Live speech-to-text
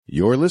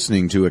You're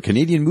listening to a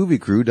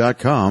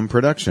CanadianMovieCrew.com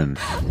production.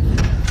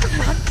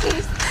 Come on,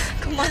 please.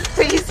 Come on,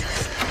 please.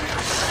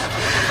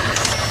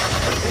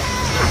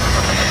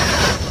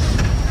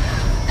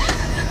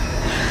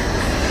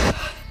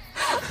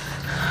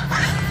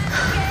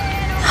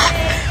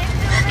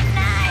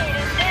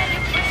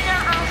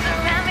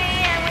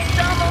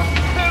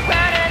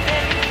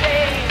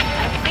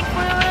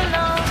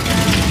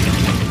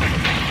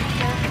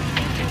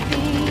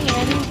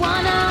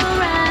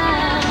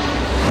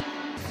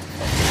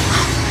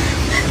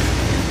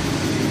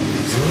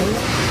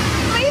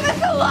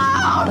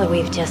 But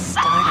we've just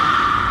started.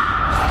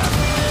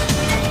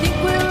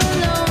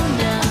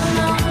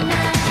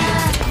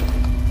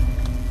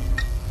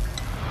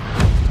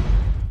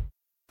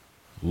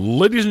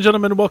 Ladies and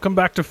gentlemen, welcome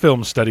back to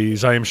Film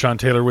Studies. I am Sean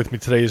Taylor. With me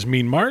today is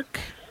Mean Mark.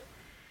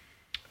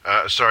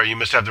 Sorry, you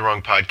must have the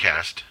wrong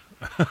podcast.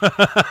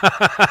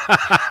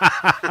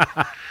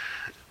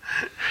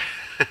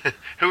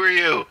 Who are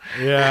you?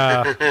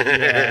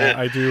 Yeah,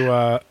 I do.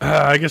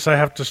 I guess I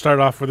have to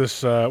start off with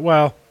this,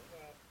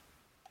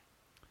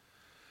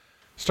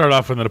 start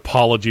off with an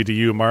apology to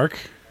you, Mark,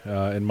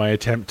 in my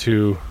attempt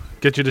to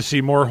get you to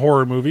see more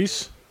horror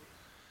movies.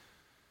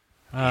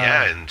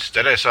 Yeah,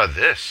 instead I saw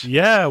this.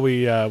 Yeah,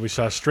 we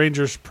saw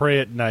Strangers Prey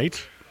at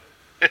Night.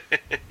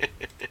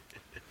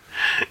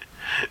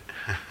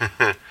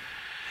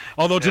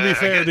 Although, to be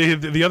fair,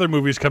 the other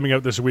movies coming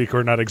out this week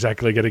are not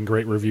exactly getting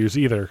great reviews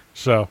either.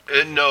 So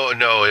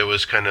no, it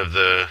was kind of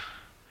the...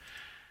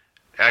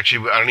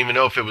 Actually, I don't even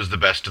know if it was the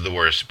best of the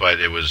worst, but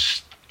it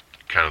was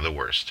kind of the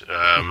worst.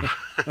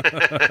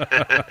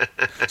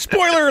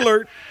 Spoiler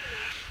alert!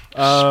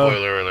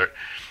 Spoiler alert.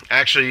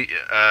 Actually,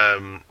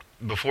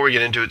 before we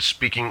get into it,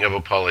 speaking of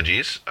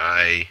apologies,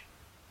 I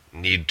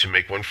need to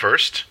make one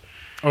first.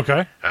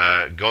 Okay.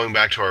 Going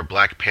back to our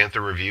Black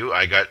Panther review,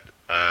 I got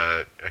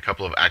a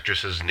couple of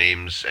actresses'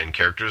 names and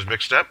characters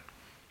mixed up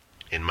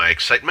in my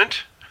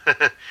excitement.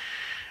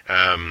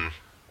 I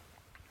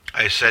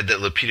said that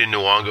Lupita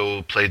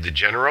Nyong'o played the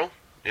general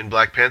in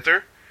Black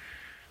Panther.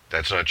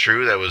 That's not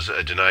true. That was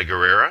Denai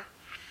Guerrera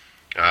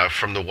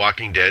from The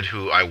Walking Dead,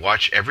 who I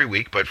watch every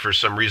week, but for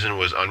some reason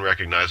was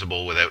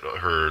unrecognizable without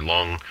her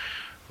long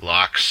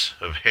locks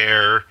of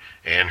hair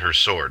and her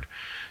sword.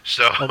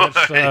 So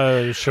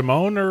that's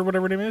Shimon or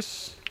whatever her name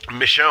is?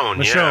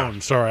 Michonne, yeah.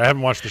 Sorry, I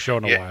haven't watched the show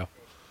in a while.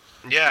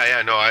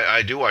 Yeah, no,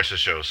 I do watch the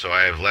show, so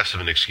I have less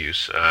of an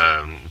excuse.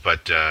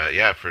 But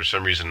for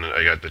some reason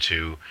I got the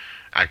two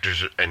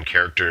actors and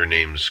character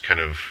names kind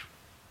of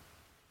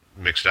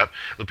mixed up.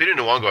 Lupita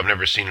Nyong'o I've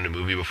never seen in a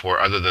movie before,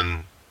 other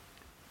than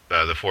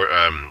The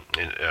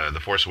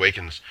Force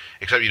Awakens,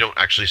 except you don't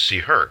actually see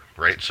her,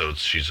 right? So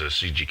she's a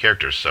CG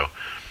character, so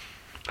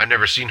I've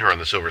never seen her on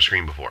the silver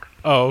screen before.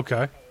 Oh,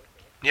 okay.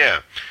 Yeah.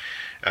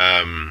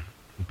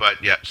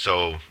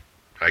 So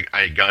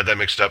I got that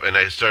mixed up, and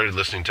I started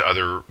listening to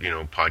other,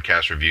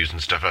 podcast reviews and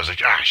stuff. I was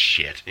like,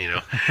 shit,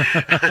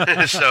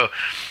 So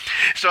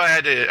I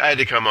had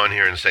to come on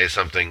here and say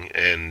something,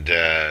 and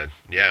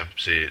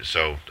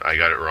so I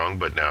got it wrong,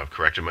 but now I've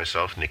corrected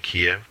myself.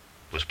 Nakia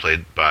was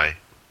played by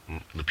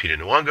Lupita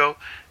Nyong'o,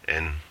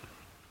 and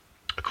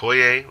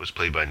Okoye was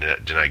played by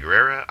Denai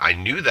Guerrera. I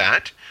knew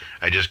that.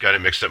 I just got it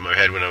mixed up in my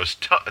head when I was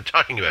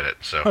talking about it.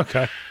 So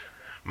okay.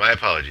 My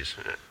apologies.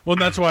 Well,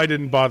 that's why I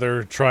didn't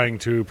bother trying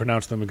to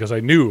pronounce them, because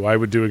I knew I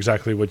would do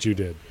exactly what you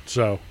did.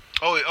 So.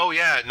 Oh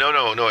yeah. No.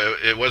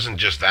 It wasn't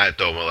just that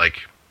though.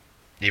 Like,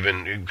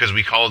 even because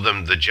we called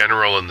them the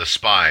general and the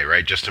spy,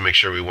 right? Just to make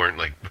sure we weren't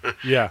like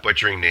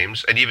butchering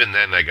names. And even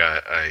then,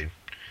 I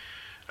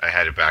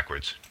had it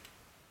backwards.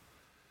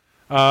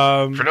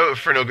 For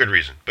no good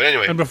reason. But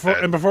anyway.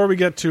 And before we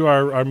get to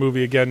our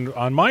movie again,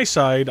 on my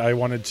side, I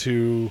wanted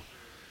to.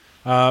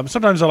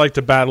 Sometimes I like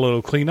to bat a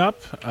little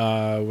cleanup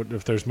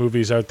if there's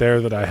movies out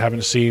there that I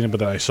haven't seen but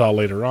that I saw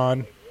later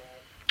on.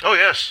 Oh,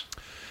 yes.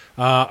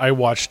 I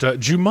watched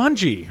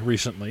Jumanji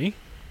recently.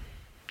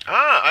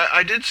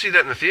 I did see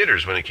that in the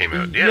theaters when it came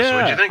out. Yes, Yeah,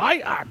 what did you think?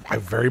 I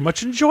very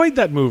much enjoyed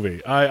that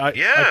movie. I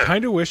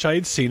kind of wish I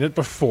had seen it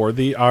before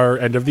our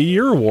end of the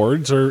year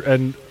awards, or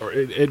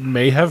it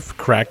may have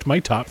cracked my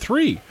top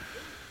 3.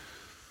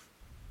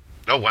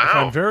 Oh, wow. If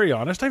I'm very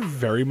honest, I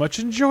very much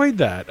enjoyed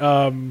that.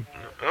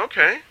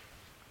 Okay.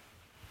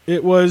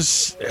 It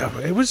was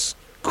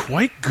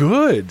quite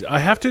good, I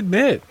have to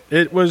admit.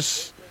 It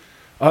was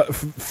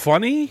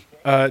funny.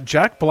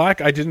 Jack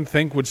Black, I didn't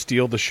think would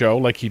steal the show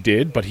like he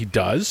did, but he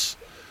does.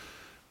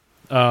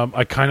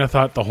 I kind of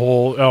thought the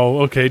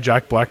whole,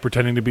 Jack Black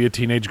pretending to be a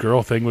teenage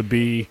girl thing would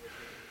be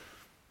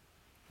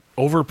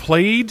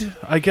overplayed,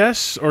 I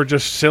guess, or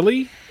just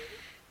silly.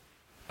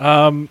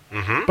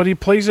 But he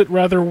plays it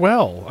rather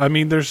well. I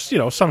mean, there's,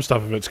 some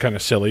stuff of it's kind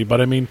of silly, but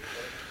I mean,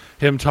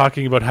 him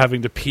talking about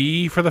having to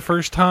pee for the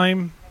first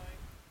time.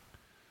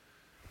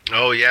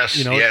 Oh, yes,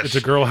 yes. It's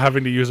a girl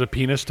having to use a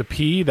penis to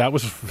pee. That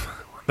was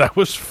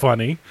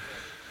funny.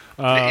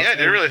 I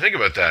didn't really think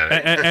about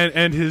that.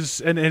 And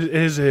his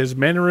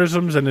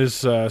mannerisms and his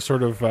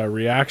sort of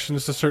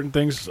reactions to certain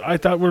things, I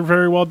thought were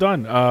very well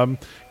done.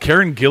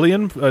 Karen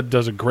Gillan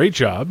does a great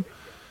job.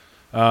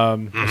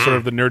 Sort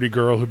of the nerdy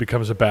girl who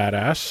becomes a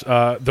badass.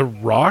 The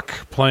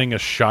Rock playing a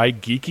shy,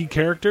 geeky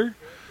character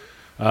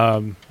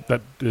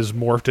that is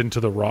morphed into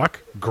The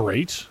Rock.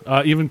 Great.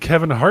 Even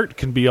Kevin Hart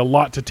can be a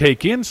lot to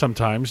take in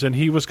sometimes, and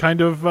he was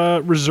kind of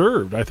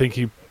reserved. I think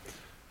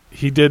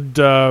he did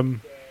a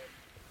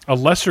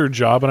lesser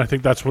job, and I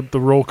think that's what the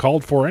role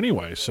called for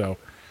anyway. So,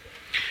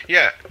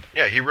 yeah,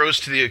 he rose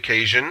to the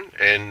occasion,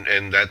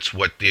 and that's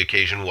what the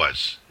occasion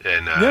was.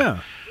 And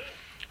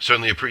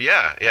certainly,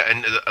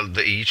 and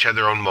they each had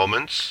their own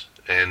moments,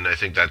 and I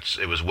think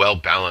it was well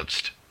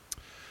balanced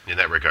in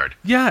that regard.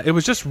 Yeah, it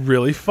was just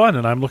really fun,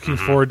 and I'm looking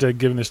forward to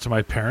giving this to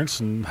my parents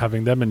and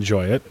having them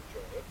enjoy it.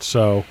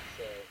 So,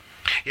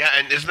 yeah,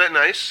 and isn't that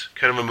nice?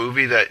 Kind of a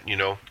movie that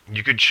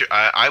you could.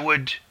 I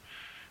would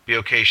be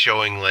okay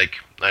showing a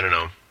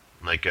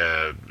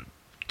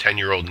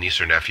 10-year-old niece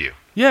or nephew.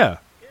 Yeah,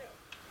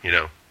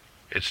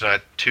 it's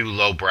not too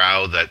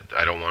lowbrow that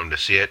I don't want them to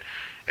see it.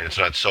 And it's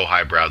not so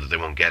highbrow that they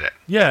won't get it.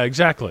 Yeah,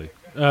 exactly.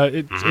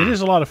 It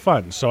is a lot of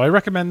fun. So I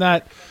recommend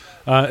that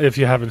if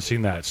you haven't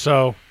seen that.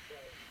 So,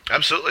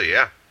 absolutely,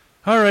 yeah.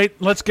 All right,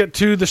 let's get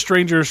to The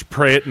Strangers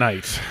Pray at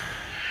Night.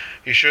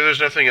 You sure there's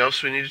nothing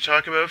else we need to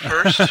talk about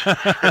first?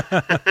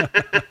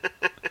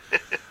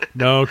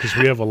 No, because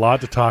we have a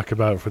lot to talk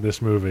about for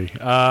this movie.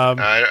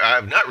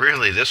 Not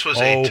really. This was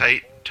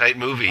a tight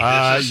movie.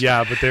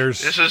 Yeah, but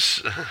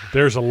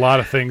there's a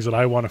lot of things that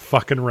I want to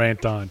fucking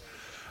rant on.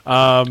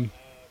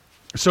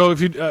 So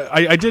if you,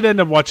 I did end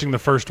up watching the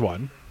first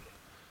one,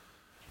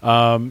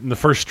 the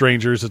first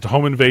Strangers. It's a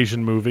home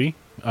invasion movie,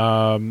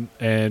 and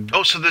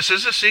so this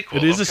is a sequel.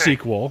 It is a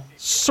sequel,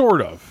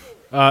 sort of.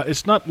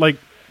 It's not like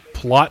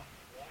plot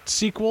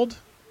sequeled.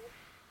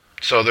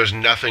 So there's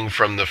nothing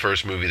from the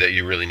first movie that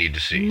you really need to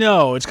see.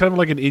 No, it's kind of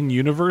like an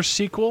in-universe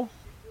sequel.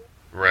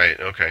 Right.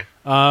 Okay.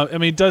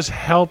 It does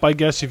help, I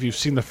guess, if you've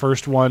seen the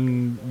first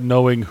one,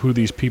 knowing who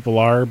these people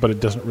are, but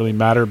it doesn't really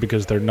matter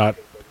because they're not.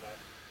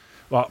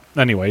 Well,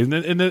 anyway,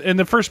 in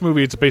the first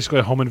movie, it's basically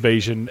a home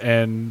invasion,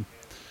 and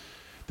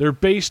they're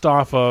based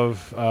off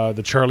of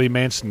the Charlie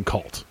Manson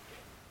cult.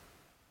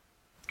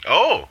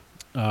 Oh.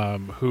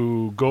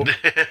 Who go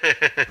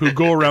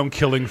around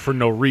killing for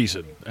no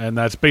reason, and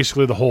that's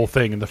basically the whole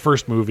thing. In the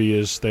first movie,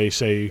 is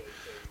the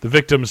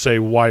victims say,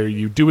 "Why are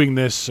you doing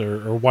this?"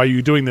 or "Why are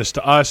you doing this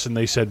to us?" And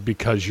they said,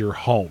 "Because you're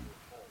home,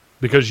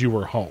 because you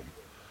were home."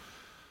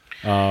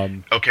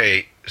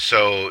 Okay,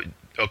 so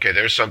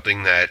there's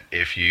something that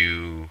if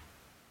you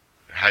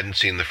hadn't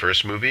seen the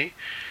first movie,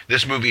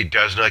 this movie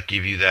does not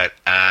give you that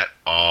at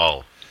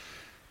all.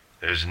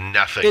 There's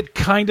nothing. It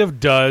kind of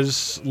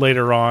does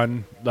later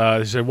on.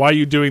 They say, "Why are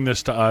you doing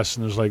this to us?"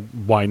 And there's like,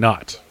 "Why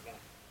not?"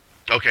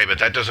 Okay, but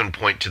that doesn't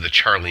point to the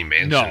Charlie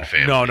Manson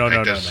family. No.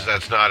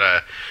 That's not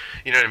a,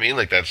 you know what I mean?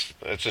 Like that's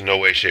in no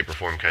way, shape, or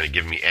form kind of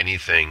give me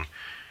anything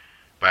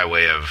by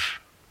way of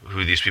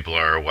who these people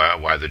are, or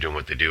why they're doing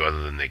what they do,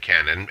 other than they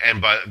can. And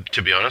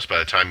to be honest, by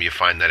the time you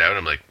find that out,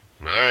 I'm like,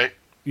 all right.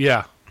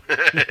 Yeah.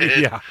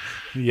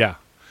 Yeah.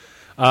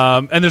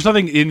 And there's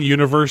nothing in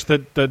universe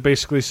that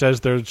basically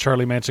says the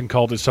Charlie Manson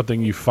cult. Is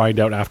something you find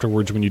out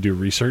afterwards when you do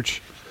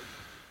research.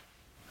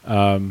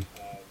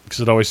 Because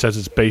it always says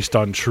it's based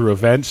on true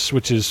events,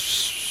 which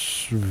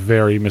is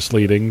very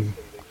misleading.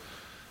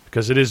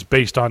 Because it is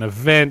based on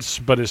events,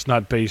 but it's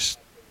not based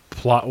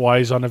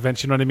plot-wise on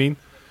events. You know what I mean?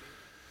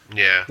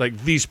 Yeah.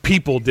 Like, these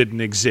people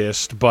didn't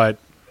exist, but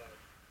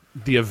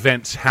the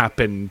events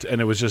happened,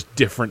 and it was just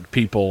different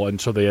people,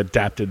 and so they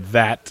adapted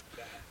that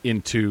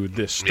into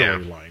this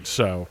storyline. Yeah.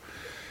 So,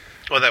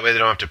 well, that way they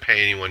don't have to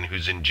pay anyone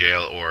who's in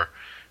jail or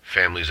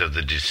families of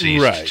the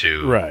deceased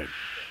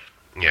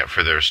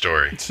for their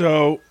story.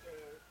 So,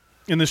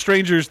 in the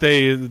Strangers,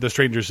 the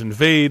Strangers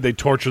invade, they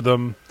torture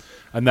them,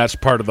 and that's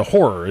part of the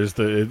horror. Is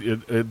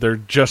they're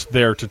just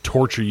there to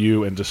torture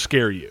you and to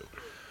scare you,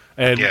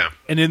 and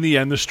in the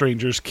end, the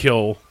Strangers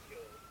kill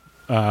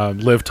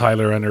Liv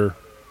Tyler and her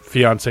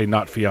fiance,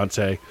 not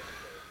fiance,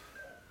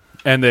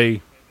 and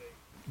they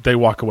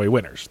walk away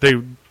winners.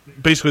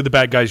 Basically, the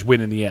bad guys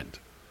win in the end.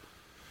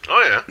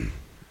 Oh, yeah.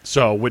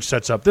 So, which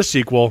sets up this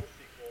sequel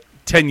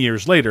 10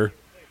 years later,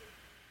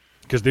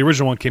 because the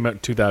original one came out in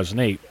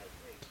 2008,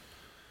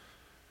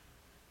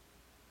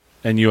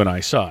 and you and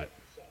I saw it.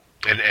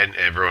 And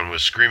everyone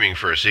was screaming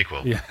for a sequel,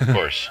 of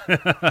course.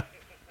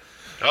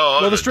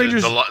 Well, the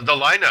Strangers... The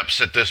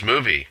lineups at this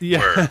movie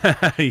were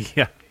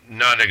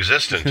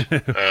non-existent.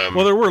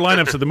 Well, there were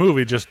lineups of the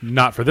movie, just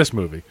not for this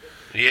movie.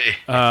 Yeah,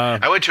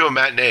 I went to a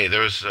matinee.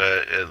 There was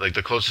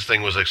the closest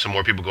thing was like some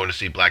more people going to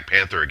see Black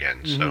Panther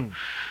again. So,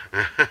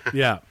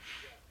 yeah.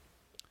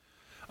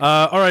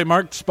 All right,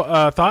 Mark.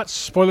 Thoughts?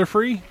 Spoiler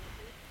free.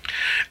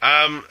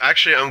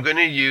 Actually, I'm going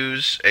to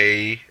use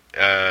a.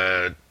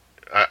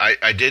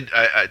 I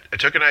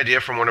took an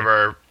idea from one of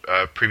our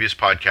previous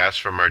podcasts,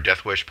 from our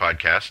Death Wish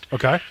podcast.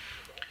 Okay.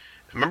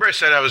 Remember I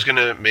said I was going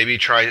to maybe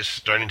try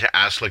starting to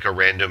ask like a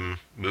random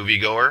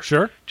moviegoer?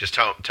 Sure. Just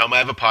tell them I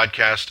have a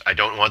podcast. I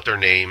don't want their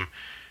name,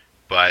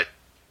 but,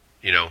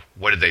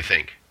 what did they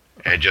think?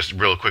 And just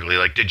real quickly,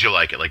 like, did you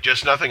like it? Like,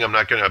 just nothing. I'm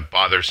not going to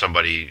bother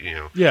somebody,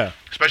 Yeah.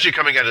 Especially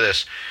coming out of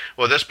this.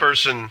 Well, this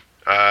person,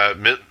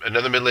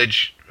 another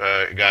middle-aged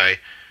guy,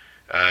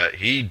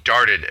 he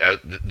darted out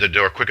the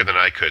door quicker than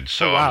I could.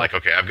 So Oh, wow. I'm like,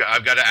 okay, I've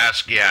got to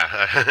ask.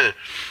 Yeah.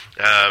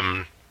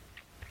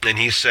 And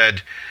he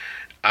said,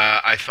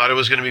 I thought it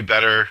was going to be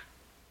better.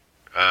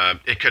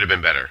 It could have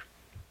been better.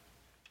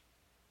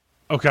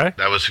 Okay.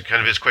 That was kind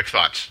of his quick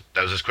thoughts.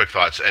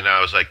 And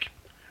I was like,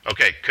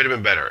 okay, could have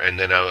been better. And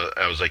then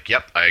I was like,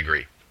 yep, I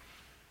agree.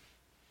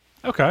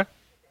 Okay.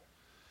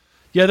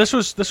 Yeah, this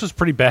was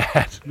pretty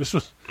bad. This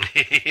was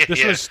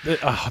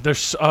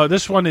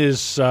this one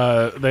is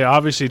they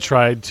obviously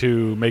tried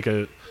to make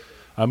a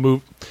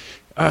move.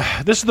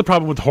 This is the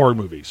problem with horror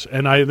movies,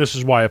 and this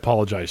is why I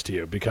apologize to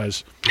you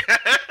because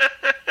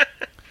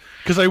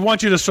I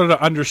want you to sort of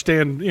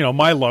understand,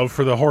 my love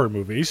for the horror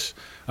movies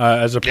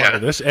as a part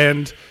of this.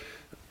 And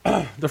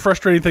the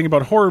frustrating thing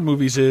about horror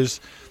movies is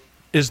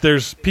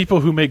there's people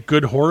who make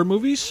good horror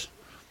movies.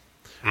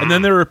 And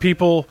then there are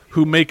people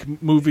who make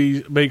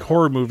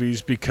horror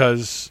movies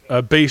because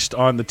based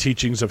on the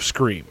teachings of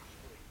Scream.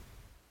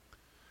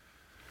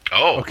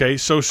 Oh. Okay,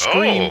 so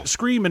Scream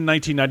in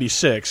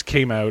 1996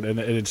 came out and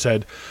it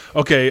said,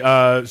 okay,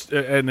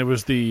 and it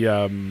was the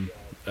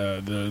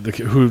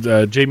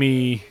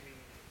Jamie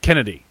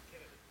Kennedy,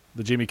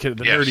 the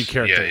nerdy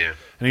character, yeah.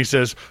 and he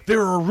says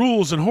there are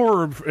rules in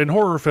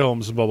horror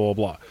films and blah blah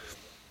blah,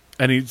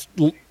 and he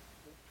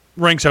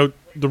ranks out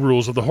the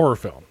rules of the horror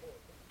film.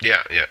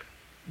 Yeah.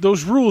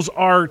 Those rules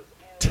are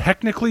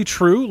technically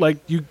true. Like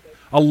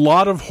a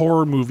lot of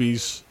horror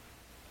movies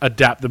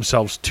adapt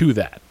themselves to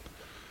that,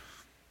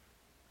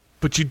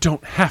 but you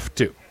don't have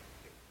to.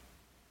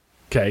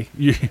 Okay,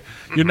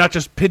 you're not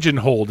just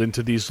pigeonholed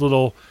into these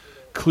little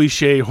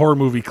horror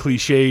movie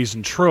cliches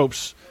and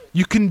tropes.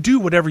 You can do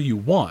whatever you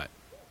want,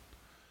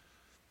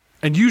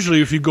 and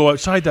usually, if you go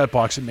outside that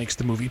box, it makes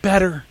the movie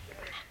better.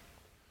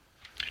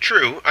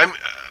 True.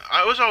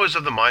 I was always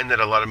of the mind that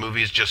a lot of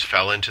movies just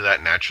fell into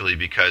that naturally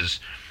because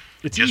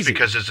It's just easy.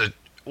 because it's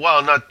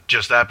not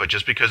just that, but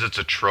just because it's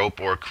a trope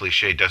or a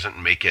cliche doesn't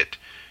make it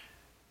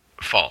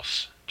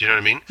false. Do you know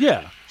what I mean?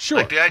 Yeah, sure.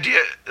 Like the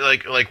idea,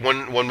 like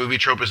one movie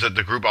trope is that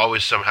the group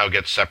always somehow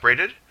gets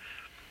separated.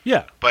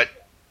 Yeah, But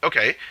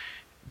okay,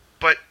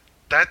 but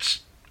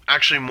that's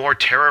actually more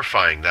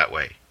terrifying that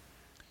way.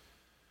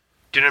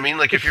 Do you know what I mean?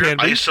 Like if you're can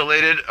be.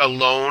 isolated,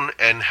 alone,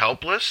 and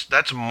helpless,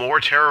 that's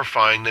more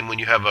terrifying than when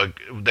you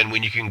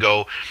can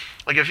go.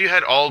 Like if you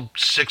had all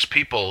 6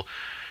 people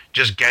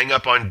just gang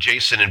up on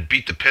Jason and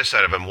beat the piss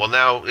out of him. Well,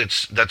 now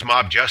that's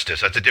mob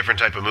justice. That's a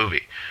different type of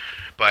movie.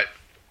 But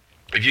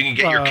if you can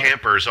get your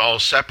campers all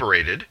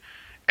separated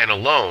and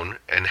alone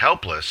and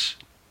helpless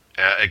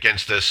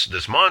against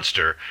this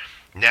monster,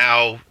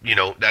 now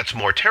that's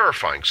more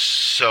terrifying.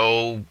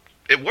 So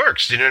it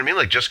works. Do you know what I mean?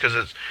 Like just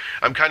because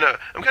I'm kind of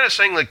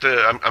saying like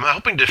I'm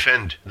helping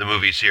defend the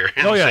movies here.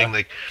 Oh, yeah. Saying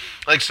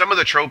like some of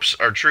the tropes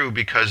are true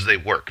because they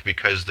work,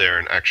 because they're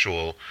an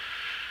actual,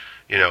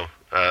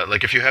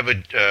 like if you have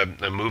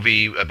a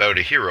movie about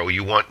a hero,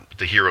 you want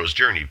the hero's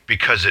journey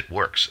because it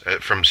works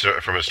from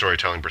a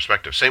storytelling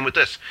perspective. Same with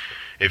this.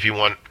 If you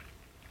have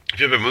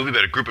a movie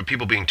about a group of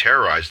people being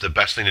terrorized, the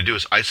best thing to do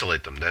is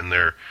isolate them. Then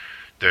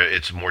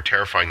it's more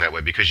terrifying that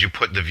way because you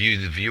put the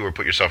viewer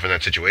put yourself in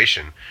that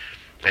situation,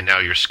 and now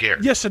you're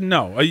scared. Yes and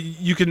no.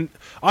 You can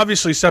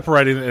obviously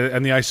separating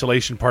and the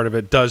isolation part of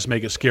it does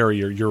make it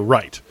scarier. You're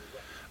right.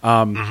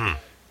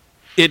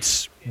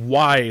 It's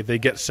why they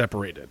get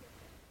separated.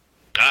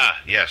 Ah,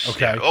 yes.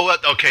 Okay. Yeah. Oh,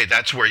 okay.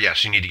 That's where you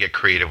need to get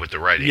creative with the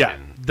writing. Yeah,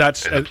 and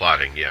that's the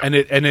plotting. Yeah, and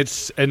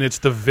it's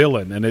the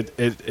villain, and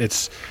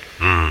it's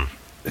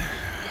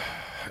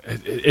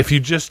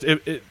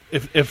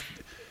if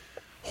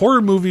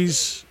horror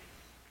movies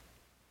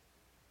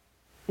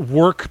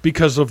work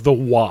because of the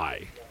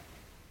why.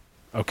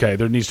 Okay,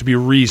 there needs to be a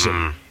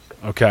reason.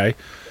 Okay,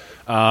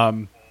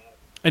 and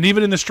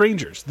even in The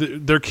Strangers,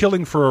 they're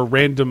killing for a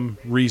random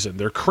reason.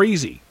 They're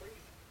crazy.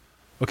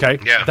 Okay,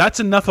 Yeah. that's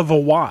enough of a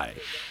why.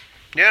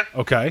 yeah,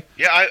 Okay,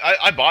 yeah.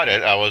 I bought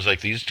it. I was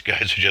like, these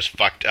guys are just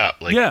fucked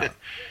up. Like, yeah.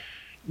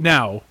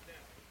 Now,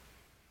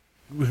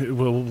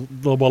 well,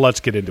 let's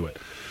get into it.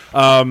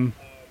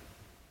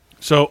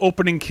 So,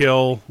 opening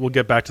kill. We'll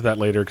get back to that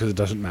later because it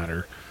doesn't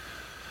matter.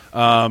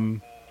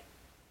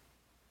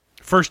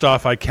 First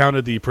off, I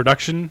counted the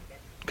production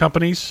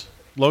companies'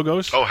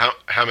 logos. Oh,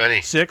 how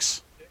many?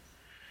 6.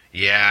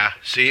 Yeah.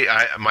 See,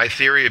 my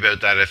theory about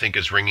that I think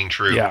is ringing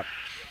true. Yeah.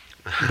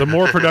 The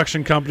more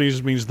production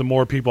companies means the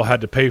more people had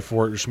to pay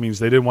for it, which means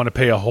they didn't want to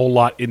pay a whole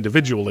lot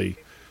individually.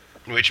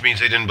 Which means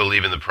they didn't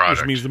believe in the Which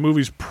product. means the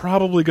movie's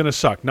probably going to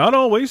suck. Not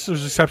always.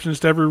 There's exceptions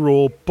to every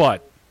rule,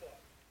 but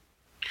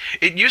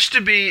It used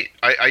to be.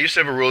 I used to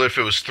have a rule if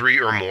it was 3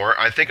 or more.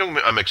 I think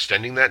I'm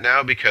extending that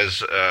now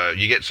because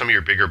you get some of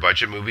your bigger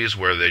budget movies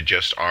where they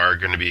just are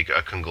going to be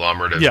a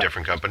conglomerate of Yeah.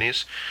 different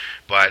companies.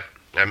 But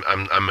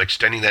I'm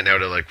extending that now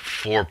to like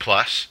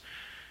 4+,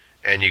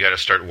 and you got to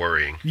start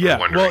worrying. or yeah.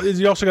 wondering. Well,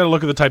 you also got to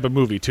look at the type of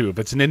movie too. If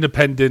it's an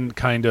independent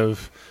kind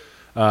of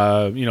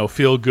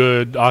feel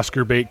good,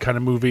 Oscar bait kind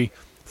of movie.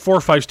 4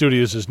 or 5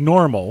 studios is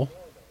normal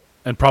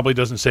and probably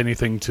doesn't say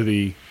anything to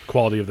the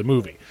quality of the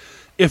movie.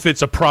 If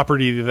it's a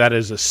property that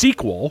is a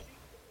sequel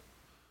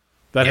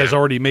that has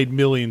already made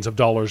millions of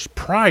dollars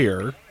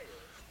prior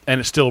and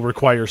it still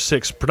requires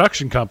 6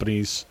 production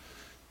companies,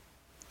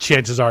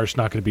 chances are it's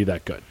not going to be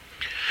that good.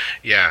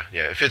 Yeah.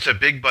 If it's a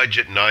big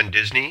budget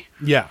non-Disney,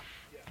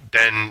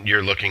 then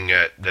you're looking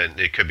at, then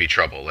it could be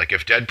trouble. Like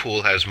if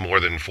Deadpool has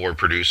more than 4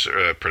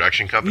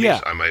 production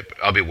companies,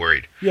 I'll be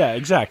worried. Yeah,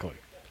 exactly.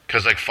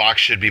 Because like Fox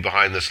should be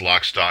behind this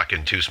lock, stock,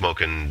 and 2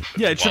 smoking.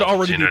 Yeah, it should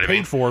already be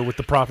paid for with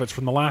the profits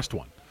from the last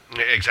one.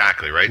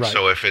 Exactly, right?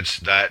 So if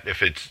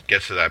it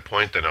gets to that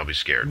point, then I'll be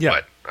scared. Yeah.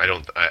 But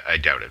I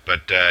doubt it.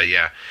 But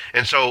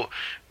and so,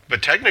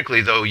 but technically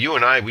though, you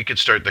and I, we could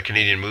start the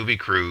Canadian Movie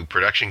Crew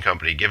production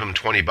company, give them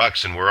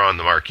 $20, and we're on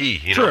the marquee.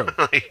 True.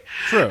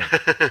 True.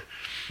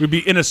 We'd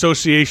be in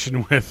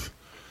association with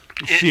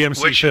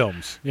CMC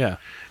Films. Yeah.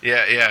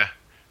 Yeah.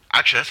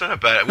 Actually, that's not a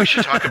bad. We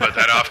should talk about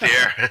that off the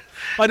air.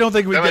 I don't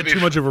think we get too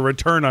much of a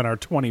return on our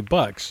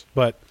 $20,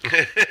 but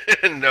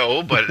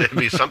no, but it'd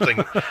be something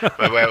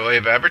by way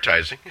of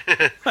advertising.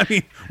 I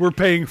mean, we're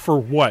paying for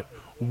what?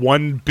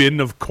 1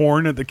 bin of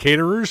corn at the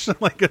caterers?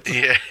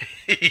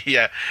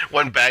 Yeah.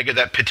 1 bag of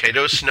that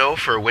potato snow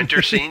for a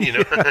winter scene.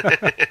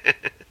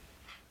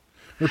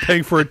 We're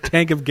paying for a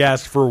tank of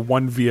gas for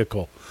 1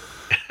 vehicle.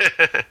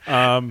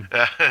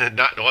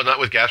 Not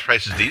with gas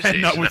prices these days.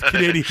 Not with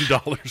Canadian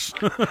dollars.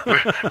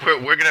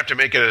 we're gonna have to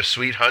make it a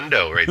sweet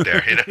hundo right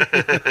there.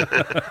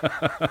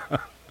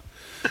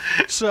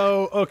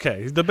 So,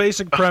 okay, the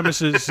basic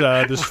premise is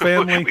this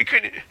family. We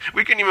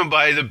couldn't even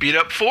buy the beat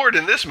up Ford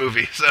in this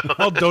movie. So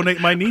I'll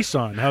donate my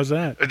Nissan. How's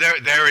that?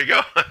 There we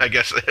go. I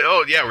guess.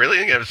 Oh yeah,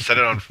 really? You have to set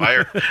it on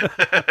fire.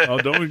 Oh,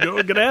 don't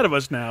get ahead of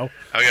us now.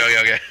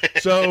 Okay.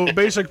 So,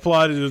 basic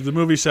plot is the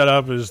movie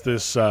setup is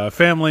this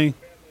family.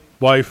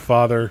 Wife,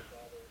 father,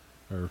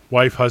 or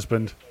wife,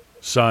 husband,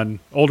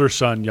 son, older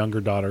son, younger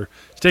daughter.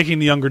 He's taking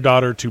the younger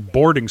daughter to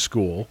boarding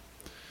school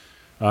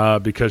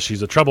because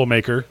she's a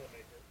troublemaker.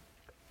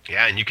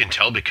 Yeah, and you can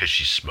tell because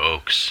she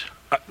smokes.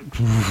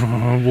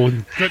 We'll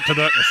get to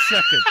that in a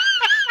second.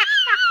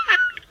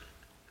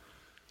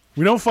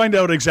 We don't find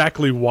out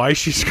exactly why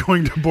she's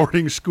going to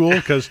boarding school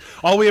because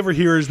all we ever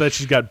hear is that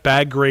she's got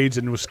bad grades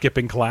and was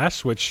skipping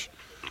class, which...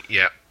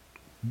 Yeah.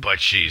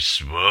 But she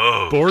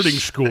smokes. Boarding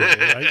school,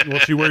 right? Well,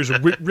 she wears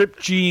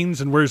ripped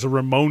jeans and wears a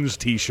Ramones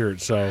T-shirt.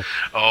 So,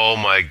 oh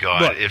my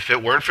God! If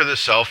it weren't for the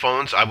cell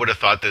phones, I would have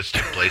thought this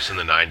took place in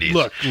the 90s.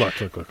 Look.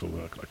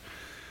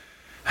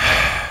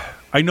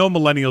 I know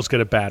millennials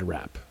get a bad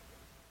rap.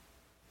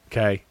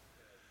 Okay,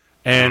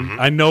 and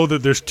I know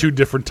that there's 2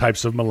 different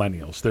types of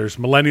millennials. There's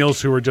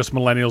millennials who are just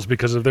millennials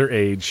because of their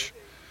age,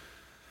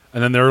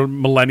 and then there are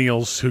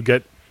millennials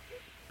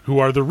who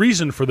are the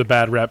reason for the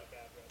bad rap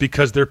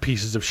because they're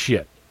pieces of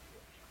shit.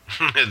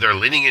 They're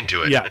leaning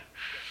into it. Yeah.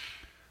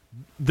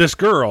 This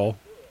girl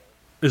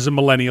is a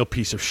millennial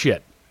piece of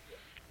shit.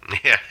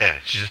 Yeah,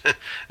 she's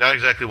not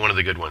exactly one of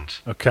the good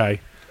ones.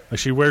 Okay.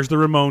 She wears the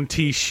Ramon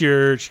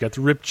T-shirt. She got the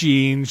ripped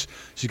jeans.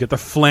 She's got the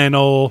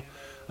flannel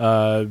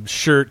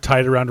shirt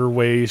tied around her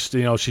waist.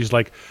 She's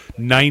like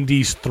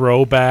 90s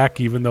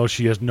throwback, even though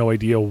she has no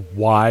idea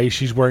why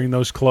she's wearing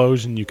those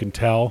clothes, and you can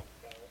tell.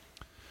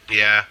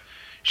 Yeah.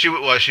 She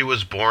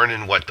was born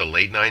in, the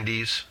late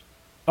 90s?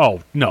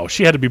 Oh, no.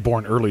 She had to be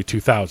born early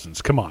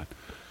 2000s. Come on.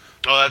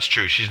 Oh, that's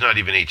true. She's not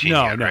even 18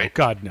 yet, no, right?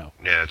 God, no.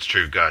 Yeah, that's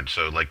true. God,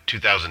 so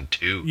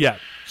 2002. Yeah.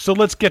 So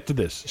let's get to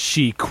this.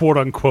 She,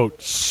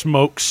 quote-unquote,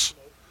 smokes.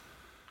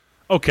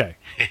 Okay.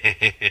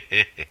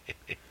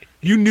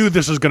 You knew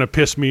this was going to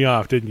piss me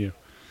off, didn't you?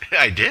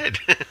 I did.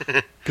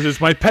 Because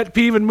it's my pet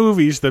peeve in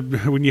movies that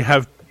when you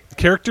have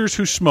characters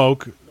who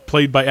smoke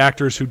played by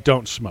actors who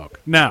don't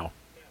smoke. Now,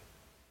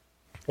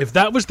 if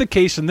that was the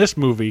case in this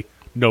movie,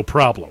 no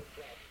problem.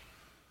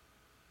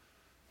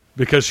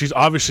 Because she's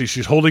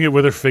holding it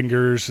with her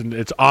fingers, and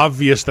it's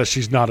obvious that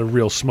she's not a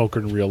real smoker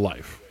in real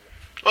life.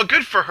 Well,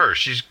 good for her.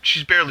 She's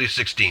barely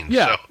 16.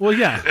 Yeah. So. Well,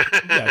 yeah.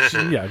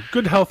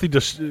 Good healthy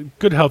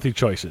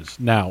choices.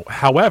 Now,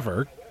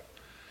 however,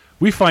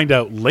 we find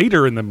out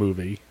later in the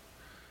movie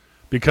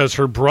because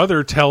her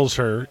brother tells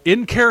her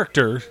in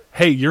character,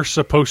 "Hey, you're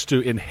supposed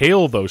to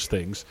inhale those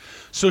things."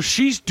 So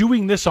she's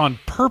doing this on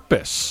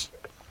purpose.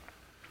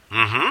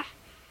 Mm-hmm.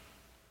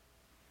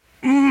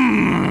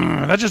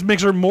 That just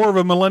makes her more of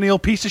a millennial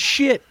piece of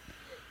shit.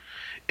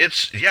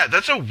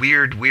 That's a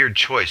weird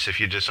choice if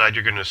you decide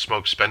you're going to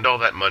smoke, spend all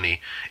that money.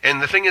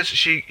 And the thing is,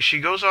 she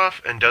goes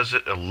off and does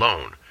it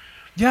alone.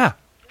 Yeah.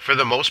 For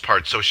the most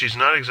part, so she's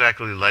not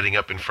exactly lighting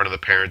up in front of the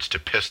parents to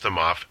piss them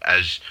off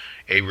as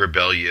a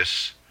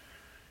rebellious,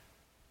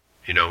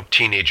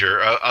 teenager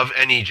of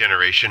any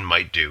generation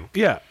might do.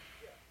 Yeah.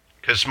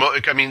 Because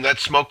that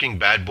smoking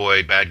bad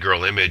boy, bad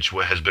girl image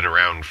has been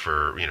around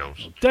for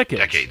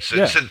decades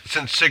Yeah.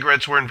 since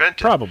cigarettes were invented.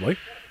 Probably.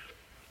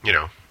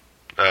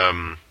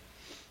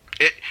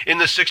 In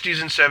the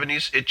 60s and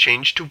 70s, it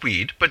changed to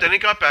weed, but then it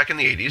got back in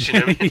the 80s. You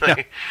know what I mean? Yeah.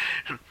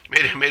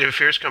 Like, made a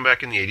fierce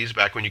comeback in the 80s,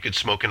 back when you could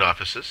smoke in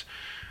offices.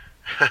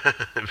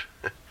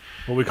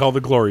 What we call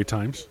the glory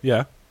times.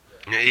 Yeah.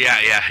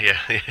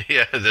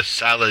 Yeah. The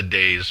salad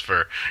days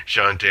for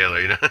Sean Taylor,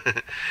 you know.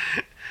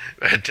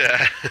 But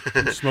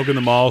Smoking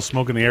the mall,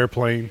 smoking the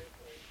airplane.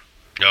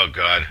 oh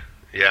God,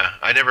 yeah.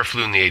 I never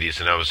flew in the 80s,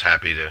 and I was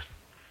happy to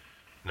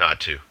not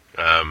to.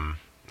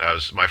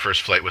 My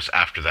first flight was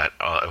after that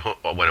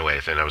went away,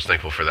 and I was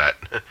thankful for that.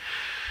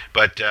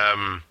 But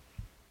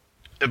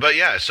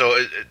yeah, so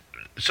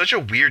such a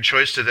weird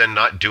choice to then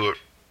not do it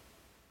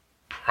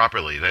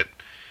properly.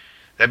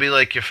 That'd be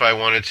like if I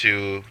wanted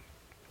to.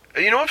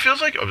 You know what it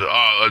feels like?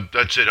 Oh,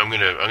 that's it. I'm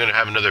gonna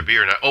have another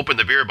beer, and I open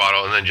the beer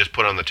bottle and then just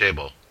put it on the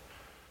table.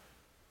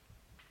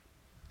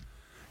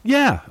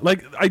 Yeah,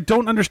 like I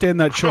don't understand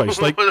that choice.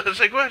 Like, it's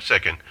like, wait a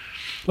second.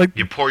 like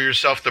You pour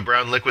yourself the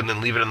brown liquid and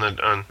then leave it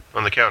on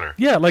the counter.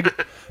 yeah,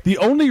 like the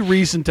only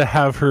reason to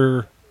have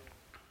her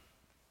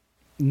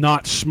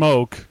not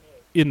smoke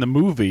in the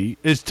movie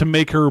is to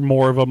make her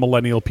more of a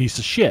millennial piece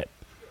of shit.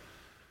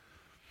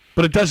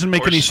 But it doesn't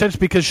make any sense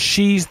because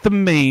she's the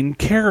main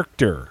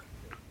character.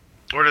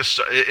 Or is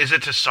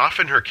it to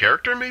soften her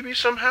character maybe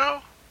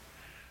somehow?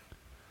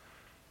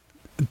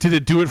 Did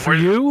it do it for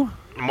you?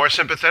 More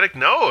sympathetic?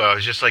 No, I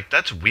was just like,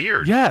 that's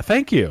weird. Yeah,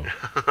 thank you.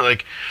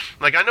 like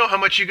I know how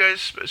much you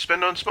guys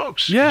spend on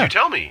smokes. Yeah. You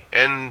tell me.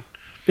 And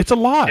It's a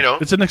lot. You know.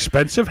 It's an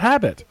expensive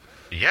habit.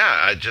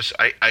 yeah,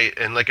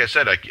 and like I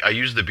said, I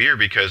use the beer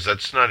because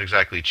that's not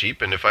exactly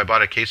cheap. And if I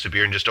bought a case of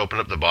beer and just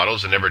opened up the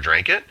bottles and never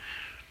drank it,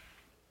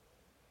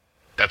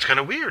 that's kind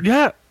of weird.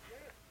 Yeah.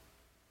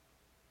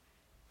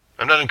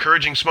 I'm not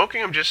encouraging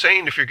smoking. I'm just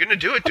saying if you're going to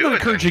do it, I'm do not it.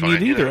 encouraging then it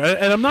fine, you either. know?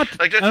 And I'm not...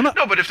 Like that, I'm not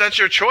no, but if that's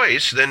your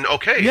choice, then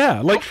okay. yeah,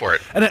 like, go for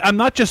it. And I'm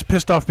not just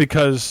pissed off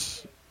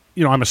because,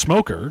 I'm a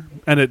smoker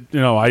and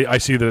I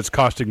see that it's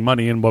costing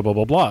money and blah, blah,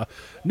 blah, blah.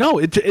 No,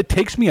 it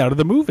takes me out of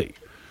the movie.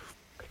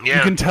 Yeah.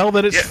 You can tell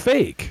that it's Yeah.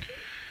 fake.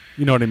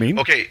 You know what I mean?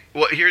 Okay,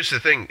 well, here's the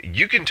thing.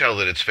 You can tell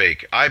that it's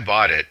fake. I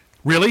bought it.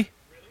 Really?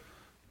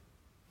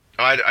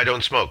 I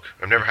don't smoke.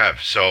 I never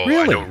have. So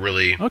Really? I don't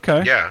really.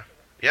 Okay. Yeah.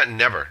 Yeah,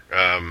 never.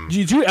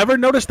 Did you ever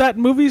notice that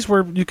in movies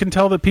where you can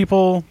tell that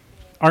people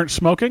aren't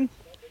smoking?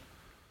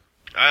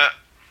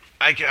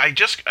 I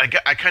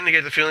kind of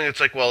get the feeling it's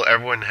like, well,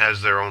 everyone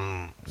has their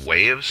own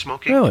way of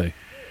smoking. Really?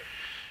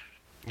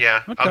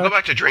 Yeah. Okay. I'll go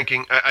back to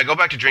drinking. I go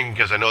back to drinking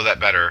because I know that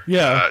better.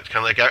 Yeah. It's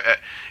kind of like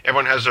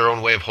everyone has their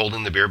own way of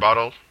holding the beer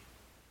bottle.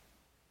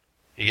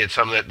 You get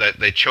some that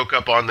they choke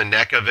up on the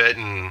neck of it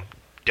and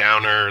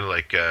downer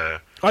like. I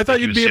thought like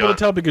you'd you be see able to on-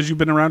 tell because you've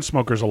been around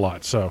smokers a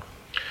lot, so...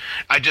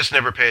 I just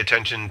never pay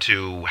attention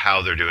to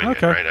how they're doing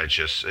Okay. it. Right? It's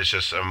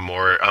just I'm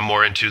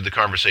more into the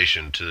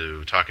conversation,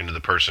 to talking to the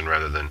person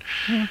rather than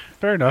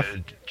Fair enough.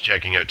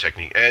 checking out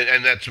technique.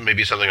 And that's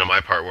maybe something on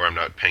my part where I'm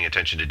not paying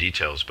attention to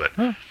details. But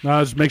No,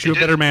 it makes you a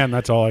better man,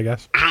 that's all, I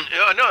guess.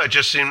 no, it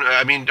just seemed.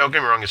 I mean, don't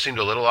get me wrong, it seemed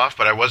a little off,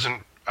 but I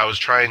wasn't. I was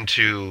trying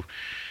to.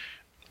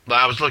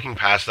 I was looking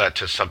past that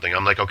to something.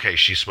 I'm like, okay,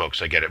 she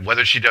smokes. I get it.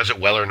 Whether she does it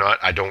well or not,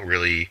 I don't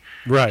really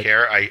Right.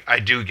 care. I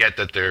do get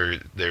that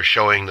they're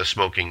showing the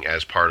smoking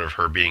as part of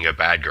her being a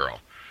bad girl,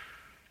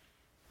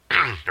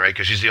 right?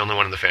 Because she's the only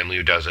one in the family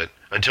who does it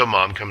until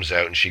mom comes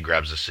out and she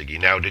grabs a ciggy.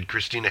 Now, did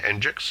Christina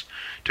Hendricks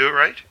do it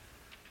right?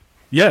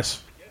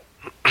 Yes.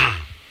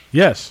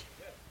 Yes.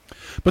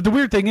 But the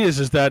weird thing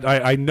is that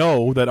I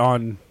know that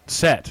on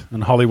set,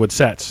 on Hollywood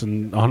sets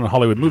and on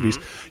Hollywood movies,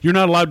 you're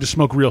not allowed to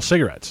smoke real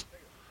cigarettes.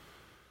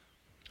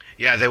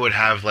 Yeah, they would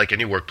have like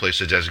any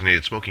workplace a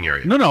designated smoking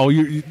area. No,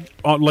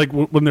 like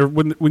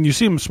when you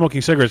see them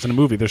smoking cigarettes in a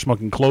movie, they're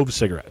smoking clove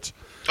cigarettes.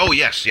 Oh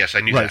yes, I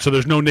knew Right, that. so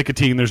there's no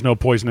nicotine, there's no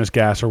poisonous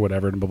gas or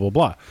whatever, and blah, blah,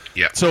 blah.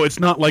 Yeah. So it's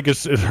not like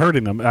it's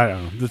hurting them. I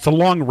don't know. It's a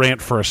long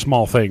rant for a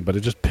small thing, but it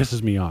just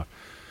pisses me off.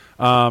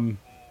 Well,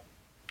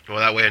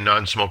 that way a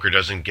non-smoker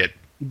doesn't get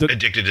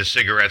addicted to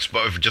cigarettes,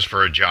 but just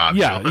for a job.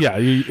 Yeah, so. yeah.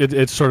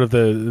 It's sort of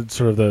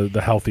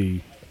the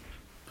healthy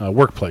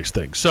workplace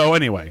thing. So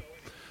anyway,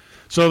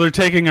 so they're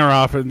taking her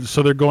off, and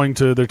so they're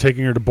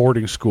taking her to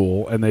boarding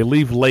school, and they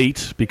leave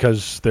late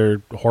because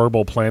they're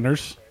horrible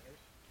planners.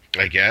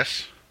 I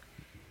guess.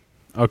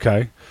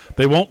 Okay,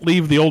 they won't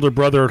leave the older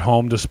brother at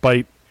home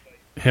despite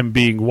him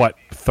being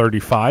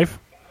 35.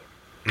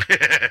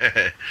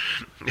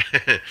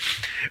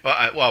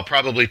 Well,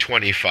 probably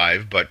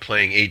 25, but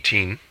playing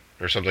 18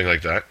 or something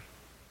like that.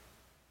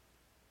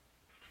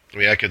 I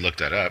mean, I could look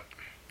that up.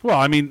 Well,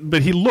 I mean,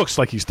 but he looks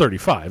like he's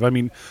 35. I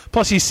mean,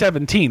 plus he's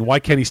 17. Why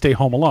can't he stay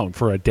home alone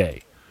for a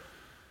day?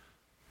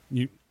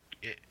 Yeah,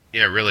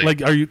 really.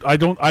 Like,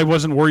 I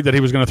wasn't worried that he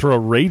was going to throw a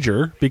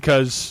rager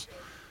because,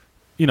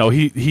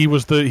 he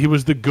was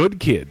the good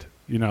kid.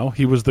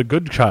 He was the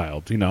good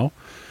child.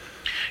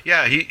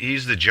 Yeah,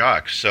 he's the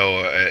jock.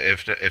 So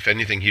if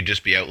anything, he'd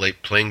just be out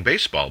late playing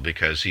baseball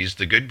because he's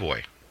the good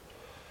boy.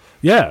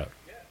 Yeah.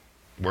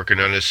 Working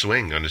on his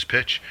swing, on his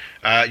pitch.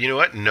 You know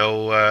what?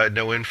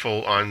 No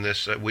info on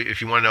this.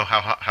 If you want to know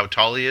how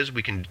tall he is,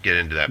 we can get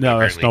into that. No, but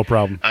that's no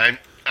problem. I'm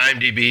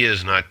IMDb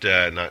is not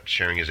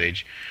sharing his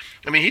age.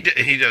 I mean,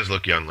 he does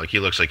look young. Like, he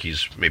looks like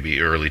he's maybe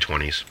early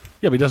 20s.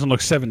 Yeah, but he doesn't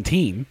look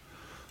 17.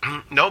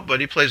 No, but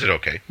he plays it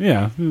okay.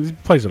 Yeah, he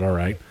plays it all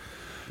right.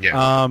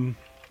 Yeah.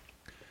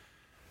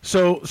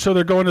 So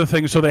they're going to the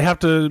thing. So they have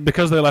to,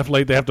 because they left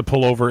late, they have to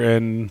pull over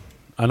in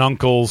an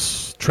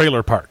uncle's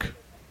trailer park.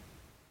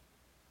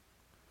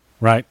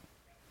 Right?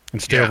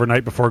 And stay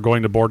overnight before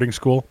going to boarding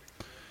school.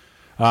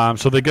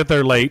 So they get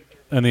there late,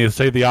 and they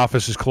say the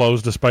office is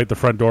closed despite the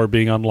front door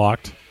being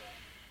unlocked.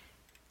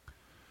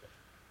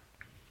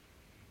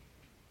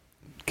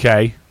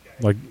 Okay.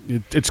 Like,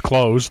 it's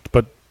closed,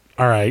 but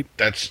all right.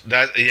 That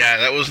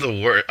was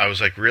the word. I was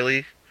like,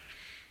 really?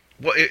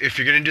 Well, if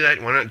you're going to do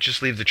that, why not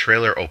just leave the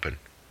trailer open?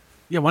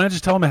 Yeah, why not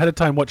just tell them ahead of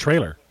time what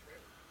trailer?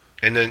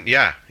 And then,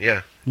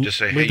 just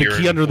say, leave hey, the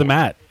key under the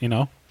mat,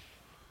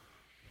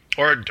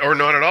 Or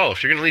not at all.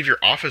 If you're going to leave your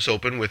office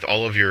open with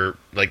all of your,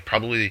 like,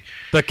 probably...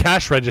 The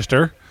cash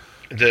register.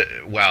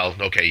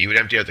 Okay, you would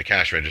empty out the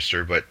cash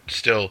register, but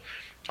still,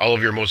 all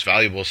of your most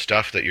valuable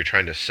stuff that you're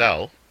trying to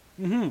sell,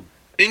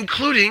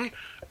 including,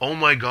 oh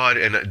my god,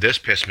 and this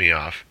pissed me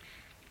off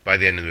by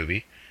the end of the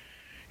movie,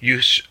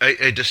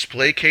 a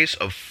display case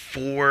of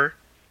 4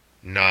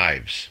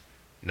 knives.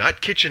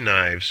 Not kitchen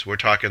knives. We're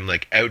talking,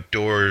 like,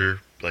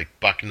 outdoor, like,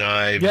 buck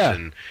knives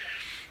and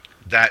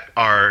that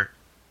are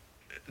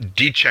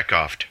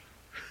de-Chekhoved.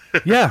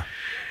 Yeah.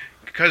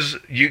 Because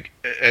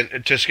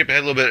and to skip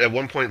ahead a little bit, at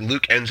one point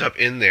Luke ends up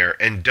in there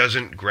and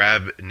doesn't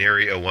grab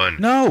Nary a one.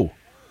 No.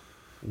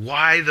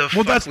 Why the fuck?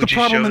 Well, that's the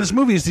problem in this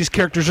movie is these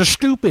characters are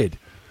stupid.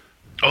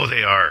 Oh,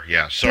 they are.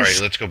 Yeah. Sorry.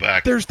 Let's go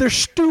back. They're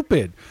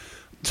stupid.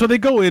 So they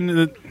go in,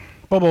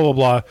 blah blah blah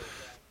blah.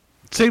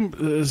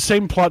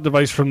 Same plot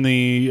device from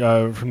the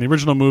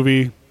original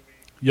movie.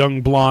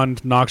 Young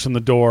blonde knocks on the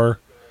door.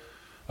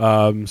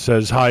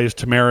 Says, hi, is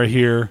Tamara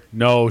here?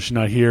 No, she's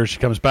not here. She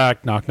comes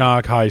back, knock,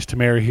 knock. Hi, is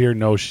Tamara here?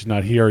 No, she's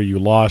not here. Are you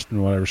lost?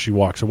 And whatever, she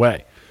walks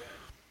away.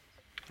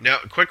 Now,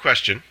 quick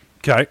question.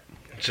 Okay.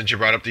 Since you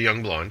brought up the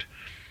young blonde,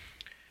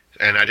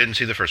 and I didn't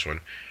see the first one,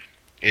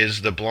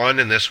 is the blonde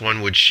in this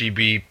one, would she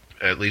be,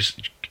 at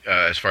least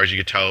as far as you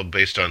could tell,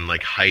 based on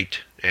like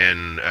height,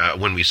 and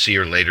when we see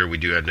her later, we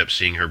do end up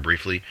seeing her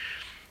briefly,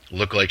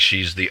 look like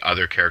she's the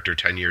other character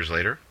 10 years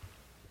later?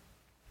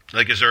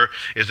 Like, is there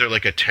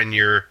like a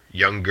 10-year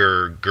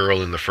younger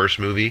girl in the first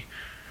movie?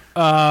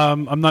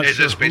 I'm not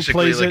sure who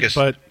plays it,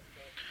 but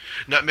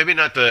maybe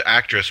not the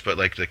actress, but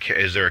like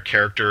is there a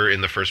character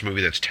in the first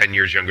movie that's 10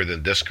 years younger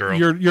than this girl?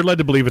 You're led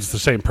to believe it's the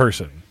same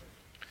person.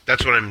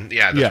 That's what I'm.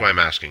 Yeah, that's why I'm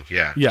asking.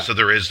 Yeah. Yeah. So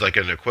there is like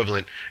an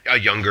equivalent, a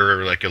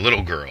younger, like a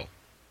little girl,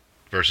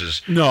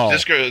 versus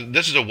this girl.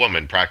 This is a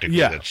woman practically.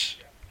 Yeah.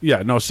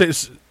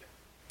 That's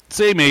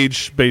same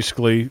age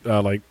basically,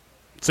 like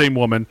same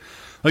woman.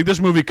 Like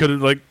this movie could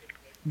have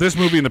this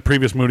movie and the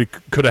previous movie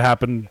could have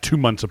happened 2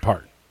 months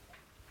apart.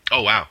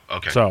 Oh, wow.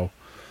 Okay. So,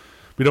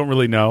 we don't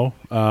really know.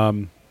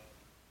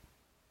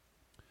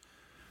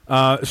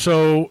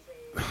 So,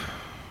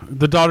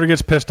 the daughter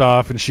gets pissed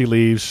off and she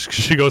leaves.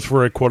 She goes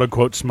for a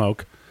quote-unquote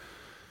smoke.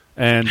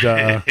 And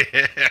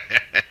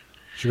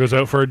she goes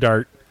out for a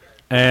dart.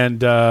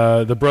 And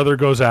the brother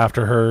goes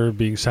after her,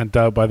 being sent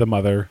out by the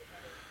mother.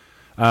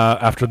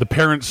 After the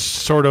parents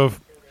sort of...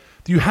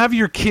 You have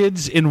your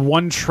kids in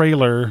one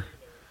trailer...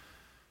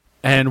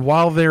 And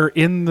while they're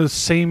in the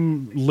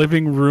same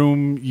living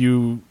room,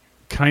 you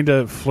kind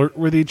of flirt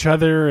with each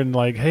other and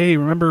like, hey,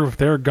 remember if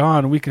they're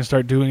gone, we can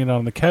start doing it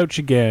on the couch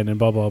again and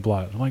blah, blah,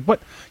 blah. I'm like, what?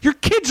 Your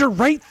kids are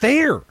right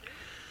there.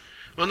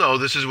 Well, no,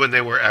 this is when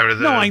they were out of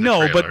the No, I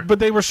know, trailer. but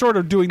they were sort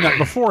of doing that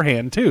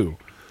beforehand, too.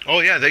 Oh,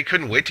 yeah, they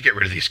couldn't wait to get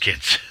rid of these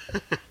kids.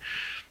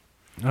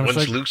 Once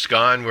like, Luke's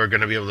gone, we're going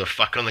to be able to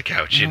fuck on the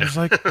couch, you know? I was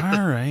like,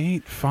 all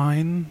right,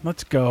 fine,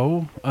 let's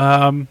go.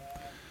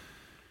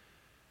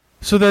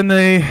 So then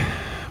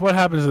what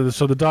happens is,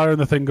 so the daughter and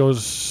the thing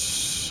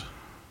goes,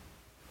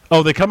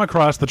 they come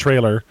across the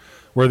trailer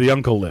where the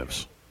uncle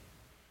lives.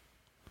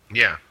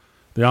 Yeah.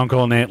 The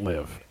uncle and aunt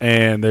live.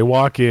 And they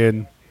walk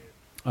in,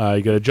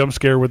 you get a jump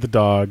scare with the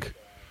dog.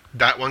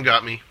 That one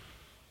got me.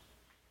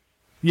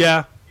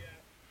 Yeah,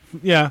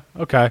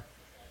 okay.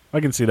 I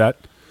can see that.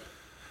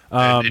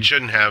 It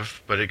shouldn't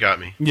have, but it got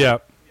me. Yeah.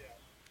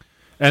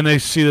 And they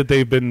see that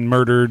they've been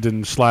murdered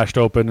and slashed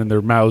open and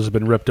their mouths have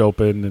been ripped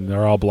open and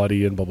they're all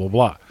bloody and blah, blah,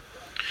 blah.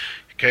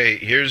 Okay,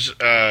 here's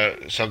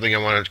something I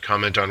want to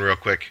comment on real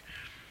quick.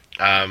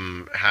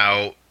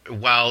 How,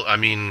 while, I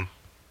mean,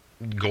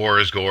 gore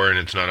is gore and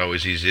it's not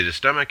always easy to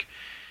stomach,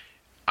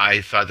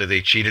 I thought that they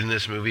cheated in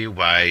this movie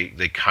by,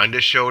 they kind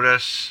of showed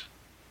us,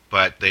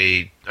 but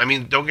don't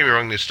get me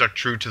wrong, they stuck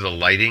true to the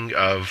lighting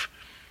of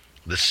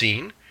the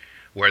scene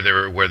where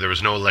there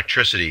was no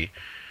electricity.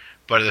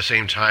 But at the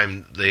same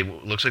time,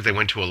 looks like they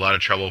went to a lot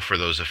of trouble for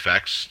those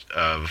effects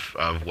of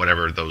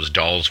whatever those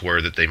dolls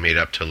were that they made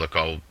up to look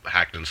all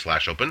hacked and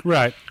slashed open.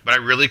 Right. But I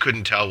really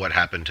couldn't tell what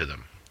happened to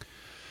them.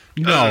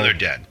 No. Other than they're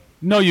dead.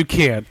 No, you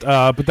can't.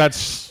 But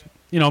that's,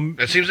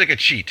 That seems like a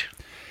cheat.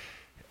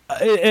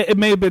 It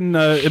may have been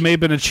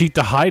a cheat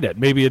to hide it.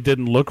 Maybe it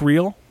didn't look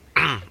real.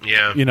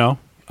 Yeah.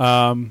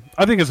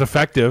 I think it's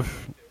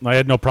effective. I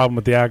had no problem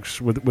with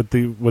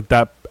with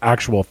that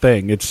actual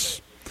thing.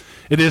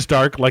 It is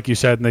dark, like you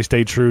said, and they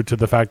stay true to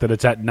the fact that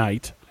it's at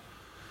night.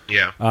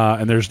 Yeah.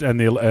 And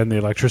the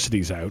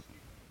electricity's out.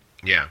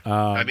 Yeah.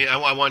 I mean,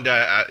 I wanted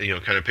to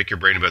kind of pick your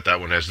brain about that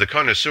one. As the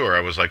connoisseur,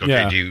 I was like,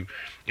 okay, Yeah.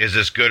 is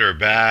this good or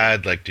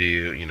bad? Like, do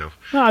you know?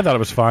 No, I thought it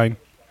was fine.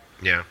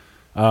 Yeah.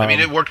 I mean,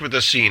 it worked with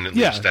the scene. At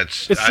least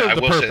that's. it served I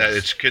the will say that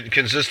purpose. it's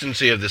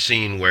consistency of the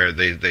scene where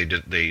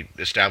they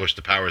establish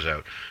the powers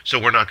out. So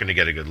we're not going to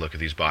get a good look at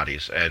these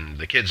bodies, and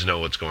the kids know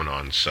what's going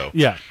on. So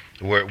Yeah,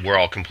 we're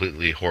all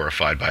completely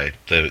horrified by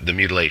the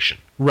mutilation.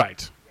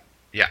 right.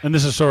 Yeah. And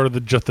this is sort of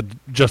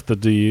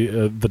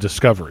the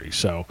discovery.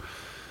 So,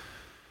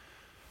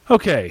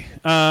 okay.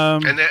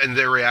 And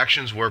their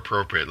reactions were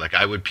appropriate. Like,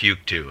 I would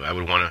puke too. I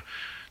would want to.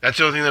 That's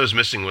the only thing that was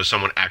missing was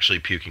someone actually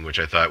puking, which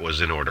I thought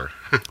was in order.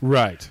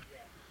 Right.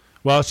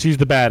 Well, she's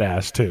the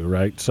badass too,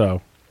 right?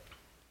 So.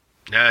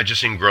 Yeah, it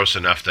just seemed gross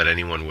enough that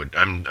anyone would.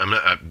 I'm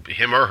not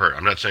him or her.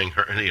 I'm not saying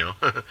her. You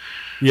know.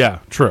 Yeah.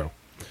 True.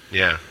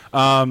 Yeah.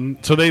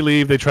 So they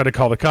leave. They try to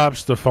call the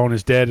cops. The phone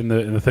is dead in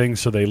the thing,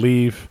 so they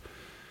leave.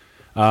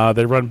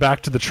 They run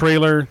back to the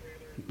trailer,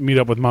 meet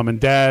up with mom and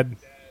dad.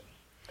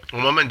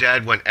 Well, mom and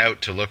dad went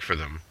out to look for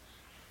them.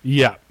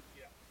 Yeah.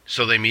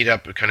 So they meet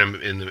up kind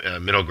of in the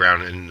middle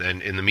ground,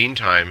 and in the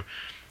meantime,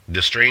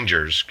 the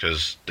strangers,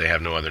 because they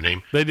have no other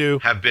name, They do.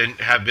 have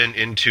been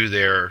into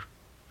their,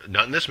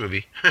 not in this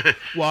movie,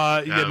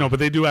 Well, no, but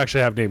they do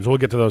actually have names. We'll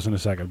get to those in a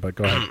second, but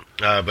go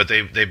ahead. but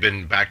they've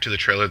been back to the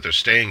trailer that they're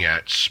staying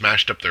at,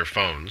 smashed up their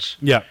phones,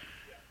 Yeah.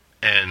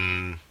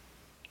 and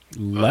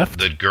Left?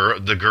 the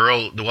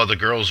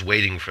girl's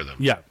waiting for them.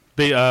 Yeah.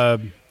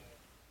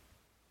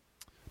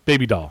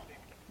 Baby Doll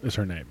is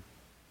her name.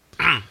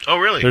 Oh,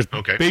 really? There's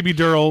Okay. Baby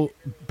Doll,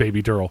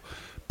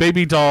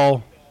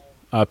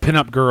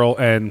 Pinup Girl,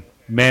 and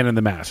Man in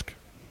the Mask.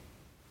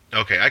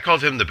 Okay, I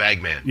called him the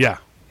bag man Yeah.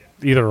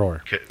 Either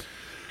or.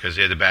 because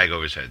he had the bag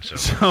over his head. So,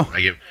 So-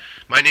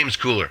 my name's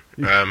cooler.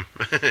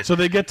 So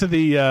they get to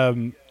the...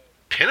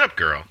 Pinup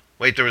girl.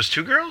 Wait, there was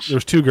two girls?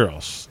 there's two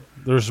girls.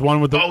 There's one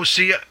with the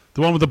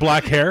one with the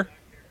black hair.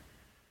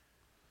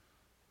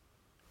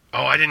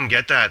 Oh, I didn't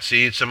get that.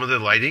 See, some of the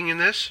lighting in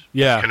this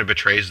Yeah. kind of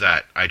betrays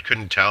that. I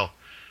couldn't tell.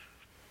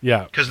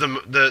 Yeah. Because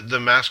the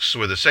masks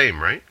were the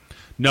same, right?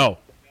 No.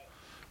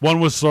 One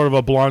was sort of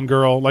a blonde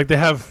girl. Like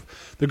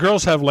the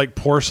girls have like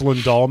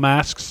porcelain doll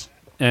masks,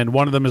 and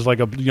one of them is like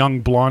a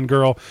young blonde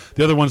girl.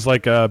 The other one's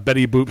like a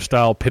Betty Boop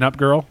style pinup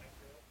girl.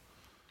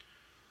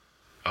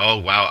 Oh,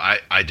 wow.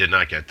 I did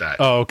not get that.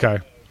 Oh, okay.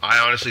 I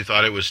honestly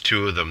thought it was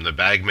two of them, the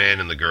bag man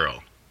and the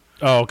girl.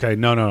 Oh, okay.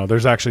 No.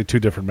 There's actually two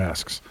different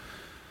masks.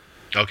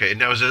 Okay,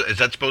 now is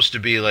that supposed to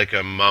be like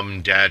a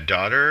mom, dad,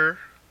 daughter?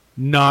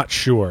 Not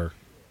sure.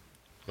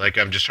 Like,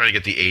 I'm just trying to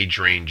get the age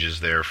ranges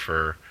there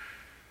for...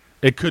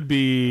 It could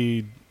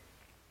be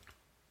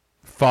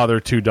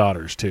father, two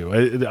daughters too.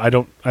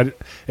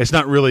 It's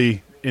not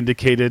really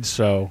indicated,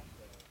 so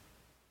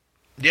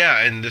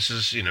Yeah, and this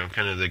is,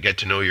 kind of the get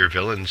to know your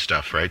villain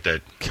stuff, right?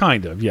 That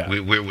kind of, yeah.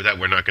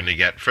 we're not going to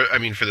get. For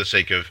the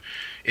sake of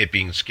it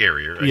being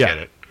scarier, I Yeah. get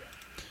it.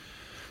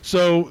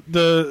 So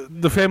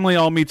the family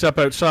all meets up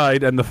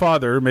outside, and the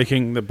father,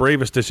 making the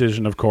bravest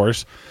decision, of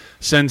course,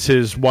 sends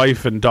his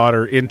wife and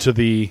daughter into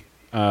the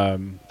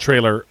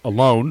trailer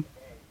alone.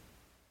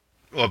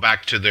 Well,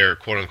 back to their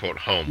quote-unquote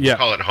home. Yeah. We'll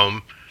call it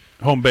home.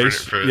 Home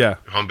base, For yeah.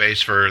 Home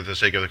base for the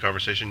sake of the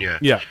conversation, yeah.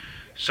 Yeah.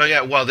 So, yeah,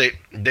 well, they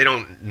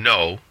don't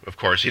know, of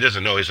course. He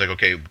doesn't know. He's like,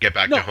 okay, get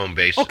back No, to home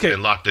base okay.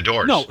 and lock the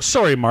doors. No,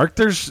 sorry, Mark.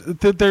 There's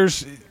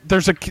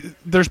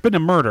been a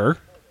murder.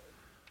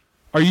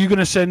 Are you going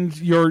to send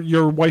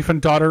your wife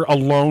and daughter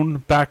alone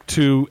back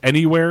to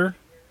anywhere?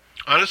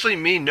 Honestly,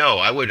 no.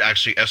 I would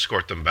actually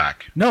escort them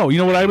back. No, you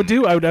know what I would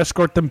do? I would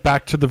escort them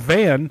back to the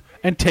van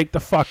and take the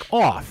fuck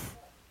off.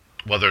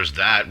 Well, there's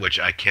that, which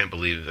I can't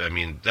believe. I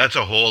mean, that's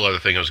a whole other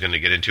thing I was going to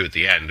get into at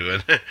the end.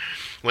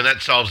 When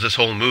that solves this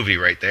whole movie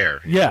right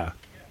there. Yeah.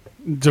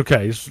 It's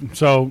okay.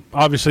 So,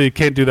 obviously, you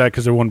can't do that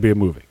because there wouldn't be a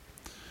movie.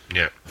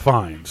 Yeah.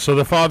 Fine. So,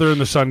 the father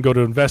and the son go to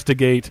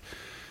investigate.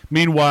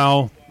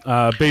 Meanwhile,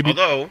 baby...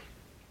 Although,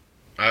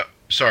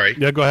 sorry.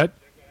 Yeah, go ahead.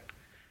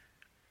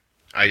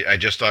 I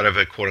just thought of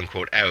a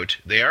quote-unquote out.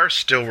 They are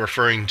still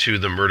referring to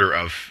the murder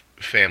of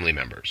family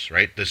members,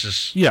 right? This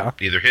is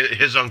either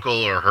his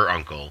uncle or her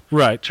uncle.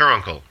 Right. It's her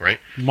uncle, right?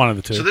 One of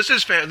the two. So this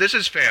is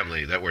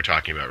family that we're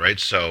talking about, right?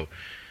 So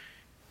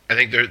I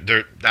think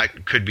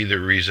that could be the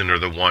reason or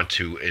the want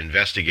to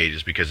investigate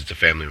is because it's a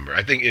family member.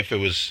 I think if it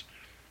was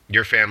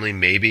your family,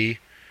 maybe.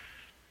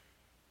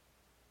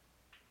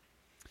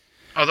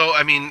 Although,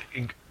 I mean,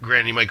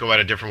 granted, you might go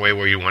out a different way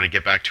where you want to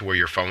get back to where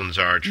your phones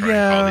are, try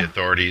and call the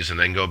authorities, and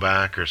then go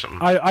back or something.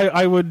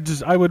 I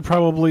would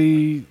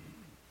probably...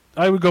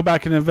 I would go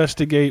back and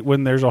investigate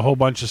when there's a whole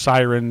bunch of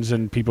sirens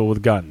and people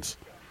with guns.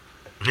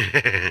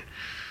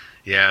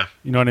 Yeah.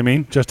 You know what I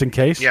mean? Just in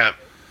case? Yeah.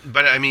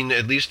 But, I mean,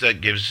 at least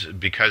that gives...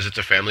 Because it's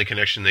a family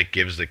connection, that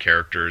gives the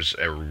characters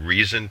a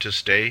reason to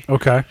stay.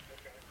 Okay.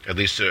 At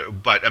least,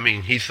 but I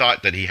mean, he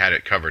thought that he had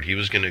it covered. He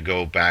was going to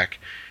go back.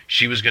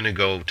 She was going to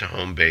go to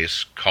home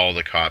base, call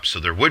the cops, so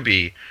there would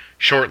be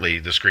shortly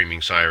the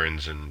screaming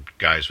sirens and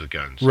guys with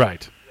guns.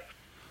 Right.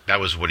 That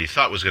was what he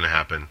thought was going to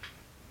happen,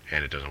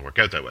 and it doesn't work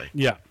out that way.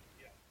 Yeah.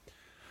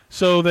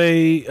 So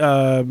they,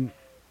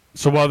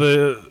 so while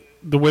the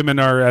women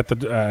are at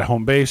the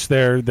home base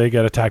there, they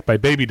get attacked by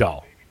Baby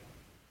Doll,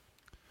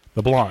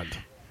 the blonde.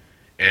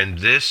 And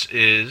this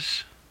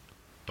is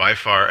by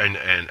far,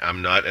 and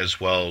I'm not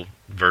as well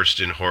versed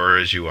in horror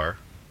as you are,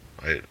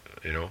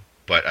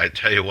 but I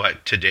tell you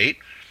what, to date,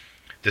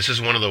 this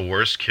is one of the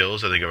worst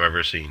kills I think I've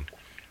ever seen.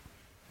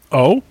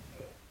 Oh?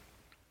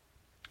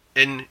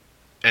 And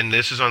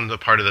this is on the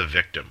part of the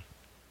victim.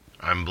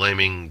 I'm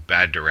blaming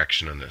bad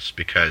direction on this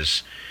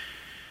because,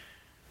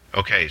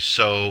 okay,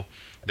 so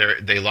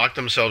they locked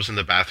themselves in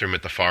the bathroom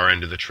at the far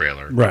end of the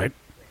trailer. Right.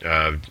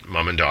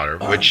 Mom and daughter,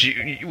 which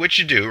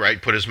you do,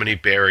 right? Put as many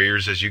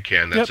barriers as you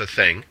can. That's a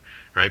thing,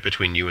 right,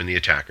 between you and the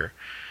attacker.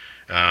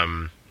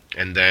 And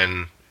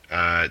then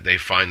they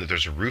find that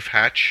there's a roof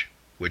hatch,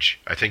 which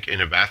I think in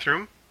a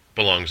bathroom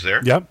belongs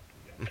there. Yep.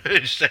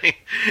 Just saying.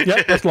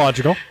 Yep, that's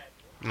logical.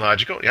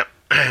 Logical, yep.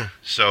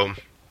 So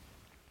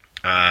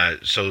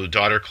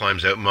daughter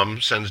climbs out. Mom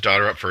sends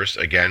daughter up first.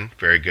 Again,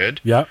 very good.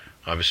 Yep.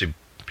 Obviously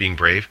being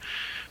brave.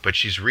 But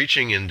she's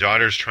reaching and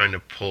daughter's trying to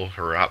pull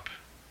her up.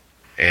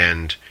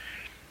 And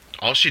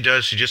all she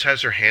does, she just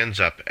has her hands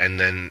up and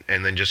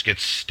then just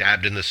gets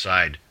stabbed in the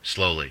side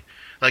slowly.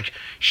 Like,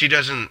 she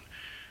doesn't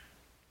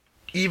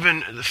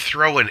even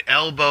throw an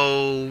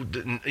elbow, you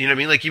know what I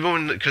mean? Like, even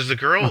when, because the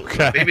girl,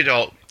 Baby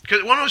Doll,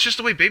 because one was just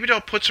the way Baby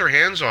Doll puts her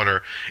hands on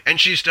her, and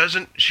she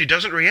doesn't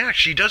react.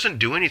 She doesn't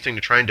do anything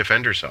to try and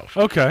defend herself.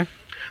 Okay.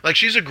 Like,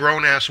 she's a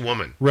grown-ass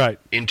woman. Right.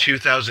 In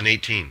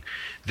 2018.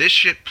 This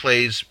shit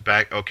plays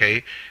back,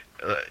 okay,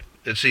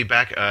 let's see,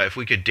 back, if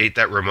we could date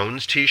that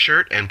Ramones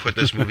t-shirt and put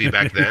this movie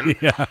back then,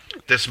 Yeah.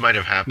 this might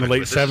have happened. In the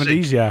late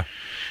 70s, yeah.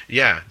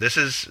 Yeah,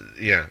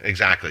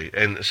 exactly.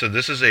 And so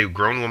this is a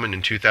grown woman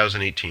in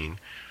 2018.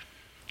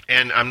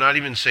 And I'm not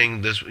even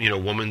saying this,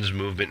 woman's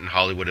movement in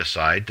Hollywood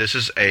aside. This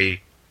is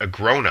a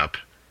grown-up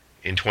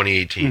in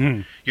 2018.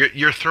 Mm-hmm.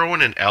 You're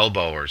throwing an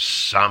elbow or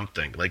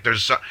something. Like,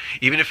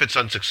 even if it's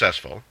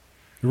unsuccessful.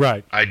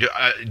 Right. I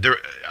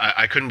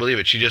couldn't believe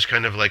it. She just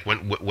kind of like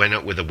went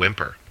out with a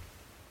whimper.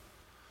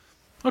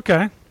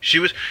 Okay. She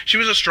was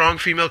a strong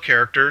female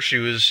character. She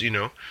was,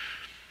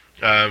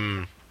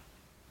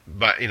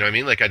 but I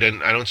mean, like I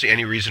don't see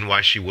any reason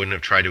why she wouldn't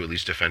have tried to at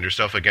least defend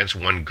herself against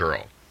one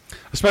girl,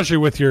 especially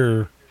with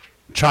your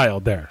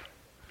child there.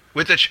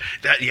 With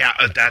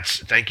that's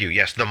thank you.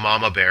 Yes, the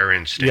mama bear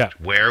instinct. Yeah.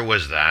 Where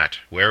was that?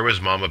 Where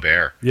was Mama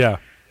Bear? Yeah.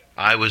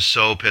 I was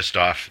so pissed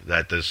off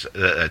that this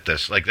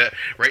like that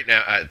right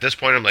now at this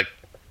point I'm like,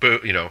 boo,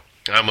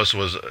 I almost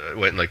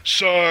went like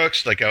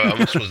sucks. Like I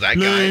almost was that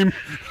guy.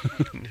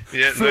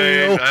 Yeah,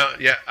 lame.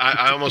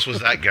 I almost was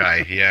that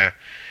guy. Yeah.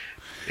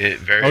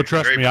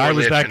 Trust me, I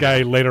was that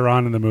guy later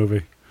on in the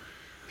movie.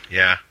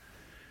 Yeah.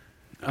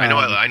 I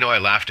know I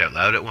laughed out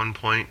loud at one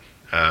point.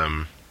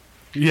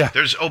 Yeah.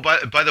 There's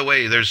by the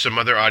way, there's some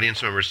other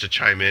audience members to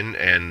chime in,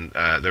 and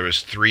there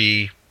was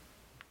 3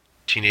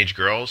 teenage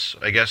girls,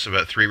 I guess,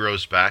 about 3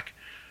 rows back.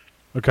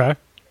 Okay.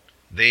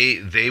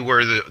 They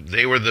were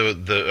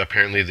the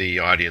apparently the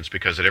audience,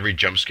 because at every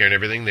jump scare and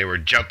everything, they were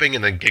jumping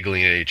and then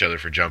giggling at each other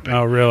for jumping.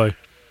 Oh, really?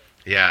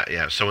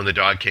 Yeah. So when the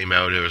dog came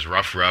out, it was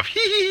rough.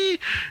 Hee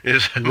hee.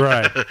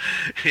 Right.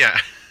 Yeah.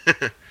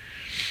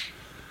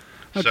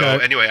 Okay. So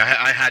anyway,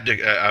 I had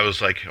to. I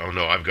was like, oh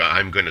no,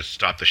 I'm going to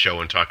stop the show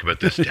and talk about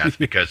this death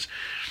because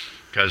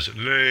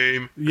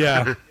lame.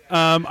 Yeah.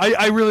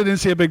 I really didn't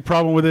see a big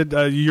problem with it.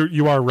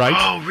 You are right.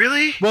 Oh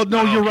really? Well,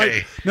 no, you're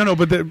okay. right. No,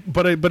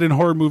 but in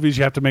horror movies,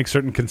 you have to make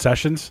certain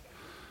concessions.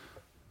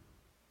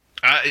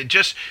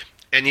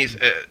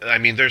 I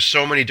mean, there's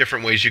so many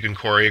different ways you can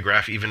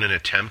choreograph even an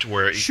attempt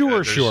where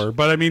sure,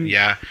 but I mean,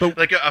 yeah, but,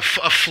 like a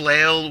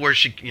flail where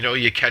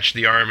you catch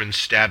the arm and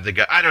stab the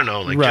guy. I don't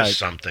know, like right, just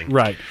something.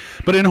 Right.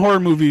 But in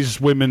horror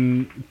movies,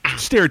 women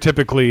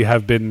stereotypically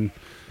have been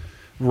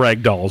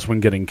ragdolls when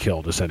getting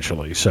killed,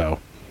 essentially. So,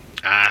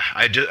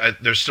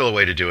 there's still a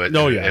way to do it.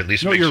 No, yeah, at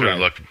least make sure right. to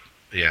look.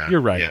 Yeah,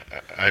 you're right. Yeah,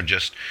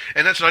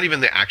 and that's not even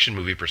the action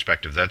movie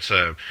perspective. That's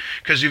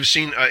because you've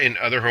seen in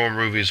other horror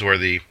movies where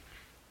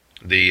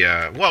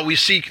we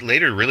see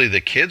later really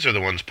the kids are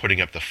the ones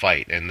putting up the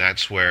fight, and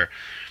that's where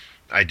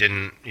I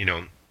didn't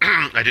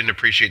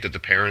appreciate that the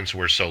parents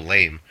were so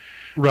lame.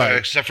 Right.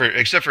 Except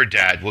for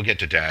Dad. We'll get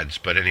to Dad's,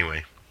 but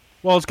anyway.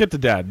 Well, let's get to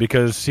Dad,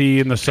 because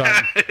he and the son...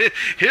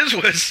 His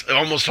was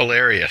almost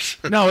hilarious.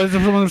 No,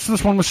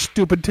 this one was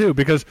stupid too,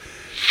 because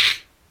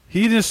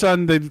he and his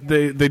son,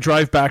 they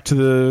drive back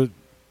to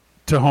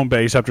home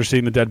base after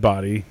seeing the dead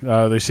body.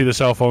 They see the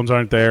cell phones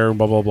aren't there, and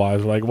blah, blah, blah.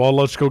 They're like, well,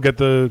 let's go get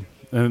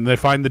and they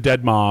find the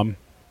dead mom.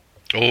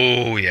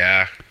 Oh,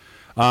 yeah.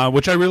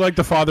 Which I really like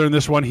the father in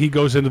this one. He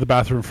goes into the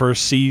bathroom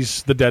first,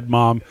 sees the dead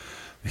mom,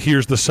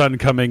 hears the son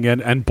coming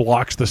in, and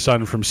blocks the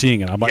son from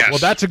seeing it. I'm like, well,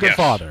 that's a good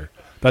father.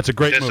 That's a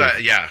great move.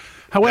 Yeah.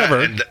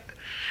 However...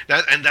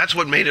 That's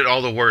what made it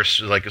all the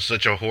worse. Like,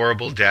 such a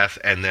horrible death,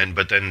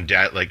 but then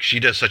dad, like, she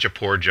does such a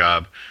poor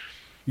job.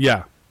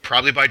 Yeah.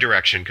 Probably by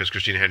direction, because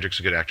Christina Hendricks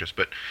is a good actress,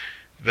 but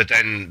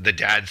then the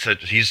dad said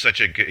he's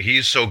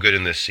so good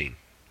in this scene.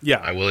 Yeah.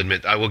 I will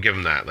admit, I will give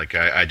him that. Like,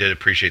 I did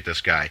appreciate this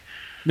guy.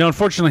 Now,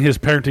 unfortunately, his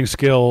parenting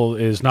skill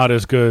is not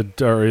as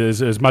good, or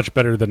is much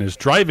better than his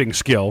driving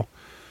skill,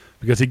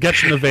 because he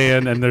gets in the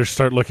van and they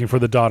start looking for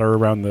the daughter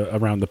around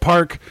the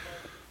park.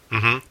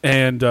 Mm-hmm.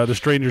 And the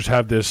strangers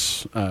have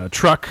this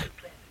truck,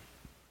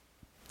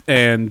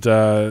 and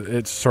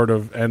it's sort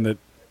of, and it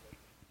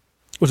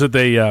was it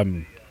they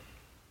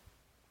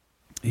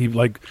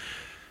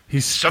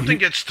something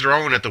gets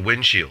thrown at the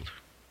windshield,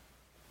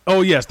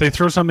 oh yes, they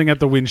throw something at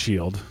the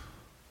windshield,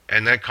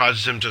 and that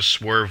causes him to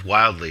swerve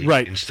wildly,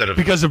 right? Instead of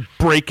because of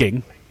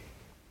braking.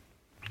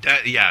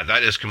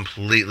 That is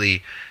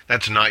completely,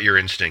 that's not your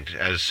instinct.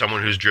 As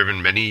someone who's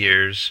driven many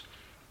years,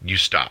 you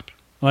stop.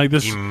 Like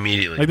this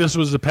immediately. Like this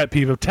was the pet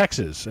peeve of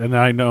Texas, and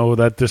I know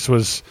that this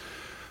was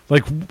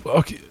like,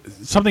 okay,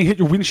 something hit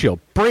your windshield.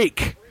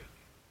 Brake.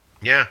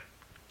 Yeah,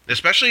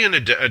 especially in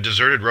a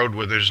deserted road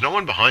where there's no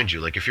one behind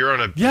you. Like, if you're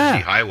on a busy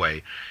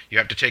highway, you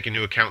have to take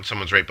into account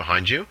someone's right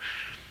behind you.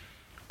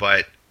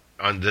 But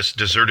on this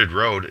deserted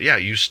road,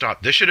 you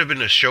stop. This should have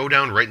been a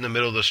showdown right in the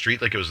middle of the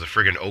street, like it was the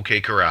friggin'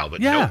 OK Corral.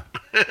 But nope.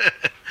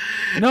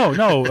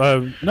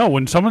 No.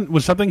 When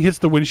something hits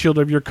the windshield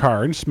of your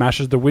car and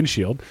smashes the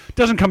windshield, it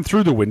doesn't come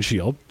through the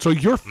windshield, so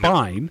you're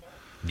fine.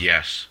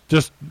 Yes.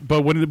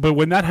 But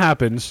when that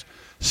happens,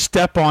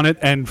 step on it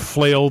and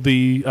flail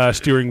the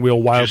steering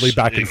wheel wildly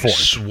back and forth.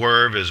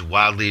 Swerve as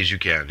wildly as you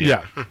can.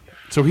 Yeah.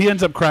 So he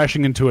ends up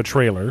crashing into a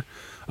trailer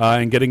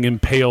and getting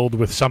impaled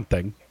with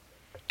something.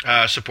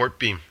 Support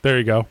beam. There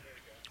you go.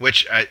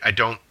 Which I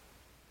don't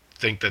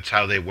think that's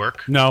how they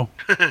work. No.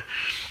 I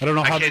don't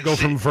know how to go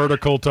from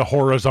vertical to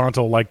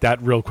horizontal like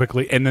that real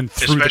quickly and then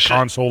through the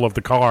console of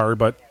the car,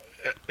 but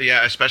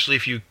especially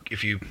if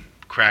you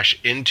crash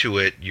into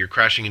it, you're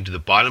crashing into the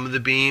bottom of the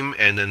beam,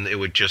 and then it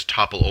would just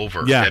topple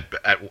over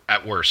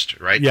at worst,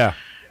 right? Yeah.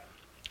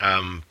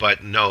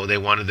 But no, they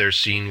wanted their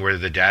scene where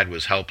the dad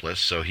was helpless,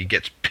 so he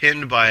gets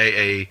pinned by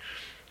a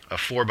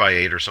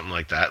 4x8 or something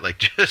like that. Like,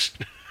 just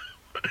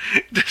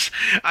this,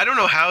 I don't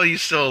know how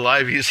he's still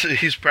alive.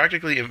 He's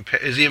practically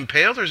is he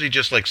impaled, or is he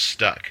just like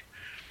stuck?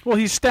 Well,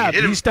 he's stabbed.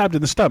 He's stabbed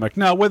in the stomach.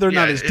 Now, whether or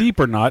not it's deep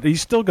or not, he's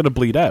still going to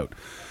bleed out.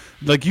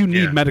 Like, you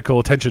need medical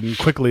attention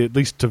quickly, at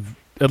least to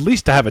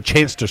have a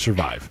chance to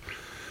survive.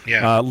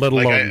 Yeah. Let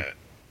alone.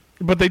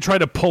 But they try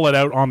to pull it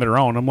out on their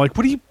own. I'm like,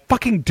 what are you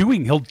fucking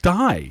doing? He'll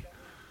die.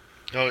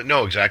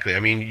 No, exactly. I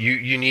mean,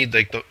 you need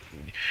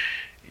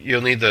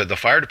you'll need the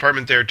fire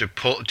department there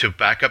to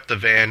back up the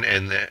van,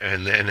 and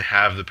then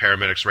have the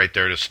paramedics right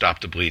there to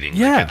stop the bleeding.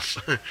 Yeah.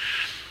 Like,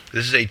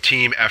 this is a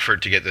team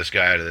effort to get this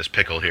guy out of this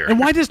pickle here. And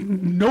why does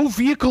no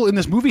vehicle in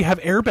this movie have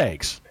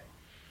airbags?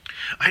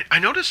 I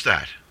noticed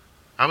that.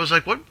 I was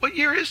like, what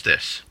year is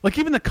this? Like,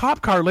 even the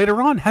cop car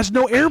later on has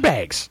no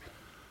airbags.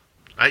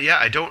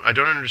 I don't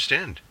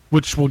understand.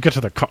 Which we'll get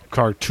to the cop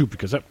car too,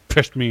 because that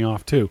pissed me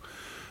off too.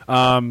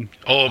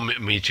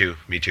 Me too.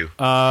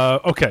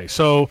 Okay,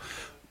 so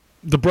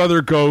the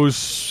brother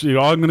goes,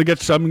 I'm going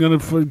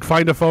to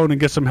find a phone and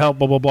get some help,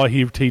 blah, blah, blah.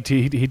 He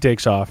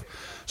takes off.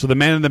 So the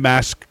man in the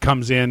mask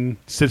comes in,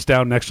 sits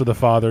down next to the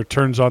father,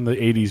 turns on the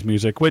 80s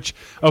music, which,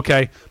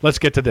 okay, let's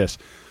get to this.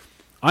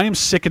 I am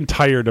sick and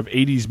tired of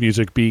 80s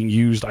music being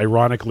used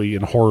ironically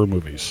in horror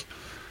movies.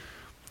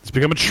 It's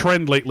become a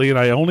trend lately, and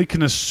I only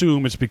can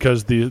assume it's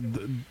because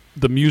the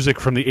music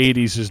from the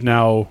 80s is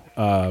now,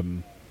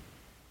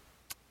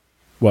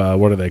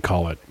 what do they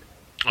call it?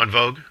 On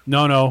Vogue?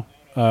 No.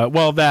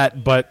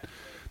 But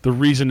the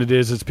reason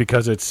it's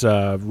because it's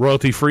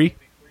royalty free.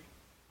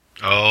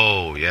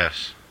 Oh,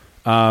 yes.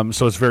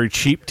 So it's very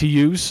cheap to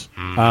use.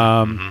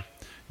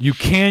 You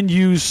can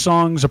use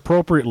songs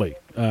appropriately.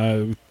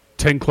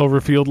 10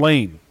 Cloverfield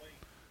Lane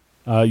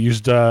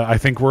used I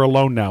Think We're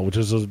Alone Now, which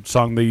is a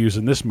song they use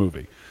in this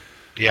movie.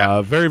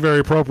 Yeah. Very, very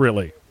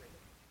appropriately.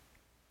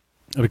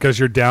 Because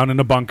you're down in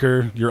a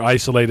bunker, you're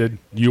isolated,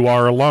 you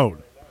are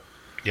alone.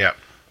 Yeah.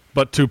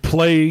 But to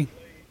play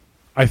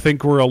I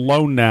Think We're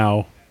Alone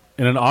Now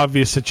in an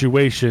obvious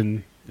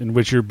situation in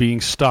which you're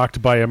being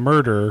stalked by a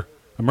murderer,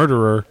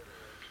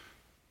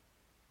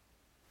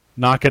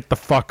 knock it the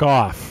fuck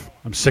off.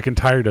 I'm sick and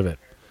tired of it.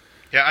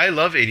 Yeah, I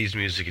love 80s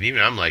music, and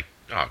even I'm like,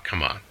 oh,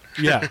 come on.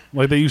 Yeah,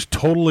 like they use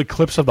Total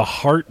Eclipse of the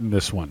Heart in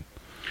this one.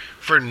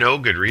 For no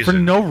good reason. For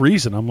no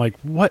reason. I'm like,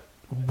 what?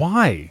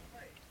 Why?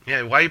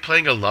 Yeah, why are you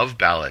playing a love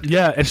ballad?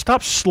 Yeah, and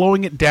stop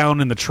slowing it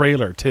down in the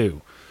trailer,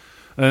 too.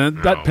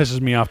 That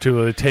pisses me off,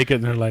 too. They take it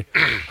and they're like,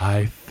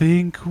 I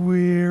think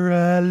we're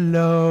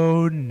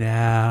alone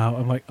now.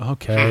 I'm like,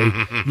 okay.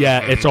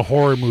 Yeah, it's a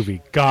horror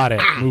movie. Got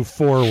it. Move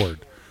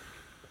forward.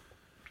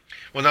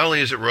 Well, not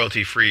only is it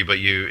royalty free, but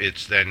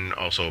it's then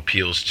also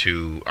appeals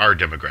to our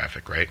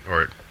demographic, right?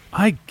 Or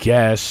I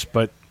guess,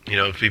 but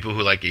people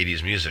who like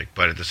 80s music.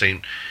 But at the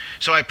same,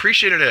 so I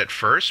appreciated it at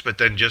first, but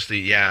then just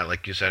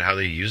like you said, how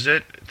they used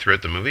it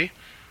throughout the movie,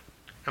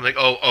 I'm like,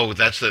 oh,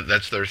 that's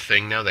their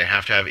thing now. They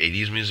have to have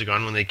 80s music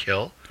on when they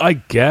kill. I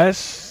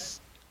guess.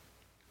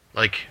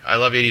 Like, I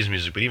love 80s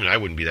music, but even I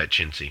wouldn't be that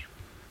chintzy.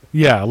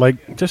 Yeah,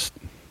 like, just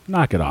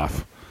knock it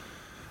off.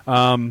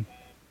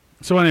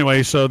 So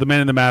anyway, so the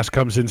man in the mask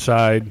comes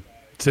inside,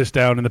 sits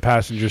down in the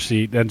passenger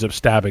seat, ends up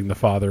stabbing the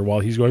father while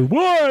he's going,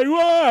 why,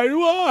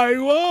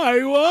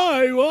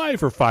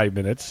 for 5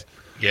 minutes.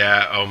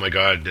 Yeah, oh my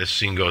god, this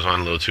scene goes on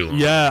a little too long.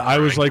 Yeah, I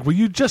was like, will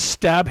you just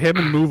stab him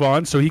and move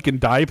on so he can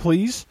die,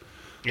 please?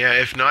 Yeah,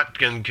 if not,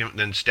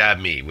 then stab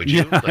me, would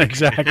you? Yeah,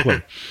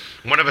 exactly.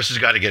 One of us has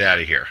got to get out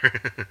of here.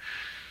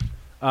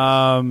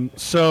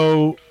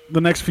 So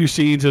the next few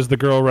scenes is the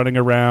girl running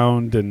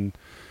around, and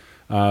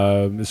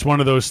it's one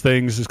of those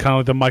things. It's kind of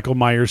like the Michael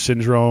Myers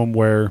syndrome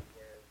where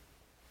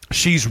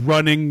she's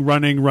running,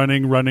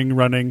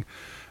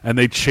 and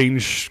they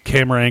change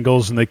camera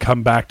angles, and they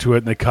come back to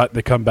it, and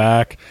they come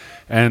back,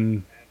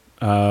 and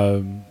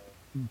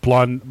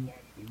blonde,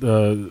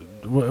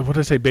 what did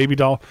I say, Baby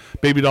Doll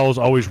is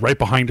always right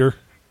behind her,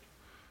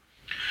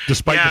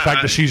 despite the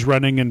fact that she's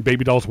running and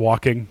Baby Doll's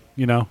walking,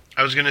 you know.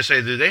 I was going to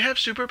say, do they have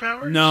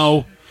superpowers?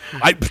 No.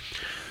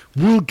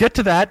 We'll get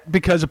to that,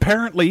 because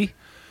apparently...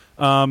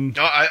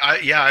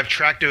 I've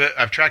tracked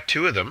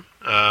two of them,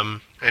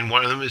 and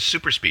one of them is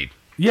super speed.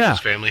 Yeah. His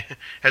family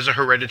has a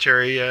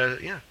hereditary,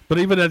 But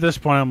even at this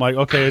point, I'm like,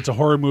 okay, it's a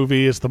horror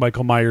movie. It's the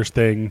Michael Myers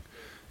thing.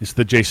 It's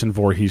the Jason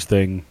Voorhees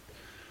thing.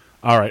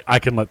 All right, I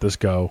can let this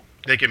go.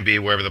 They can be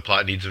wherever the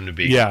plot needs them to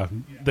be. Yeah,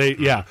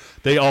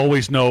 they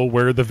always know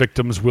where the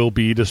victims will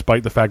be,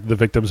 despite the fact that the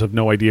victims have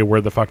no idea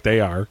where the fuck they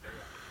are.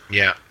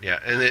 Yeah,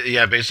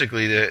 and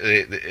basically,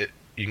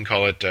 you can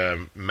call it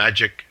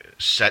magic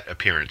set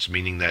appearance,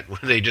 meaning that when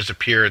they just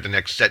appear at the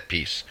next set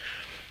piece.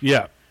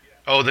 Yeah.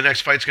 Oh, the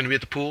next fight's going to be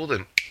at the pool?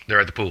 Then they're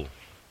at the pool.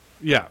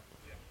 Yeah.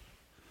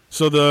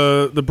 So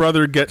the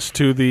brother gets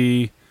to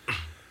the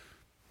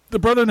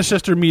brother and the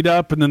sister meet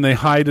up, and then they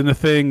hide in a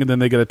thing, and then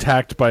they get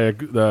attacked by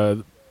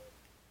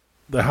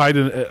they hide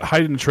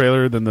in the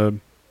trailer. Then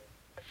the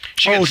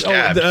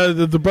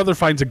brother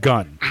finds a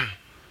gun.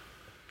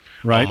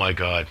 Right.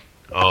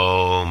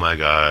 Oh my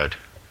god.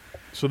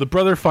 So the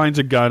brother finds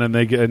a gun, and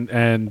they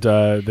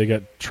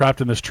get trapped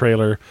in this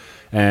trailer,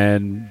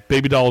 and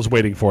Baby Doll is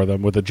waiting for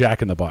them with a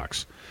Jack in the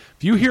Box.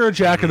 If you hear a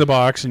Jack in the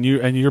Box and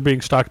you're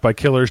being stalked by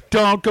killers,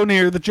 don't go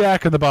near the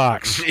Jack in the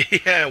Box.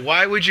 Yeah,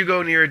 why would you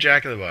go near a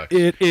Jack in the Box?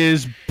 It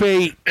is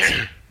bait.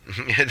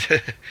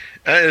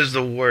 That is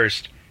the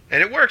worst,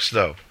 and it works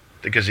though,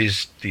 because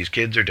these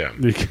kids are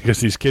dumb. Because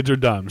these kids are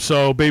dumb.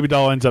 So Baby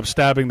Doll ends up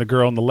stabbing the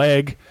girl in the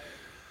leg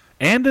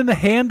and in the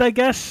hand, I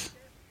guess.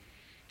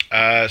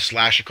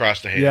 Slash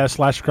across the hand. Yeah,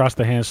 slash across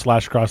the hand,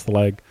 slash across the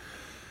leg.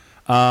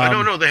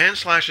 No, the hand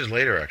slash is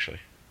later, actually.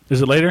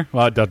 Is it later?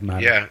 Well, it doesn't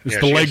matter. Yeah, it's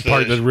the leg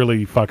part that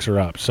really fucks her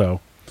up.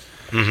 So,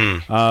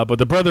 but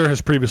the brother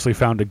has previously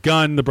found a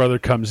gun. The brother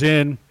comes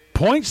in,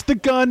 points the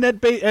gun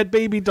at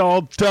Baby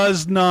Doll,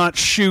 does not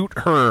shoot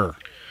her.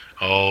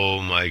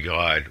 Oh my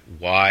god!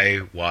 Why?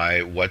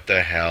 What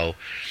the hell?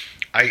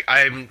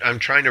 I'm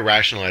trying to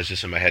rationalize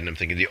this in my head, and I'm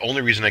thinking the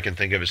only reason I can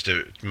think of is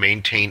to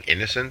maintain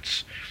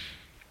innocence.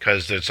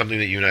 Because there's something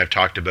that you and I have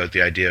talked about,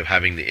 the idea of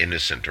having the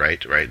innocent,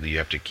 right? You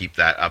have to keep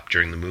that up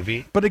during the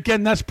movie. But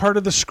again, that's part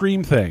of the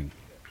Scream thing.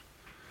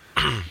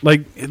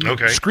 Like,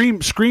 okay.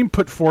 Scream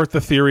put forth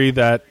the theory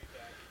that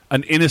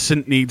an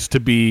innocent needs to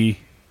be...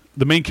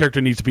 The main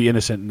character needs to be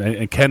innocent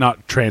and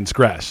cannot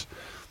transgress.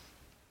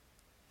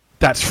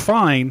 That's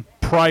fine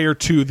prior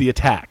to the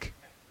attack.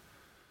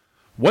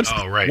 Once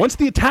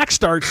the attack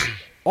starts,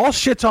 all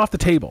shit's off the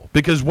table.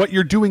 Because what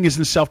you're doing is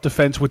in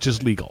self-defense, which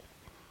is legal.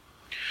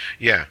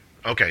 Yeah.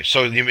 Okay,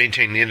 so you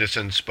maintain the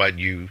innocence, but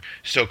you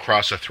still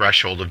cross a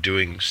threshold of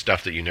doing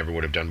stuff that you never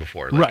would have done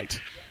before.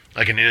 Right.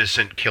 Like an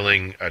innocent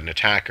killing an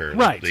attacker.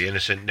 Right. The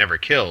innocent never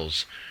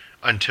kills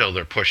until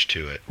they're pushed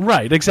to it.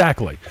 Right,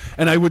 exactly.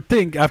 And I would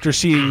think after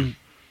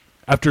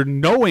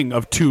knowing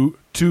of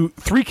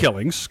three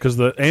killings, because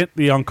the aunt,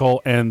 the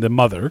uncle, and the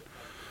mother,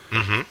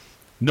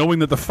 knowing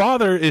that the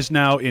father is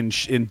now in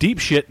deep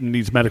shit and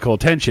needs medical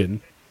attention,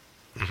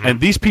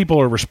 and these people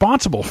are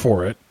responsible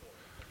for it.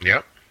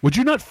 Yep. Would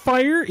you not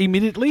fire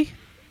immediately?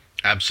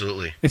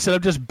 Absolutely. Instead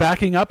of just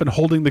backing up and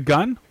holding the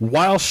gun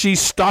while she's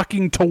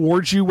stalking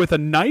towards you with a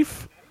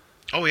knife?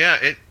 Oh,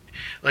 yeah.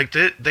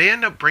 They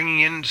end up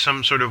bringing in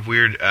some sort of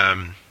weird...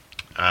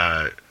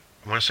 I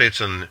want to say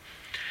it's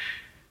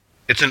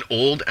an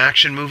old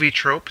action movie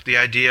trope, the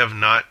idea of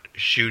not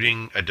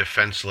shooting an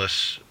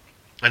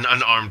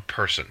unarmed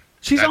person.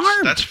 She's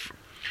armed.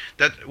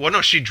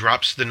 No, she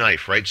drops the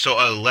knife, right? So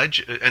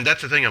and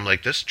that's the thing, I'm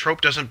like, this trope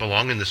doesn't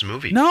belong in this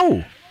movie.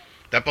 No.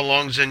 That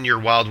belongs in your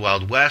Wild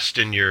Wild West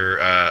and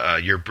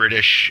your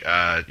British,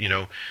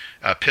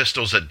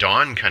 pistols at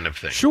dawn kind of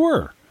thing.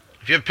 Sure.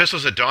 If you have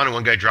pistols at dawn and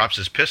one guy drops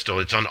his pistol,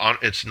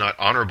 it's not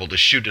honorable to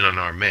shoot an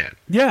unarmed man.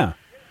 Yeah.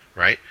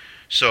 Right?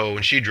 So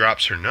when she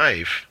drops her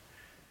knife,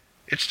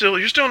 you're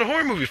still in a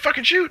horror movie.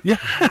 Fucking shoot. Yeah.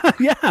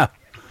 Yeah.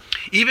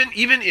 Even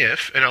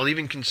if, and I'll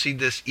even concede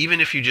this,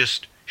 even if you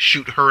just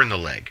shoot her in the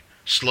leg,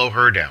 slow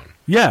her down.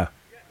 Yeah.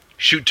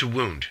 shoot to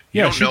wound. You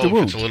Yeah, don't shoot know to if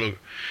wound. it's a little.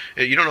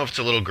 You don't know if it's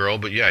a little girl,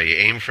 but yeah, you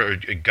aim for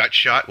a gut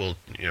shot. Well,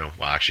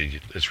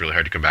 actually, it's really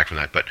hard to come back from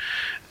that, but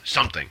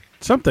something.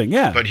 Something,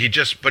 yeah. But he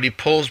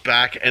pulls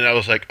back, and I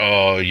was like,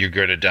 "Oh, you're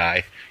gonna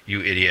die,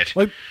 you idiot!"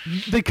 Like,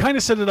 they kind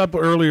of set it up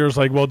earlier as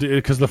like, well,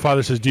 because the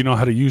father says, "Do you know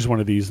how to use one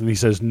of these?" And he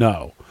says,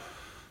 "No."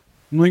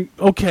 I'm like,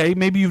 okay,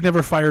 maybe you've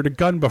never fired a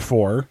gun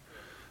before,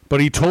 but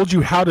he told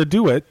you how to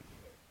do it.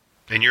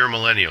 And you're a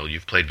millennial.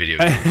 You've played video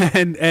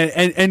games.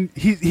 And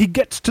he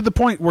gets to the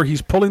point where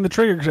he's pulling the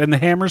trigger and the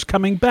hammer's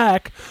coming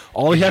back.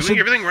 All he He's has doing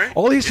to everything right.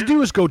 All he has to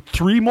do is go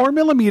 3 more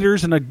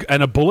millimeters, and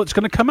a bullet's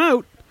going to come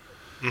out.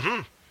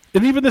 Mm-hmm.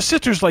 And even the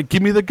sister's like,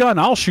 "Give me the gun,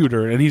 I'll shoot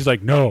her." And he's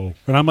like, "No."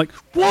 And I'm like,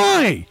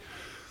 "Why?"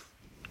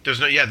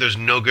 There's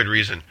no good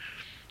reason,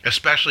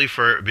 especially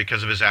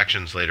because of his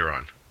actions later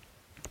on.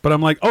 But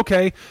I'm like,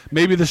 okay,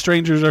 maybe the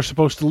strangers are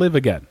supposed to live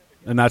again,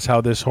 and that's how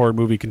this horror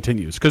movie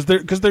continues because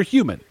they're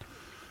human.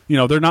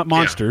 They're not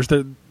monsters.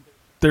 Yeah.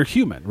 They're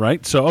human,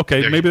 right? So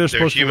okay, maybe they're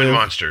supposed human to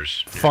live.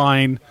 monsters. Yeah.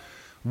 Fine,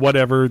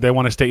 whatever. They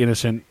want to stay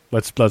innocent.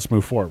 Let's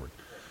move forward.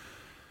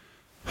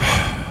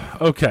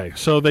 Okay,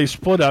 so they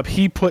split up.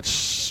 He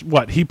puts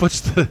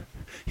the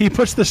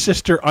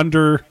sister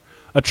under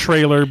a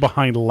trailer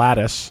behind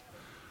lattice.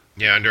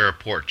 Yeah, under a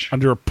porch.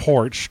 Under a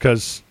porch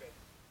because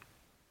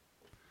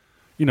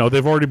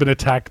they've already been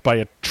attacked by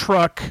a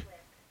truck.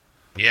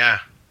 Yeah.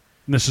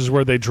 And this is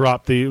where they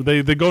drop they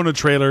go in a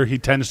trailer. He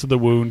tends to the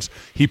wounds.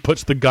 He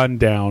puts the gun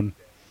down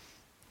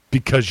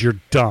because you're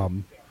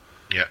dumb.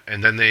 Yeah,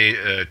 and then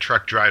the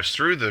truck drives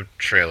through the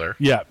trailer.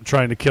 Yeah,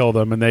 trying to kill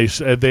them, and they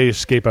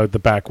escape out the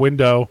back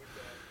window.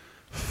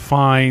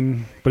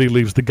 Fine, but he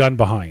leaves the gun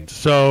behind.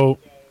 So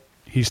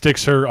he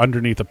sticks her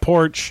underneath a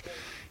porch.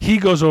 He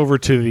goes over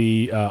to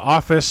the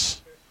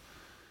office.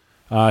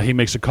 He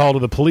makes a call to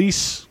the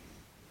police,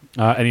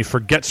 and he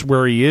forgets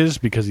where he is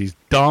because he's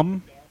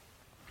dumb.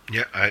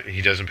 Yeah,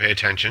 he doesn't pay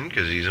attention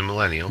because he's a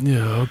millennial.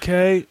 Yeah,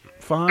 okay,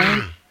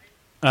 fine.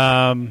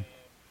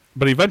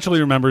 But he eventually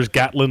remembers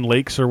Gatlin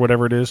Lakes or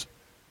whatever it is.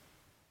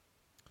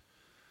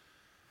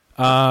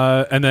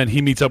 And then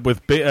he meets up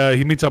with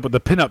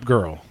the pinup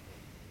girl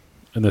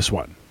in this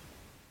one.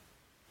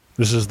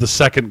 This is the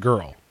second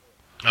girl.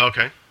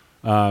 Okay.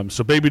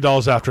 So Baby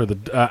Doll's after the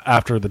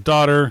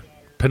daughter,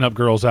 pinup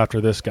girl's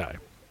after this guy.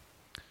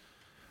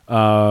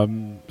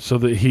 So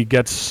that he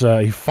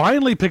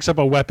finally picks up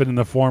a weapon in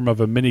the form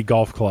of a mini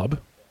golf club.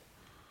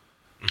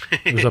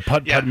 It was a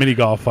putt mini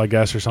golf, I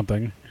guess, or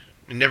something.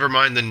 Never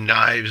mind the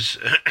knives.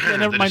 Yeah,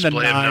 never mind the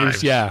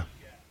knives. Yeah.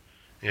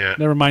 Yeah.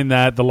 Never mind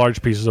that. The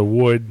large pieces of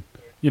wood.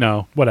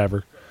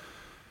 Whatever.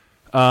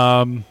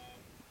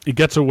 He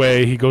gets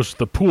away. He goes to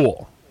the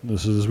pool.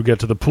 This is as we get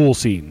to the pool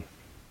scene.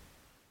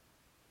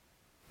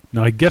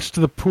 Now he gets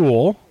to the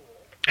pool.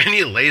 And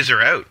he lays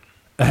her out.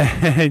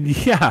 And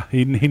yeah,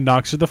 he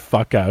knocks her the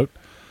fuck out.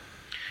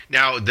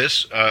 Now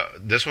this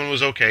one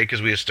was okay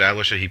because we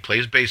established that he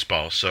plays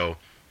baseball, so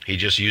he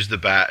just used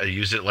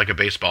it like a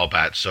baseball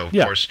bat. So of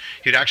course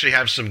he'd actually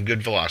have some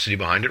good velocity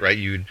behind it, right?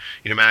 You'd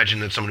imagine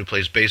that someone who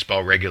plays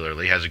baseball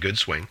regularly has a good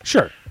swing.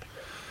 Sure.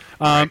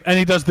 And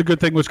he does the good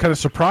thing, which kind of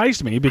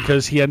surprised me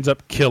because he ends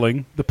up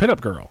killing the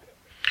pinup girl.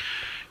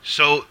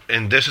 So,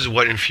 and this is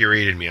what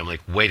infuriated me. I'm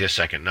like, wait a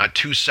second. Not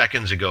 2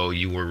 seconds ago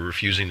you were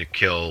refusing to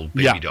kill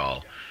Baby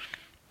Doll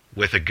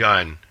with a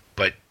gun,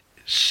 but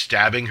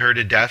stabbing her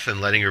to death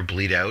and letting her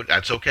bleed out,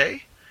 that's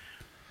okay?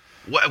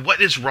 What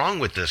is wrong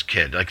with this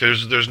kid? Like,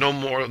 there's no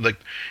more, like,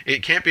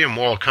 it can't be a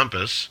moral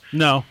compass.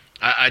 No.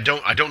 I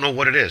don't know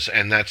what it is,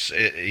 and that's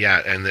it,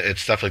 yeah, and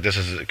it's stuff like this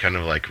is kind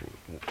of like,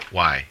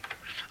 why?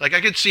 Like,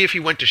 I could see if he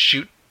went to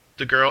shoot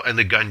the girl and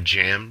the gun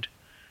jammed.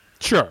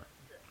 Sure.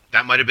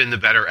 That might have been the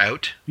better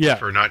out. Yeah.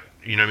 For not,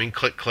 you know what I mean?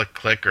 Click, click,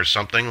 click or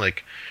something.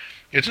 Like,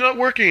 it's not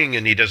working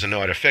and he doesn't know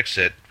how to fix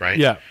it, right?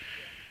 Yeah.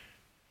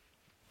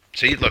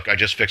 See, look, I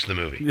just fixed the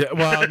movie. Yeah.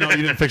 Well, no, you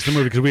didn't fix the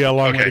movie because we got a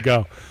long way to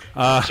go.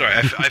 Sorry,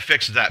 I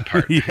fixed that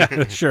part.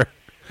 Yeah, sure.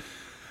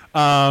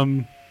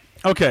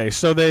 Okay,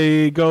 so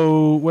they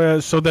go.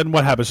 So then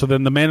what happens? So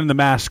then the man in the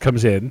mask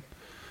comes in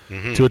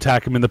to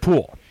attack him in the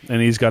pool,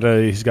 and he's got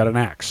an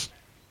axe.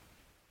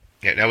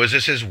 Yeah. Now, was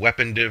this his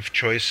weapon of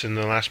choice in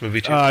the last movie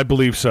too? I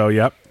believe so.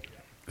 Yep.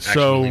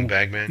 Axe-wielding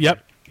Bagman?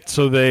 Yep.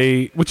 So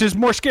which is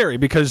more scary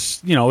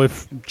because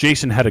if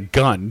Jason had a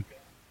gun,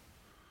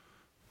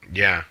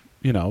 yeah.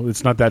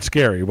 It's not that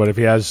scary. But if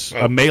he has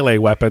a melee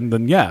weapon,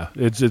 then yeah,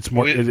 it's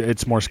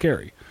more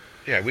scary.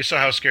 Yeah, we saw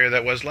how scary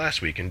that was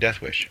last week in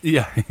Death Wish.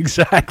 Yeah,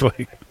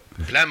 exactly.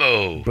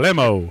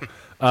 Blammo.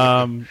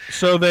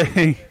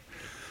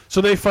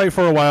 So they fight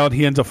for a while, and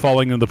he ends up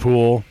falling in the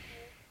pool.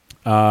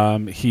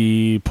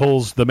 He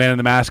pulls the man in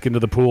the mask into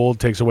the pool,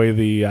 takes away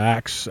the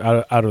axe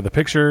out of the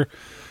picture,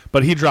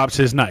 but he drops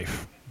his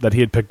knife that he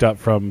had picked up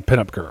from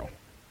Pinup Girl.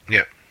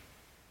 Yeah.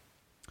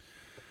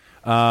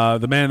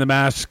 The man in the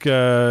mask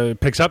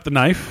picks up the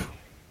knife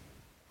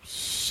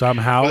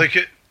somehow.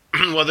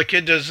 Well, the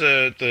kid does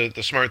the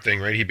smart thing,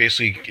 right?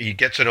 He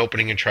gets an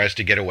opening and tries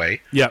to get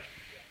away. Yep.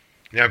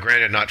 Now,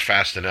 granted, not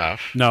fast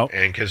enough. No.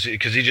 And because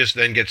he just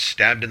then gets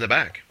stabbed in the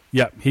back.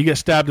 Yeah, he gets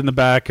stabbed in the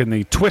back, and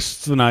he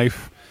twists the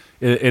knife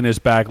in his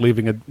back,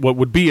 leaving what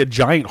would be a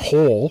giant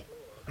hole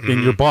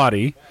in your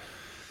body.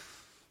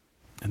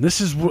 And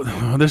this is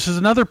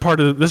another part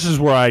of this is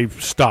where I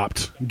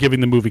stopped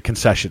giving the movie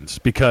concessions,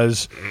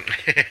 because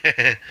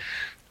the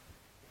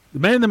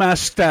man in the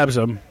mask stabs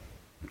him,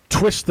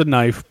 twists the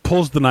knife,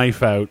 pulls the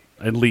knife out,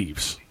 and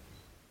leaves.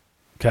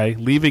 Okay,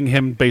 leaving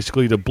him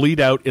basically to bleed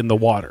out in the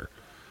water.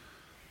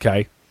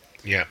 Okay.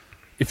 Yeah.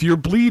 If you're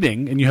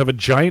bleeding and you have a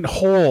giant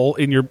hole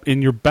in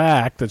your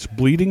back that's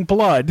bleeding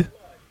blood,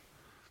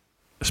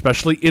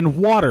 especially in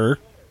water,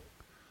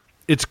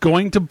 it's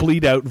going to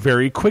bleed out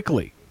very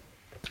quickly.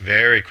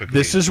 Very quickly.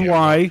 This is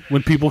why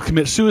when people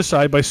commit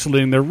suicide by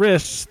slitting their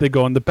wrists, they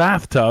go in the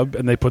bathtub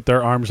and they put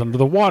their arms under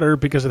the water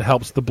because it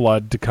helps the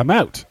blood to come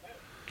out.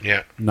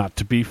 Yeah. Not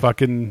to be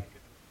fucking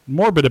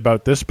morbid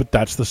about this, but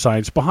that's the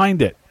science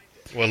behind it.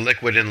 Well,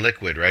 liquid and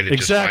liquid, right? It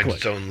Exactly.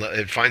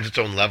 just finds its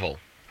own level.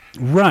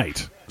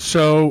 Right.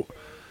 So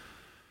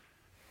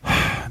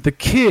the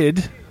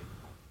kid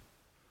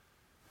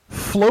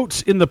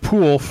floats in the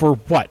pool for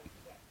what?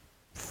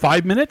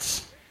 5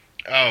 minutes?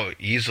 Oh,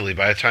 easily.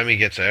 By the time he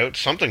gets out,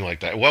 something like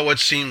that. Well, what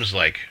seems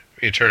like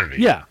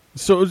eternity. Yeah.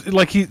 So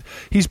like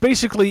he's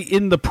basically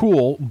in the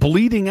pool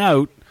bleeding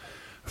out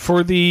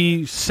for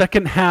the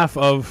second half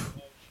of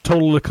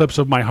Total Eclipse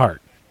of My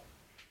Heart.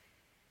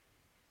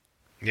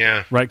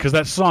 Yeah. Right? Because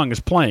that song is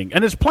playing.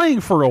 And it's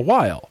playing for a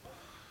while.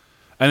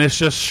 And it's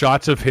just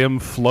shots of him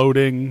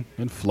floating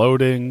and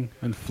floating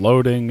and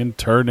floating and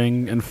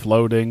turning and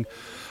floating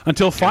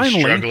until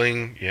finally...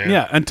 struggling, yeah.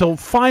 Yeah, until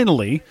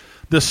finally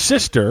the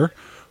sister,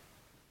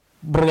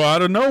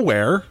 out of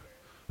nowhere,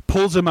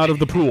 pulls him out of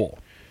the pool.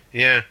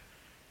 Yeah.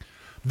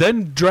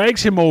 Then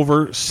drags him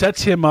over,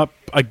 sets him up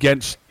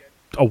against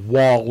a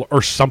wall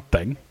or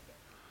something.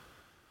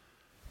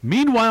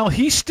 Meanwhile,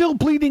 he's still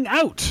bleeding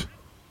out.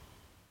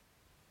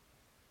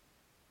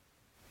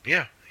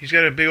 Yeah. He's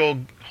got a big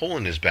old hole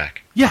in his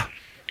back. Yeah.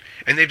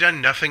 And they've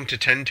done nothing to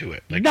tend to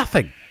it. Like,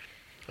 nothing.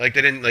 Like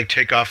they didn't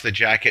take off the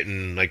jacket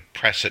and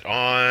press it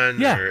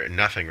on or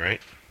nothing, right?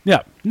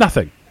 Yeah,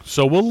 nothing.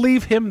 So we'll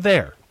leave him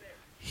there.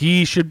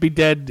 He should be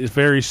dead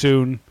very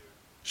soon.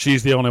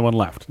 She's the only one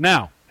left.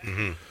 Now,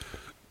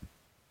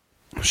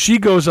 she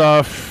goes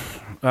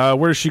off.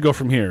 Where does she go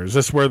from here? Is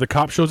this where the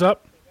cop shows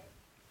up?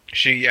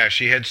 She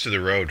heads to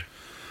the road.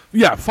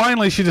 Yeah,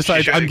 finally she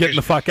decides, I'm getting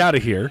the fuck out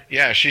of here.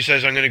 Yeah, she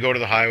says, I'm going to go to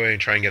the highway and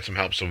try and get some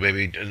help. So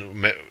maybe,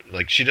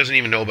 she doesn't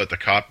even know about the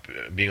cop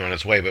being on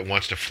his way, but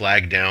wants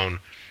to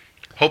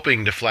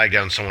hoping to flag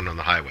down someone on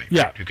the highway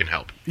who can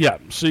help. Yeah,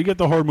 so you get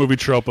the horror movie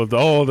trope of,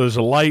 there's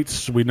a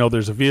lights. We know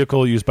there's a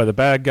vehicle used by the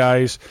bad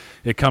guys.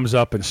 It comes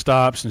up and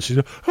stops, and she's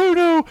like, oh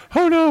no,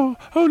 oh no,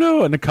 oh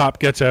no. And the cop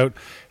gets out,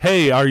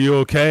 hey, are you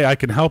okay? I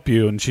can help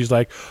you. And she's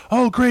like,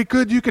 oh, great,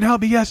 good, you can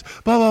help me, yes,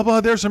 blah, blah, blah,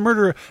 there's a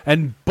murderer.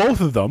 And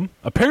both of them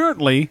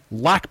apparently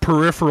lack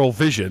peripheral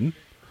vision.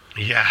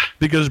 Yeah.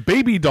 Because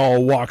Baby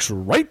Doll walks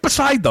right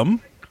beside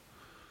them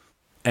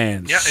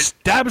and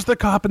stabs the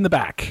cop in the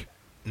back.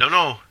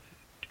 No.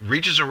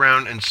 Reaches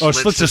around and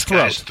slits his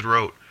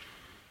throat.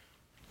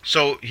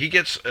 So he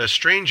gets a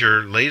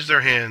stranger, lays their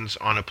hands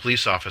on a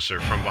police officer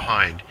from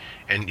behind,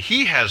 and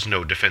he has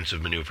no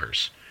defensive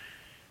maneuvers.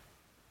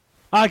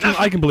 I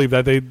can believe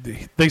that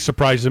they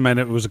surprised him and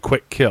it was a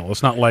quick kill.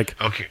 It's not like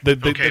they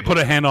put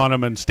a hand on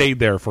him and stayed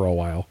there for a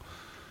while.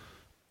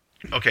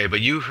 Okay, but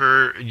you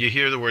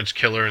hear the words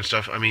killer and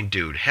stuff. I mean,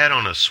 dude, head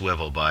on a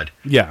swivel, bud.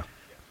 Yeah.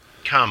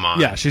 Come on.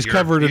 Yeah, she's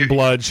covered in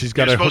blood. She's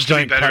got a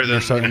giant cut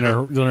in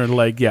her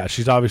leg. Yeah,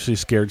 she's obviously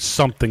scared.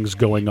 Something's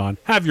going on.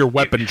 Have your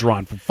weapon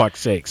drawn, for fuck's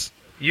sakes.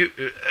 You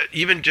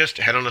even just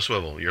head on a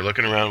swivel. You're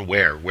looking around.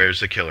 Where's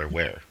the killer?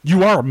 Where?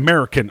 You are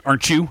American,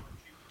 aren't you?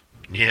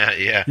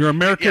 Yeah. You're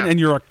American and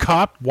you're a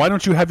cop. Why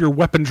don't you have your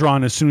weapon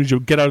drawn as soon as you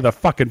get out of the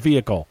fucking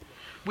vehicle?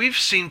 We've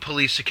seen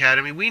Police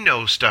Academy. We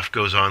know stuff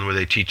goes on where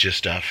they teach you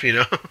stuff, you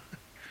know?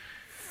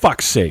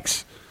 Fuck's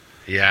sakes.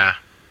 Yeah.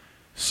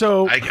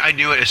 So I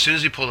knew it as soon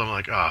as he pulled him. I'm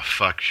like, oh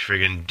fuck,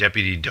 friggin'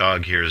 Deputy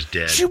Dog here is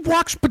dead.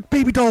 But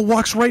Baby Doll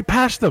walks right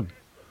past them.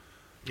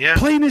 Yeah,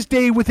 plain as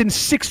day, within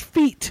 6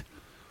 feet,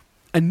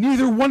 and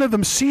neither one of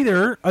them see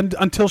her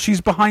until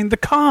she's behind the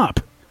cop.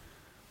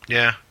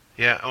 Yeah,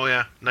 oh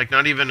yeah.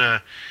 Not even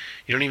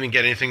you don't even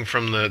get anything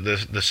from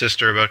the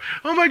sister about,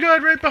 oh my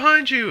god, right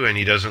behind you, and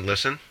he doesn't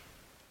listen.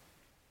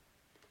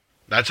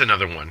 That's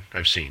another one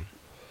I've seen.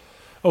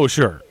 Oh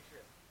sure.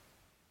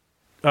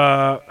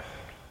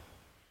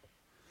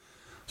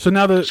 So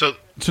now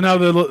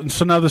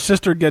the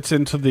sister gets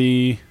into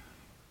the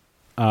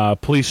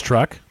police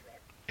truck.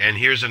 And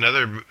here's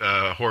another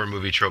horror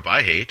movie trope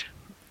I hate.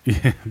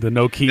 The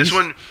no keys. This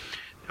one,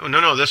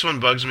 no. This one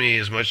bugs me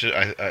as much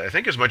as I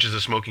think as much as the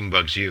smoking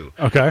bugs you.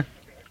 Okay.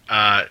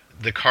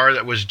 The car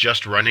that was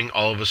just running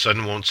all of a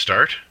sudden won't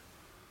start.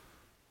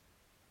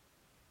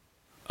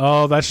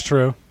 Oh, that's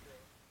true.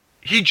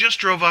 He just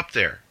drove up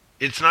there.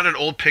 It's not an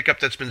old pickup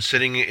that's been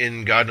sitting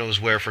in God knows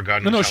where for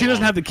God knows how long. No, she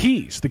doesn't have the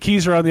keys. The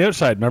keys are on the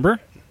outside, remember?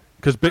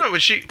 Because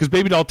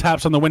Baby Doll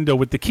taps on the window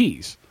with the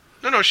keys.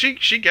 No, she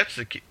gets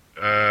the key.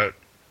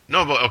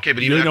 No, but okay,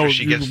 but even You know, after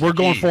she gets we're the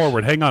going keys-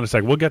 forward. Hang on a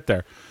second. We'll get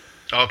there.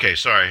 Okay,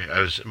 sorry.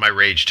 My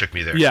rage took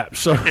me there. Yeah,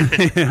 so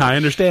I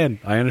understand.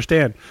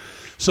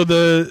 So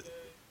the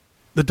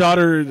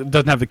daughter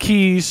doesn't have the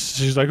keys.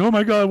 She's like, "Oh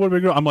my god, what am I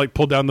doing?" I'm like,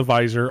 pull down the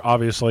visor,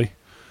 obviously.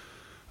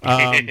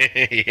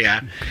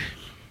 Yeah.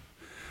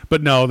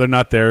 But no, they're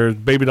not there.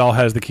 Baby doll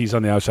has the keys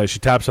on the outside. She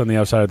taps on the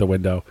outside of the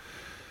window,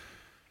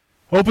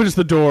 opens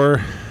the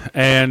door,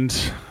 and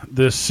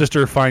the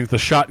sister finds the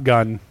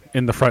shotgun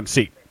in the front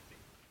seat,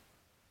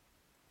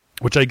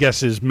 which I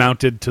guess is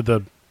mounted to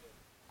the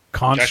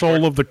console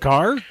Dashboard. of the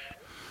car.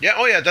 Yeah.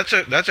 Oh, yeah. That's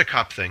a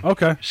cop thing.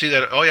 Okay. See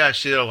that? Oh, yeah. I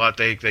see that a lot.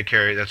 They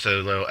carry. That's a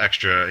little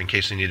extra in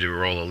case they need to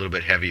roll a little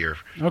bit heavier.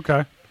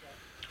 Okay.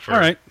 For All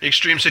right.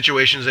 extreme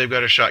situations, they've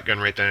got a shotgun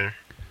right there.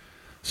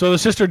 So the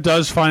sister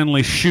does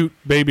finally shoot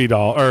Baby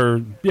doll,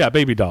 and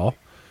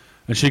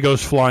she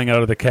goes flying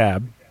out of the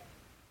cab.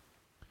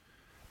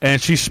 And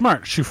she's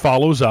smart. She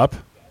follows up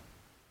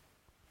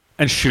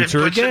and shoots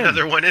her puts again.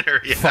 another one in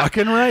her. Yeah.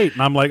 Fucking right.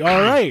 And I'm like,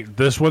 all right,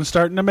 this one's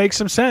starting to make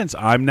some sense.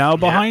 I'm now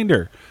behind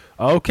her.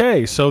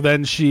 Okay, so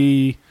then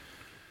she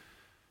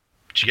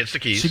gets the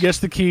keys. She gets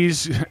the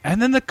keys,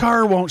 and then the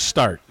car won't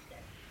start.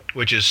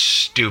 Which is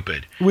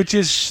stupid. Which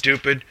is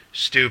Stupid.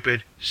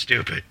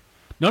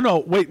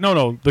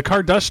 no. The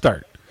car does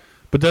start,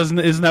 but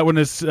isn't that when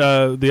it's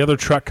the other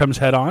truck comes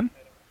head on?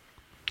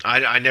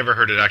 I never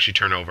heard it actually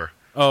turn over.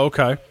 Oh,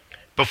 okay.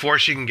 Before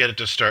she can get it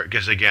to start,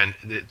 because again,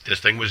 this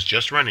thing was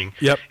just running.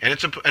 Yep. And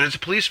it's a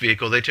police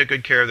vehicle. They take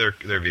good care of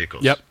their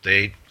vehicles. Yep.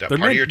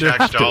 Part of your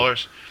tax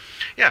dollars.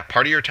 Yeah,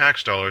 part of your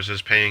tax dollars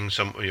is paying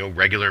some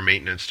regular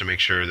maintenance to make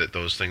sure that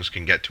those things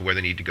can get to where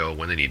they need to go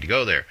when they need to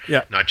go there.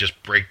 Yeah. Not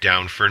just break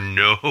down for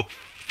no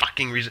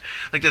fucking reason.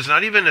 Like, there's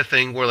not even a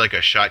thing where like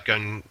a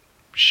shotgun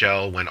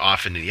shell went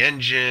off in the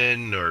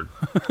engine or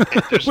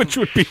Which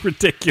would be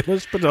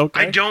ridiculous, but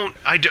okay.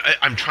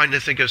 I'm trying to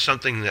think of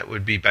something that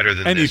would be better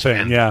than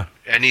Anything, this. yeah.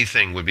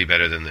 Anything would be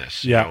better than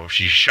this. Yeah. If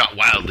she shot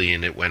wildly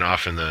and it went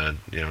off in the,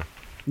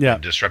 Yeah.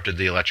 disrupted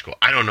the electrical.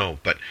 I don't know,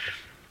 but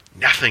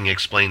nothing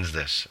explains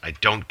this. I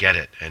don't get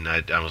it. And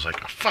I was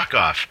like, oh, fuck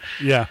off.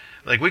 Yeah.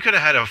 Like, we could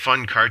have had a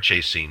fun car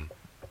chase scene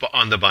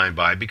on the by and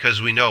by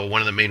because we know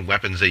one of the main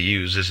weapons they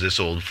use is this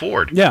old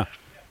Ford. Yeah.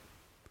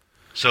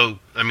 So,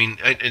 I mean,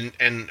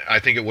 and I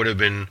think it would have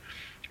been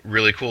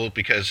really cool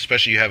because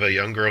especially you have a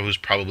young girl who's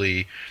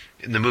probably,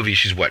 in the movie,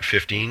 she's what,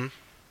 15?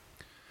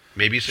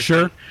 Maybe 16?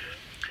 Sure.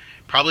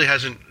 Probably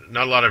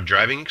not a lot of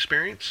driving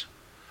experience.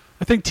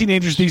 I think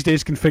teenagers these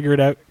days can figure it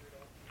out.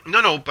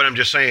 No, but I'm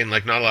just saying,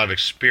 like, not a lot of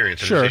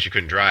experience. I Sure. didn't say she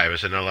couldn't drive. I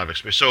said not a lot of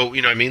experience. So,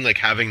 you know what I mean? Like,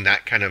 having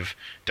that kind of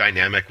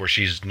dynamic where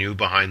she's new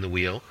behind the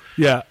wheel,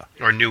 Yeah.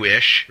 or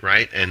new-ish,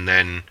 right? And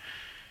then...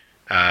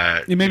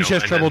 Maybe she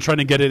has trouble trying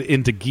to get it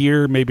into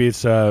gear. Maybe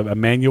it's a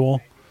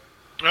manual.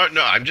 No,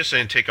 I'm just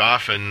saying take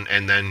off and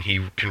then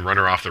he can run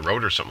her off the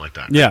road or something like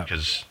that. Yeah.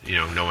 Because,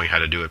 knowing how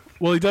to do it.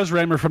 Well, he does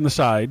ram her from the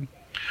side.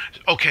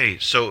 Okay,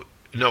 so,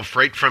 no,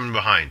 freight from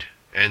behind.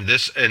 And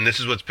this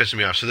is what's pissing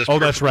me off. So this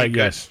That's right, good,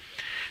 yes.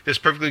 This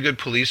perfectly good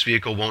police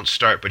vehicle won't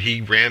start, but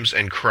he rams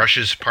and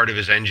crushes part of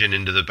his engine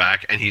into the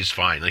back, and he's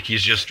fine. Like,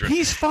 he's just...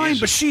 He's fine,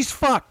 but she's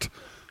fucked.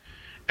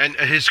 And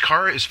his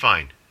car is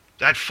fine.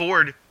 That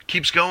Ford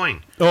keeps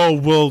going. Oh,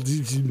 well,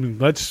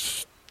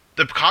 let's...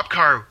 The cop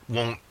car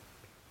won't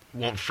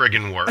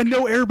friggin' work. And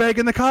no airbag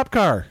in the cop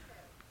car.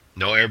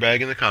 No airbag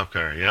in the cop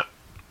car, yeah.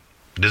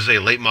 This is a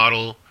late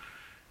model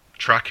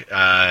truck,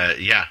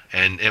 yeah,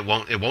 and it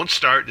won't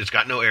start. It's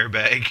got no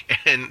airbag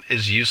and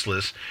is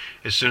useless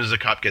as soon as the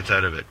cop gets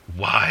out of it.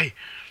 Why?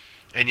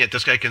 And yet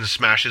this guy can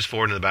smash his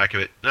Ford in the back of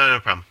it. No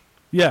problem.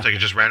 Yeah. It's like it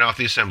just ran off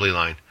the assembly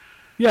line.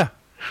 Yeah.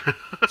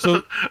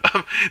 So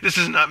this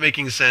is not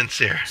making sense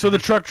here. So the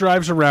truck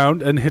drives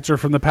around and hits her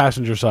from the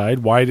passenger side.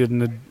 Why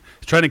didn't it?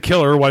 He's trying to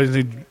kill her. Why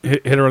doesn't he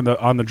hit her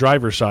on the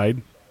driver's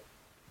side?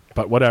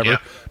 But whatever. Yeah.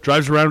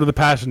 Drives around to the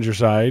passenger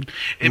side.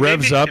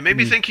 Revs up. It made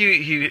me think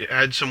he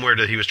had somewhere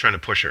that he was trying to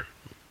push her.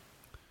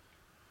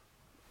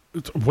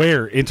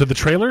 Where? Into the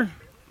trailer?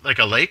 Like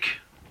a lake?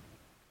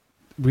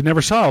 We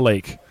never saw a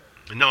lake.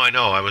 No, I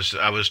know. I was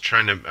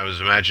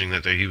imagining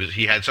that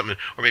he had something,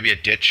 or maybe a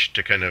ditch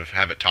to kind of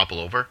have it topple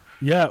over.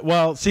 Yeah,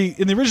 well, see,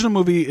 in the original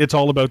movie, it's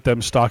all about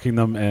them stalking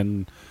them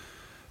and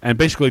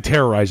basically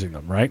terrorizing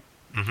them, right?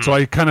 Mm-hmm. So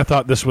I kind of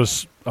thought this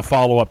was a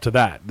follow-up to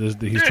that.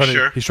 He's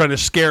trying to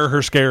scare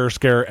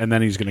her, and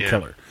then he's going to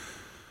kill her.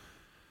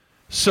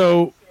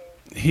 So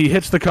he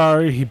hits the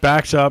car, he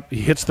backs up,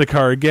 he hits the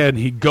car again,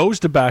 he goes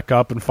to back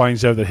up and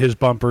finds out that his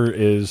bumper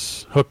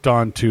is hooked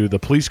onto the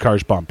police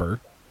car's bumper.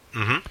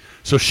 Mm-hmm.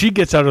 So she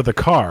gets out of the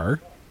car,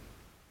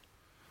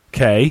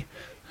 okay,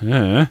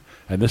 and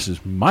this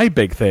is my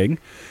big thing.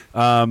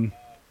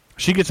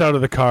 She gets out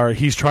of the car.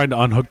 He's trying to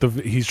unhook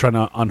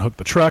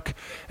the truck,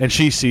 and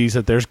she sees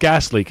that there's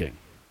gas leaking.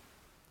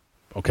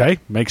 Okay,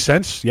 makes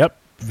sense. Yep,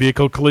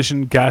 vehicle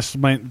collision, gas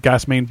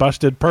main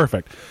busted.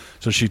 Perfect.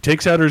 So she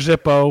takes out her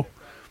Zippo,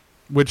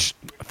 which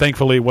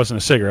thankfully wasn't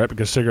a cigarette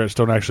because cigarettes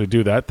don't actually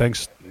do that.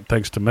 Thanks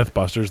to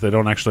MythBusters, they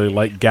don't actually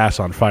light gas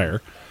on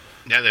fire.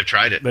 Yeah, they've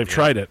tried it. They've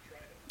tried it.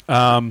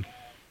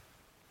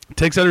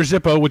 takes out her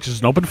Zippo, which is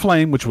an open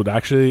flame, which would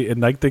actually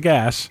ignite the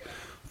gas,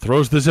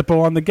 throws the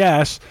Zippo on the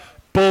gas.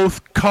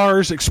 Both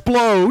cars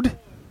explode.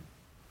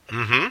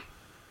 Mm-hmm.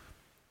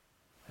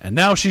 And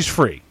now she's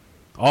free.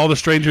 All the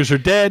strangers are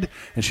dead,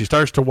 and she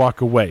starts to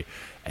walk away.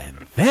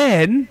 And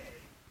then...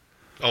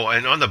 Oh,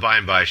 and on the by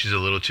and by, she's a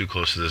little too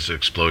close to this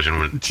explosion.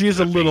 When she is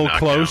a little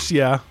close,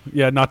 down.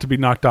 yeah, not to be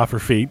knocked off her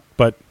feet,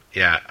 but...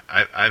 Yeah,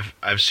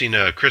 I've seen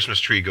a Christmas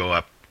tree go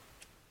up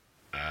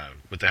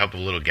with the help of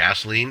a little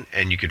gasoline,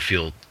 and you could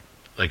feel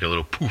like a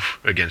little poof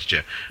against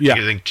you. Yeah.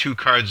 You think 2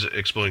 cars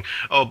exploding.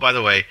 Oh, by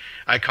the way,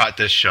 I caught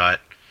this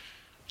shot.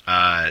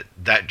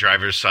 That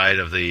driver's side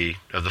of the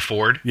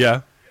Ford,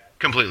 yeah,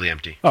 completely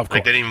empty. Oh, of course.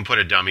 Like they didn't even put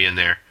a dummy in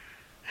there.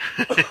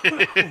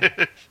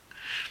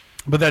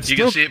 But that's you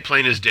can see it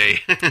plain as day.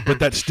 But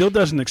that still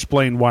doesn't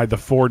explain why the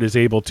Ford is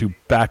able to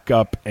back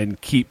up and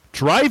keep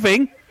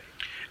driving.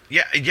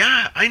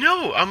 Yeah, I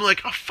know. I'm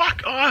like, oh,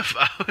 fuck off.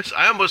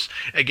 I almost,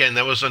 again,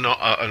 that was an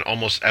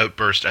almost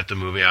outburst at the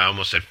movie. I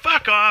almost said,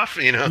 fuck off,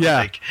 you know? Yeah.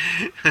 Like,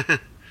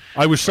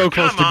 I was so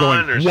close to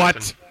going,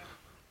 what?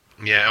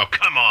 Something. Yeah, oh,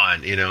 come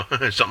on, you know?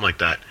 Something like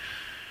that.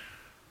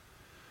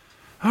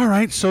 All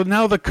right, so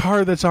now the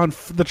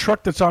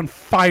truck that's on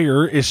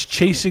fire is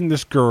chasing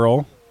this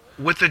girl.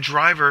 With the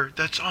driver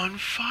that's on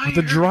fire.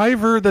 The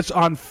driver that's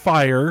on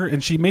fire,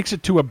 and she makes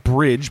it to a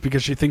bridge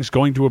because she thinks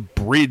going to a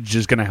bridge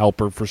is going to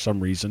help her for some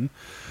reason.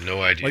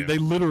 No idea. Like, they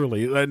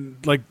literally,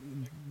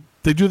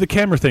 they do the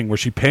camera thing where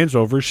she pans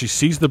over, she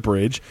sees the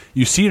bridge,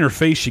 you see in her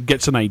face she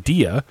gets an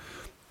idea.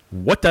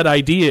 What that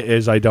idea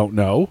is, I don't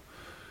know.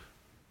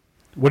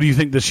 What do you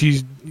think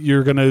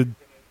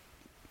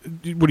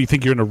what do you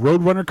think, you're in a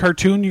Roadrunner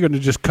cartoon? You're going to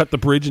just cut the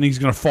bridge and he's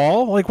going to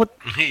fall? Like, what?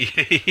 Yeah,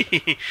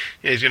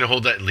 he's going to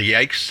hold that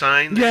yikes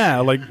sign. Yeah,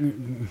 like,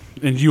 and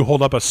you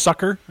hold up a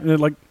sucker, and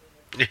like,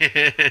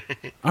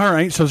 all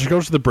right, so she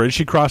goes to the bridge,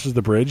 she crosses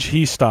the bridge,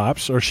 he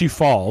stops, or she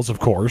falls, of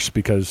course,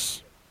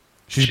 because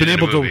she's been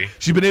able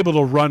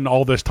to run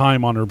all this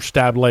time on her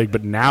stabbed leg,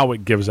 but now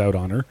it gives out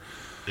on her.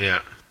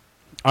 Yeah.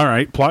 All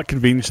right, plot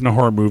convenience in a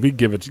horror movie,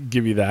 give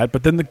you that.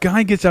 But then the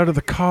guy gets out of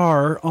the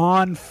car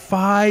on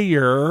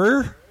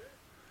fire.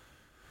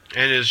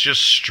 And is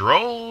just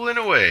strolling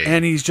away.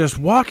 And he's just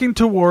walking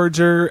towards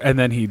her, and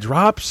then he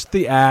drops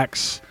the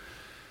axe,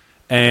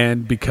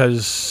 and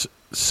because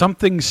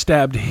something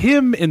stabbed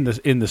him in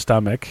the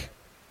stomach,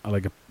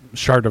 like a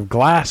shard of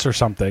glass or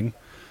something,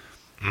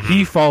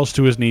 he falls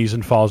to his knees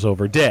and falls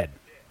over dead.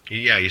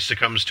 Yeah, he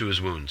succumbs to his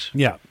wounds.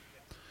 Yeah.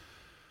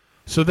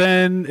 So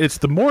then it's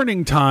the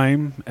morning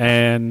time,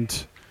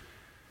 and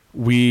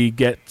we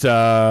get,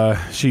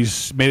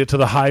 she's made it to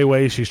the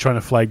highway. She's trying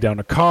to flag down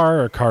a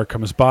car. A car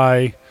comes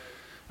by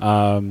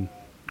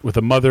with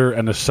a mother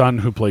and a son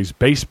who plays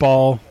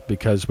baseball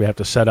because we have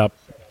to set up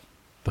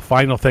the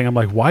final thing. I'm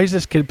like, why is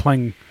this kid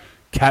playing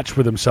catch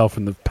with himself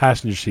in the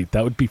passenger seat?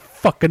 That would be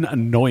fucking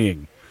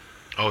annoying.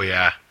 Oh,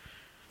 yeah.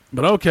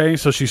 But okay,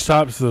 so she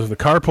stops. The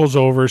car pulls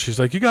over. She's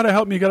like, you got to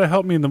help me,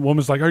 And the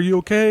woman's like, are you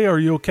okay? Are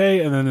you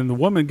okay? And then the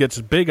woman gets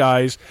big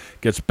eyes,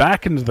 gets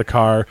back into the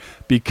car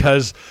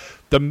because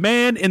the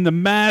man in the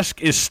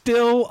mask is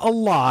still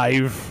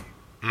alive.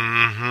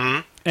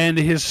 Mm-hmm. And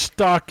is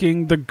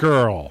stalking the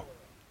girl.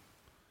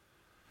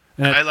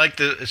 And I like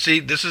this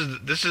is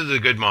the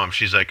good mom.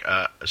 She's like,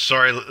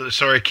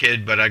 sorry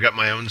kid, but I got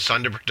my own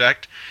son to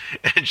protect.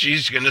 And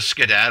she's going to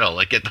skedaddle,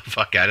 like get the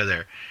fuck out of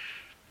there.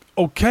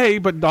 Okay,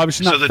 but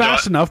obviously not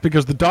fast enough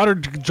because the daughter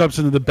jumps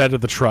into the bed of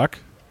the truck.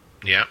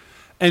 Yeah.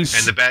 And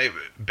the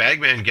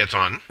bagman gets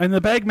on. And the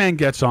bagman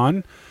gets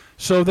on.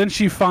 So then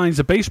she finds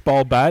a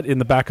baseball bat in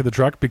the back of the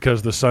truck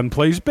because the son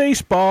plays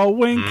baseball.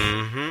 Wink.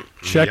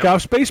 Mm-hmm.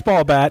 Chekhov's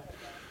baseball bat.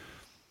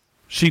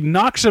 She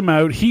knocks him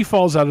out. He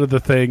falls out of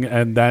the thing,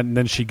 and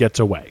then she gets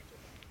away.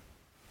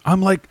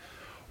 I'm like,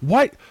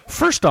 what?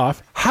 First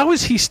off, how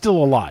is he still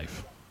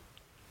alive?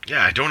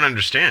 Yeah, I don't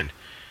understand.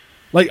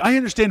 Like, I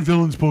understand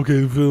villains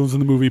in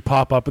the movie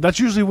pop up, but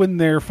that's usually when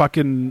they're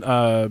fucking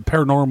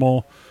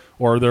paranormal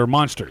or they're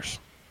monsters.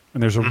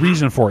 And there's a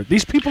reason for it.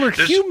 These people are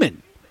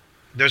human.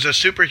 There's a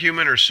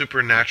superhuman or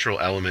supernatural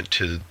element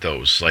to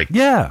those. Like,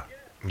 yeah.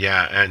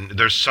 Yeah, and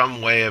there's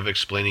some way of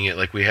explaining it.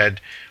 Like we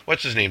had,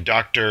 what's his name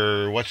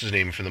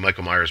from the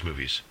Michael Myers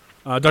movies?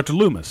 Dr.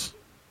 Loomis.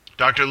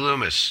 Dr.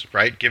 Loomis,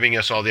 right? Giving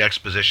us all the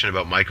exposition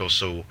about Michael,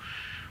 so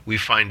we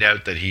find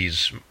out that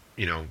he's,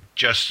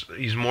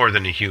 he's more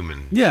than a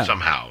human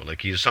somehow.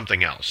 Like he's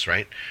something else,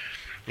 right?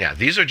 Yeah,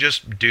 these are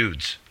just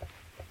dudes.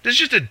 This is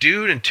just a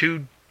dude and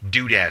 2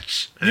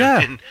 dudettes.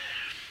 Yeah.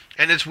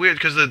 And it's weird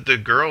because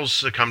the girls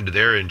succumb to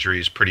their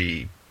injuries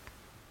pretty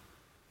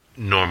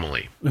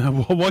normally.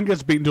 One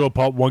gets beaten to a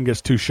pulp, one gets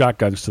 2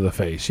 shotguns to the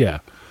face, yeah.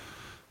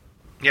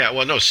 Yeah,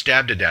 well, no,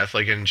 stabbed to death,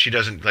 and she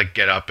doesn't,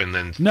 get up and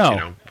then,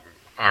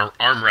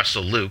 arm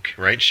wrestle Luke,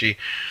 right? She's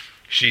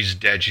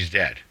dead,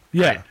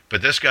 Yeah. Right?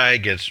 But this guy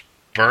gets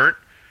burnt,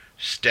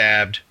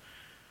 stabbed,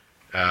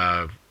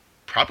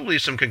 probably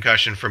some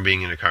concussion from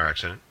being in a car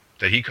accident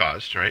that he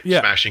caused, right? Yeah.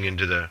 Smashing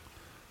into the...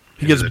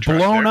 He gets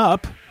blown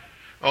up.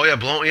 Oh,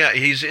 yeah,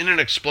 he's in an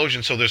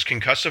explosion, so there's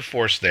concussive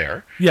force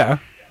there. Yeah.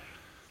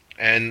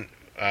 and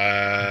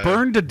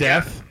Burned to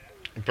death.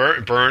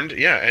 Burned,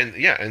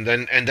 and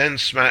then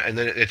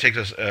it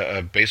takes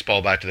a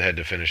baseball bat to the head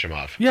to finish him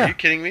off. Yeah. Are you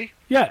kidding me?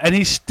 Yeah, and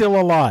he's still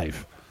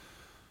alive.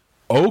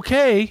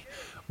 Okay.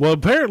 Well,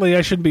 apparently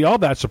I shouldn't be all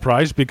that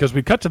surprised because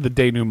we cut to the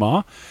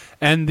denouement,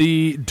 and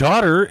the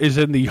daughter is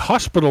in the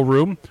hospital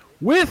room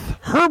with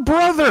her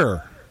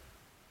brother.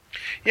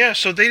 Yeah,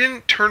 so they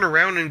didn't turn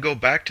around and go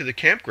back to the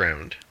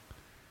campground.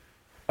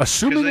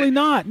 Assumingly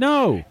not,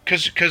 no.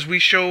 Because we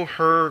show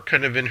her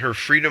kind of in her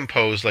freedom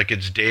pose, like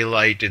it's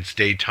daylight, it's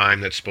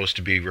daytime, that's supposed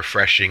to be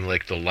refreshing,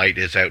 like the light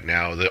is out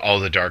now, all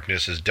the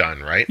darkness is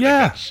done, right?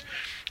 Yeah.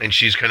 And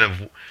she's kind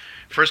of,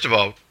 first of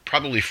all,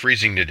 probably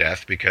freezing to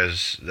death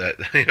because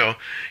that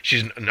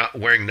she's not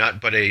wearing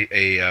but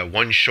a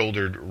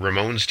one-shouldered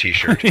Ramones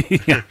t-shirt.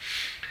 Yeah.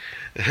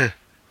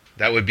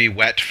 That would be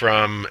sweat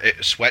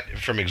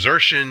from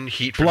exertion,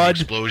 heat from Blood.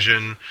 the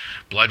explosion,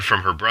 blood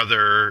from her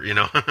brother,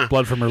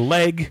 Blood from her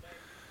leg.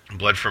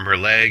 blood from her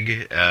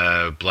leg,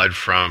 blood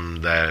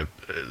from the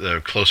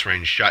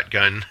close-range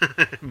shotgun.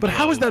 But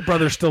how is that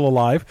brother still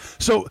alive?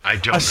 So, I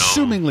don't know.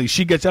 assumingly,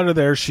 she gets out of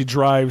there, she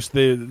drives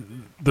the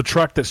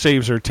truck that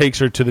saves her, takes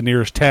her to the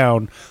nearest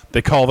town.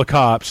 They call the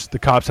cops. The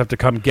cops have to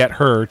come get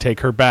her, take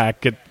her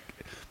back,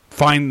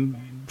 find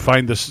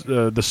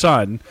the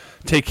son,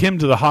 take him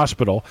to the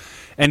hospital.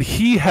 And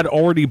he had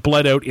already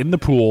bled out in the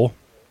pool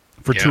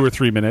for 2 or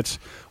 3 minutes,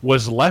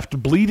 was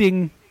left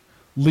bleeding,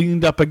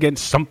 leaned up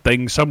against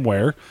something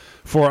somewhere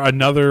for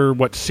another,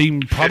 what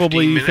seemed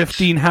probably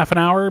 15, half an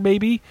hour,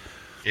 maybe.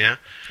 Yeah.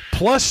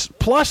 Plus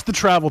the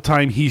travel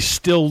time, he's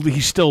still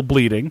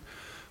bleeding.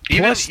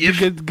 Plus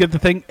you get the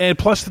thing, and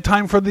plus the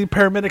time for the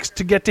paramedics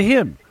to get to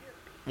him.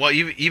 Well,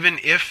 even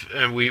if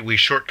we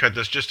shortcut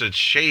this just a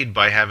shade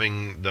by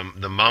having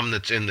the mom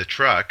that's in the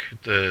truck,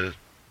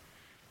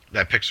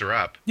 that picks her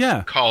up,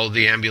 call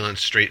the ambulance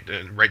straight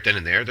right then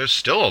and there, there's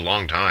still a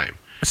long time.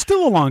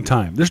 Still a long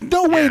time. There's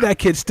no way that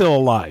kid's still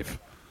alive.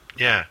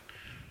 Yeah.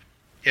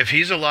 If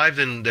he's alive,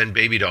 then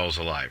Baby Doll's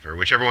alive, or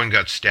whichever one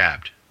got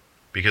stabbed.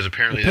 Because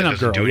apparently that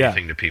doesn't do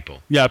anything to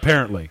people. Yeah,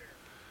 apparently.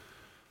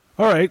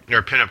 All right.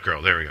 Or Pinup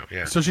Girl, there we go,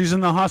 yeah. So she's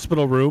in the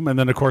hospital room, and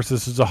then, of course,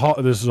 this is a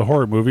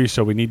horror movie,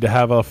 so we need to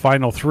have a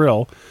final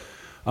thrill.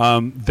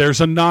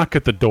 There's a knock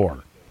at the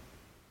door.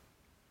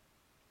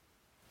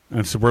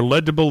 And so we're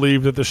led to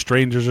believe that the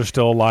strangers are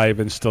still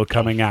alive and still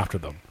coming after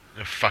them.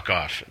 Fuck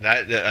off.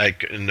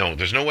 No,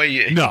 there's no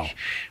way No.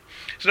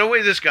 There's no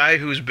way this guy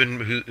whose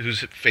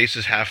face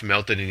is half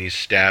melted and he's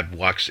stabbed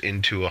walks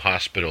into a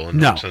hospital and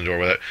knocks on the door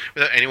without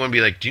anyone be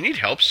like, "Do you need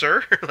help,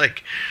 sir?"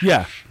 Like,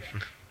 yeah.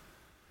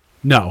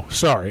 No,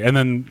 sorry. And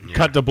then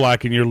cut to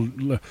black and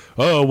you're,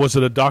 was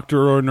it a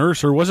doctor or a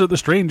nurse or was it the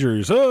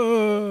strangers?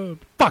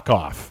 Fuck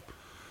off.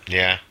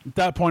 Yeah. At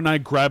that point, I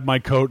grabbed my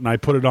coat and I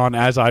put it on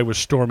as I was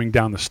storming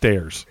down the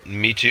stairs.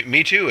 Me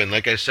too. And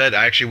like I said,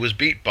 I actually was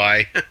beat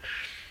by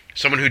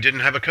someone who didn't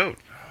have a coat.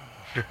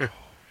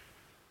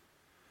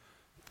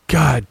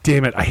 God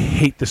damn it. I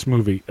hate this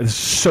movie. It's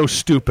so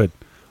stupid.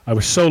 I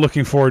was so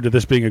looking forward to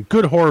this being a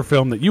good horror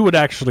film that you would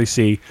actually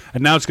see,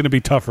 and now it's going to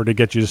be tougher to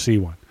get you to see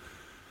one.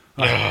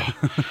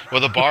 Well,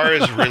 the bar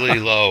is really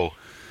low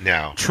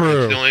now.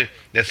 True.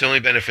 That's the only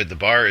benefit. The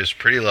bar is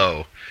pretty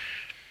low.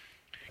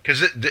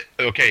 Because,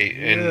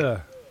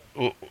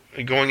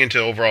 going into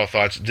overall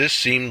thoughts, this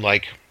seemed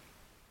like,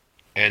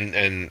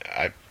 and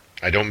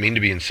I don't mean to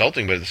be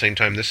insulting, but at the same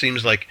time, this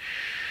seems like,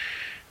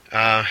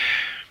 how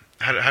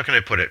can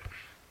I put it?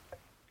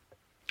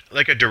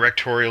 Like a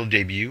directorial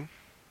debut.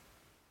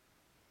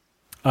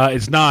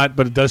 It's not,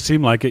 but it does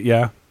seem like it,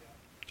 yeah.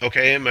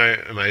 Okay, am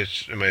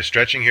I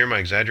stretching here? Am I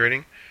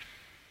exaggerating?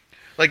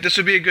 Like, this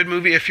would be a good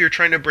movie if you're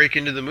trying to break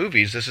into the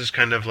movies. This is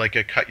kind of like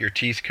a cut your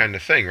teeth kind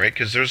of thing, right?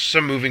 Because there's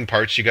some moving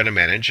parts you got to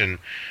manage, and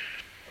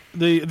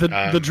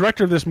the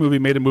director of this movie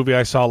made a movie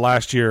I saw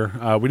last year.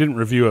 We didn't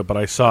review it, but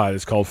I saw it.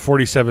 It's called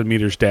 47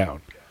 Meters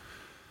Down,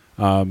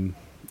 and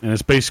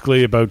it's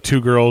basically about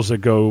two girls that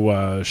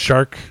go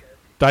shark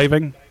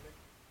diving.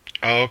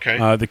 Oh,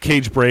 okay. The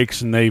cage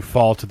breaks and they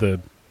fall to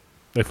the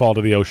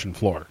ocean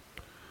floor.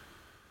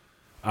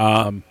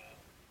 And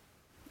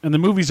the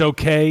movie's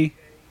okay.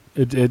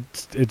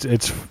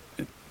 It's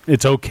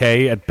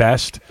okay at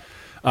best,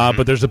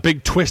 but there's a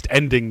big twist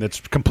ending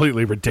that's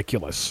completely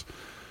ridiculous,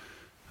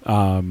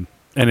 and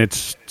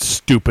it's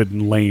stupid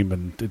and lame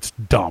and it's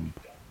dumb.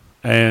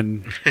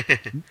 And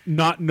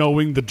not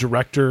knowing the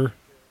director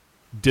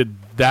did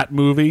that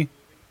movie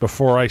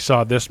before I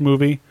saw this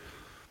movie,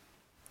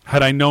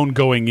 had I known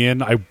going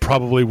in, I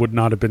probably would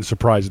not have been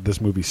surprised that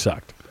this movie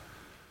sucked.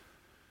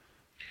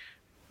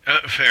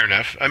 Fair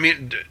enough. I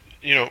mean,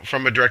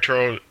 from a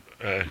directorial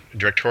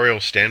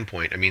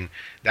standpoint, I mean,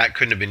 that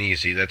couldn't have been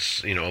easy.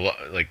 That's,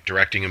 like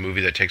directing a movie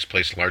that takes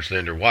place largely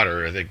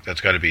underwater. I think that's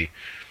got to be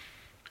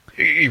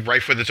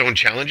rife with its own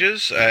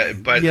challenges. But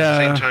at the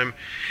same time,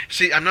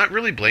 see, I'm not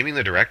really blaming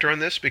the director on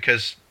this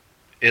because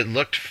it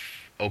looked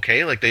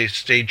okay. Like, they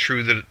stayed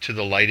true to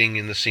the lighting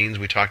in the scenes.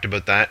 We talked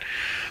about that.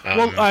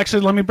 Well,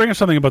 actually, let me bring up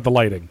something about the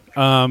lighting.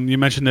 You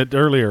mentioned it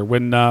earlier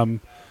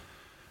when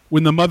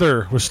when the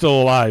mother was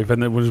still alive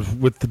and it was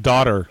with the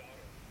daughter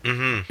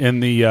in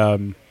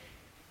the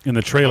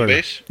trailer. Home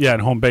base? Yeah, in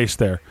home base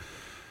there.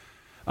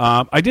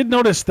 I did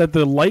notice that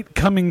the light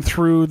coming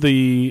through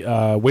the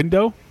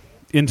window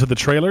into the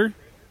trailer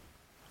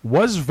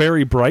was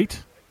very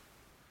bright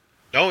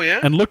Oh,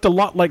 yeah? and looked a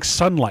lot like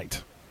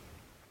sunlight.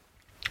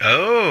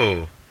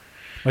 Oh.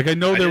 Like, I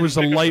know there didn't was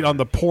a pick up light on on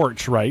the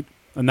porch, right?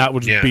 And that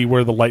would Yeah. be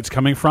where the light's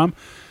coming from.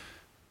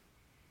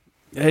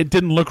 It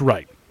didn't look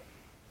right.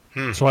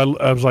 So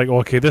I was like,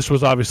 okay, this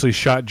was obviously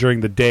shot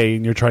during the day,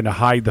 and you're trying to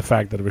hide the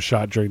fact that it was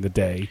shot during the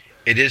day.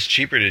 It is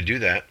cheaper to do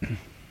that.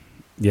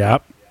 Yeah.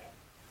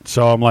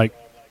 So I'm like,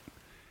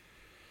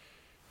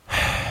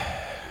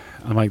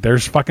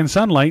 there's fucking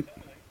sunlight.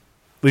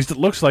 At least it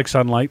looks like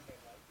sunlight.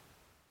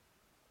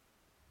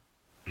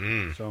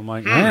 So I'm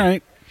like, all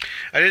right.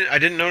 I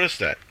didn't notice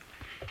that.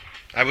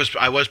 I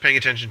was paying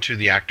attention to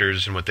the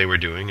actors and what they were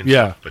doing and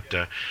Yeah.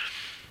 stuff,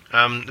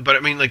 but I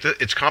mean, like,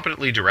 it's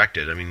competently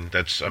directed. I mean,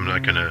 I'm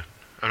not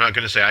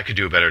gonna say I could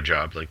do a better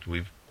job. Like,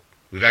 we've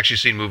actually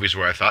seen movies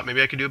where I thought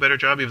maybe I could do a better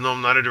job, even though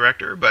I'm not a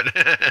director. But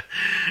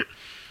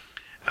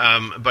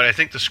but I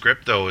think the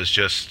script, though, is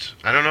just,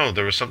 I don't know,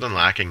 there was something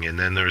lacking, and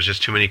then there was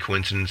just too many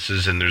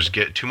coincidences, and there's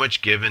too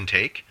much give and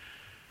take.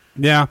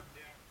 Yeah.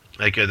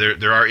 Like,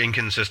 there are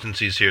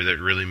inconsistencies here that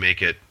really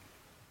make it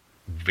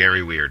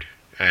very weird,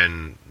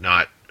 and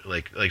not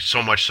like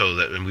so much so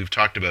that, and we've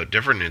talked about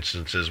different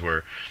instances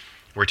where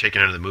we're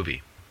taken out of the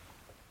movie.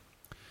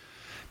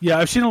 Yeah,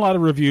 I've seen a lot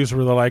of reviews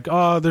where they're like,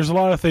 oh, there's a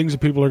lot of things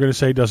that people are going to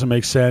say doesn't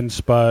make sense,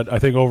 but I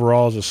think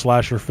overall as a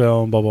slasher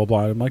film, blah, blah,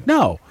 blah. And I'm like,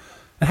 no,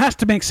 it has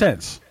to make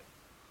sense.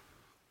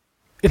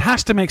 It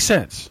has to make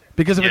sense.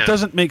 Because if it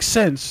doesn't make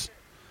sense,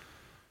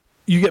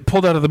 you get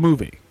pulled out of the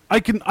movie. I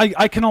can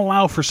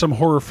allow for some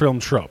horror film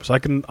tropes. I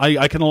can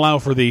allow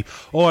for the,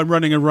 I'm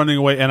running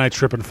away and I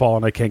trip and fall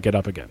and I can't get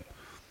up again.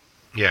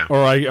 Yeah.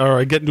 Or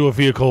I get into a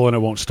vehicle and it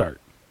won't start.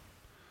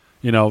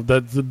 You know,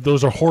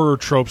 those are horror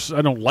tropes.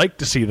 I don't like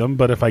to see them,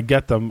 but if I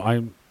get them,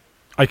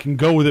 I can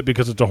go with it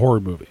because it's a horror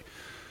movie.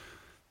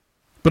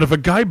 But if a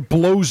guy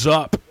blows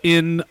up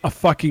in a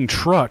fucking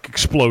truck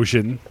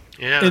explosion,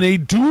 in a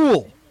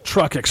dual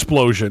truck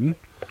explosion,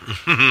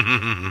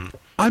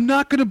 I'm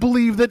not going to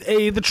believe that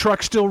A, the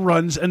truck still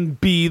runs, and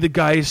B, the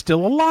guy is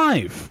still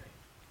alive.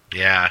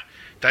 Yeah,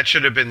 that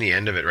should have been the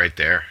end of it right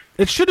there.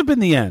 It should have been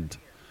the end.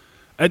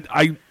 And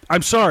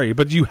I'm sorry,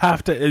 but you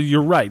have to.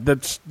 You're right.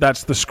 That's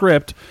the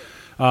script.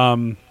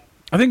 I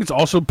think it's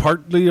also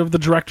partly of the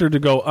director to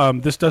go,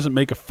 this doesn't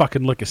make a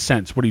fucking lick of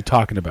sense. What are you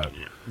talking about?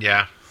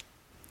 Yeah.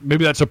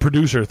 Maybe that's a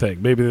producer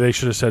thing. Maybe they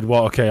should have said,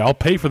 well, okay, I'll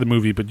pay for the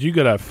movie, but you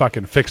got to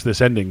fucking fix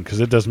this ending because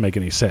it doesn't make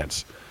any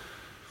sense.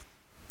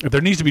 There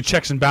needs to be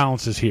checks and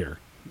balances here.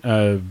 You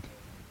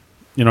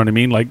know what I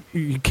mean? Like,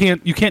 you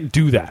can't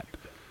do that.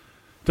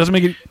 Doesn't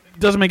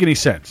make any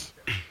sense.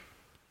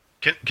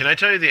 Can I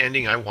tell you the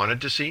ending I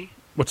wanted to see?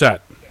 What's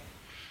that?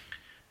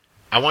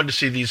 I wanted to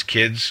see these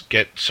kids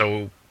get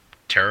so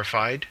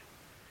terrified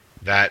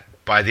that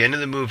by the end of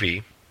the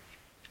movie,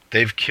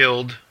 they've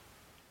killed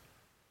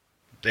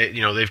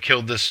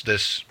this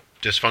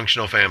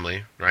dysfunctional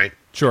family, right?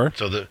 Sure.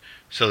 So the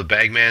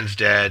bagman's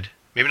dead.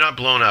 Maybe not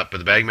blown up, but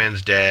the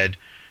bagman's dead.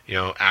 You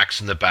know, axe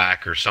in the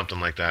back or something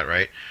like that,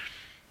 right?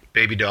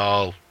 Baby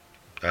doll,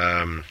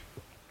 pinup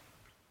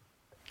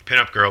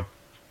girl,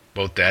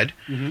 both dead.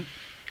 Mm-hmm.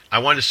 I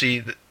wanted to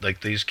see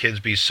these kids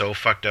be so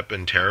fucked up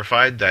and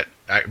terrified that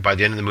by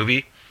the end of the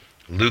movie,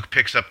 Luke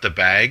picks up the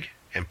bag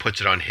and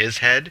puts it on his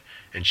head,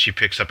 and she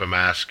picks up a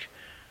mask.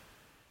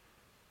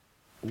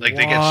 Like,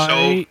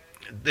 Why?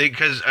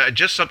 because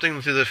just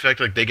something to the effect,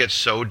 like, they get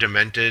so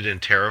demented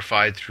and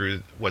terrified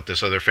through what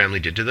this other family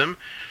did to them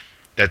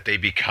that they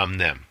become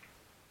them.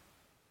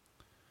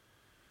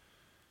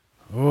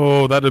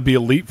 Oh, that would be a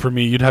leap for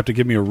me. You'd have to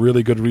give me a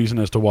really good reason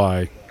as to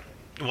why.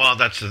 Well,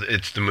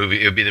 it's the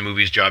movie. It would be the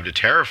movie's job to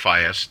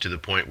terrify us to the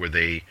point where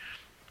the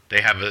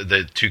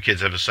two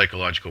kids have a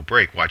psychological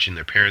break, watching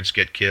their parents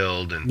get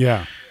killed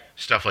and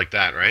stuff like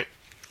that, right?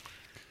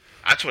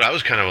 That's what I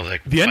was kind of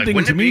like. The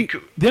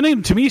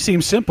ending to me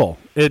seems simple.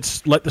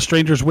 It's let the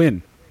strangers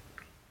win.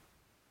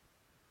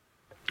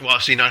 Well,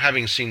 see, not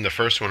having seen the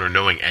first one or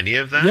knowing any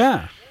of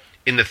that,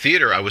 in the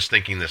theater, I was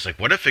thinking this, like,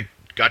 what if it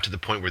got to the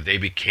point where they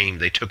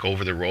took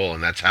over the role,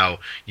 and that's how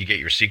you get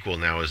your sequel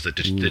now, is that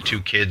the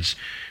two kids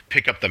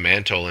pick up the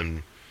mantle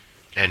and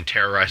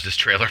terrorize this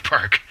trailer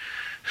park.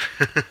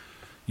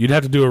 You'd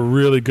have to do a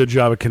really good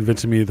job of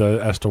convincing me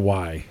as to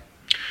why.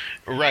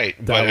 Right,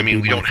 but I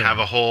mean, we don't have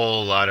a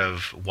whole lot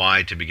of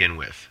why to begin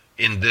with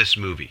in this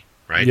movie,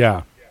 right?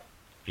 Yeah.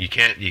 You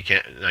can't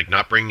like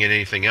not bring in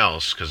anything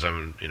else because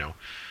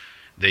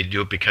they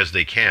do it because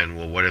they can.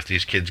 Well, what if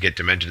these kids get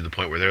demented to the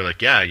point where they're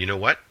like, yeah, you know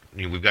what?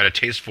 We've got a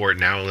taste for it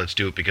now. Let's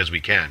do it because we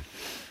can.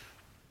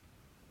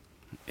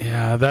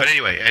 Yeah. But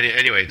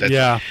anyway,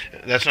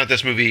 that's not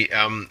this movie.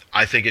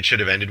 I think it should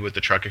have ended with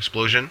the truck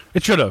explosion.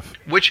 It should have.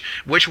 Which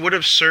would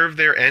have served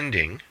their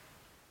ending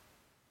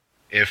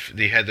if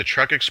they had the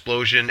truck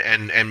explosion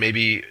and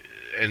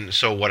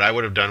so what I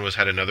would have done was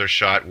had another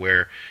shot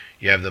where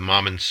you have the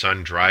mom and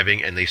son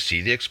driving, and they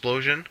see the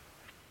explosion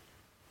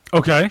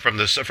Okay. from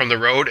the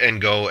road, and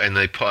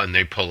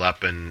they pull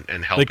up and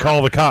help. They her.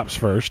 call the cops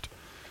first.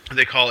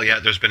 They call, yeah,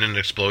 there's been an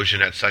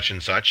explosion at such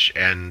and such,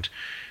 and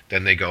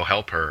then they go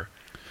help her.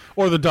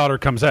 Or the daughter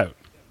comes out.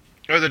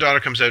 Or the daughter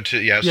comes out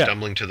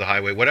stumbling to the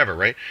highway, whatever,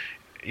 right?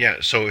 Yeah,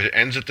 so it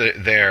ends at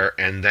there,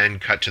 and then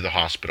cut to the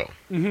hospital.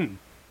 Mm-hmm.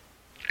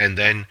 And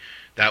then,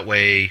 that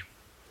way,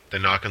 the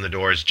knock on the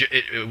door,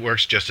 it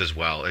works just as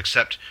well,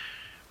 except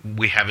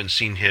we haven't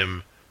seen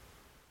him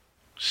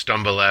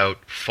stumble out,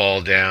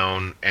 fall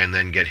down, and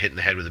then get hit in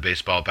the head with a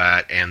baseball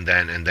bat, and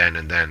then,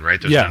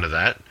 right? There's none of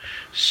that.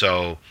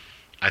 So,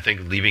 I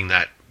think leaving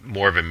that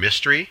more of a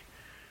mystery,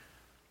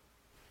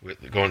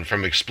 going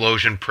from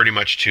explosion pretty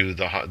much to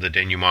the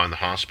denouement in the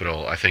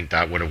hospital, I think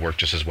that would have worked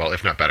just as well,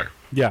 if not better.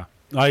 Yeah,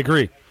 I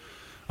agree.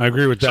 I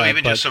agree with that. So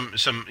even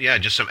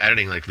just some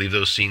editing, like leave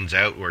those scenes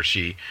out where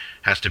she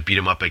has to beat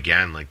him up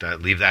again, like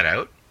that. Leave that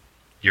out.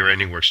 Your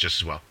ending works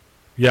just as well.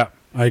 Yeah,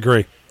 I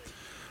agree.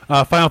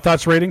 Final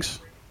thoughts, ratings?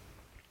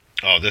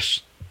 Oh,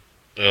 this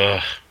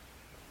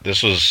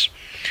was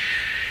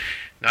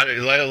not,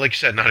 like you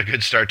said, not a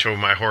good start to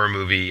my horror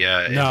movie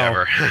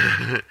endeavor.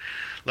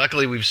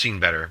 Luckily, we've seen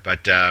better,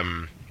 but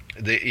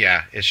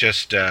it's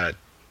just I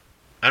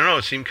don't know.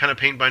 It seemed kind of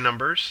paint by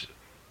numbers.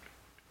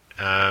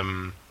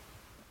 I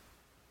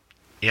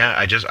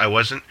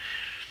wasn't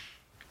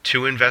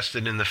too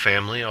invested in the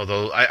family,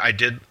 although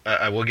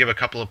I will give a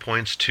couple of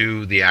points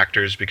to the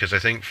actors, because I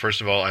think, first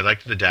of all, I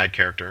liked the dad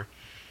character,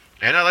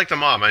 and I liked the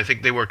mom. I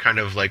think they were kind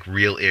of like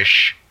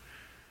real-ish,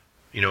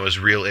 as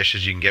real-ish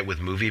as you can get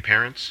with movie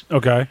parents.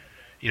 Okay.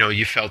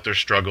 You felt their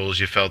struggles,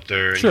 you felt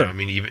their, sure.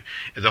 Even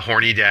the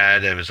horny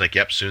dad, it was like,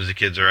 yep, as soon as the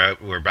kids are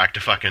out, we're back to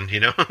fucking,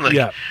 like,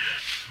 yeah.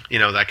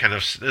 That kind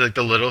of, like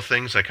the little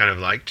things I kind of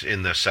liked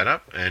in the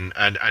setup, and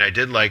I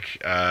did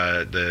like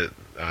the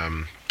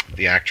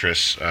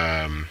actress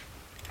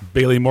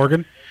Bailey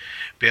Morgan.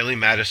 Bailey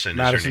Madison.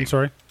 Madison,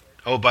 sorry.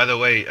 Oh, by the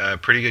way,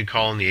 pretty good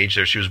call on the age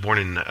there. She was born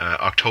in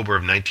October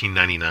of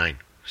 1999.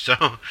 So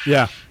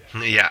yeah.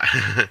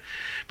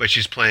 But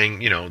she's playing,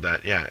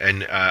 that, yeah,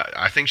 and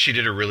I think she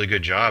did a really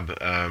good job.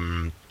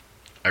 I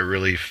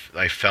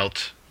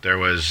felt there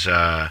was.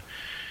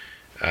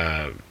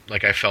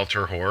 I felt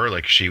her horror,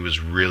 like she was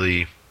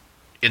really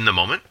in the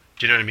moment.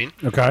 Do you know what I mean?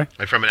 Okay.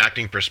 Like from an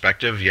acting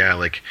perspective, yeah,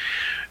 like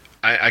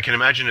I can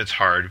imagine it's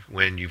hard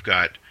when you've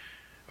got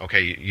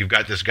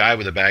this guy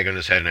with a bag on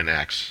his head and an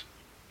axe.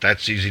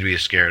 That's easy to be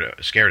scared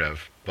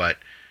of. But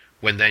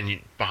when then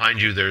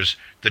behind you there's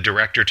the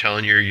director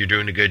telling you you're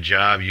doing a good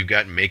job, you've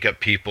got makeup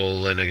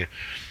people and you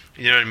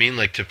know what I mean?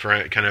 Like to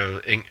kind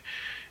of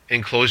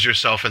enclose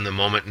yourself in the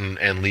moment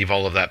and leave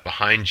all of that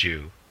behind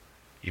you,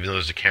 even though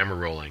there's a camera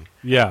rolling.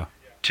 Yeah.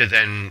 To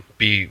then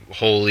be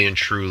wholly and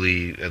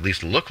truly, at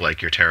least look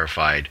like you're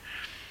terrified.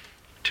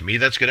 To me,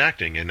 that's good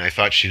acting, and I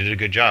thought she did a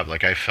good job.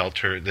 Like, I felt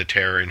the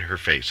terror in her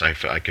face. I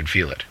could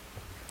feel it.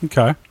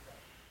 Okay.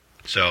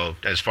 So,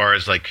 as far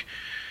as, like,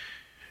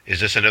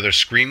 is this another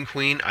Scream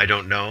Queen? I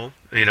don't know,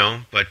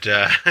 but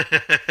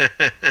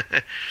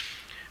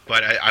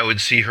but I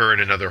would see her in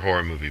another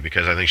horror movie,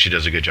 because I think she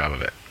does a good job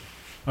of it.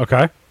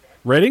 Okay.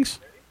 Ratings?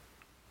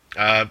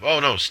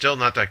 No, still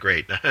not that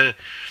great.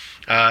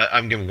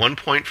 I'm giving 1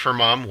 point for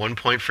mom, 1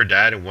 point for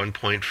dad, and 1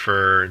 point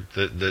for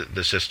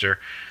the sister.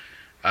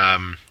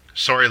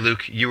 Sorry,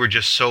 Luke, you were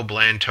just so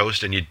bland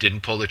toast and you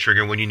didn't pull the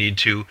trigger when you need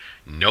to.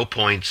 No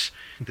points.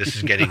 This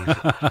is getting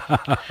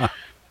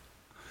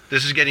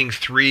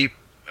 3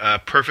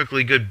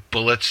 perfectly good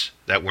bullets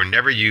that were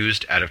never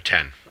used out of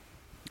 10.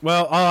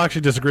 Well, I'll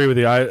actually disagree with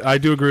you. I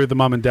do agree with the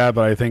mom and dad,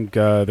 but I think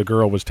the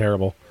girl was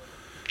terrible.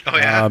 Oh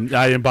yeah.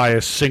 I didn't buy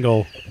a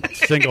single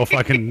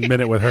fucking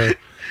minute with her.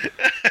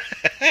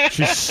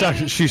 She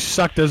sucked. She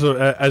sucked as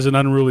an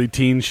unruly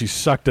teen. She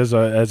sucked as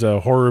a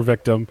horror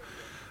victim.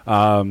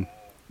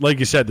 Like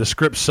you said, the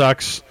script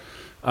sucks.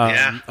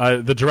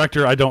 The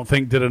director, I don't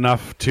think, did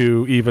enough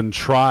to even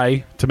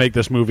try to make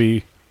this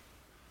movie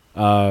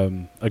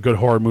a good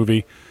horror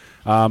movie.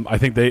 I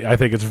think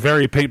it's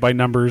very paint by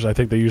numbers. I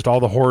think they used all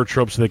the horror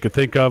tropes they could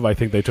think of. I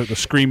think they took the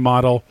Scream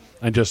model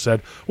and just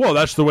said, well,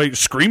 that's the way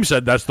Scream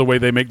said that's the way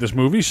they make this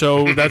movie,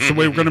 so that's the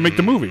way we're going to make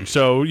the movie.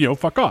 So,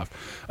 fuck off.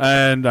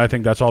 And I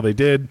think that's all they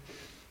did.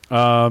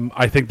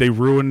 I think they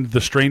ruined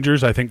The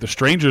Strangers. I think The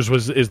Strangers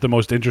is the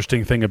most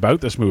interesting thing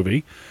about this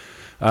movie.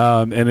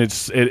 And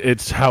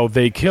it's how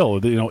they kill.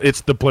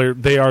 It's the Blair.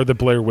 They are the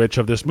Blair Witch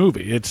of this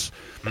movie. It's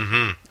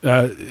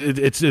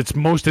it's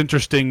most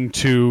interesting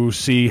to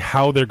see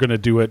how they're going to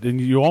do it, and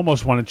you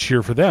almost want to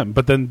cheer for them,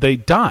 but then they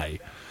die.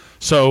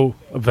 So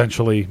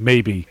eventually,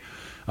 maybe.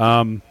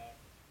 And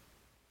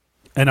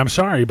I'm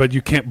sorry, but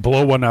you can't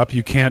blow one up.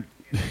 You can't,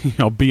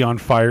 be on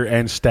fire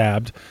and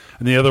stabbed,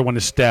 and the other one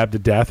is stabbed to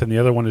death, and the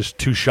other one is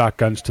 2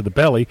 shotguns to the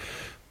belly.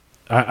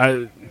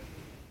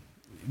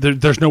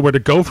 There's nowhere to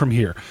go from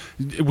here.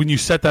 When you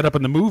set that up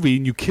in the movie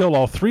and you kill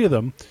all 3 of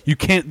them, you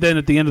can't then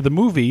at the end of the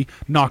movie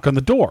knock on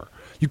the door.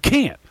 You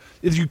can't.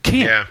 You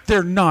can't. Yeah.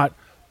 They're not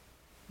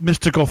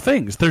mystical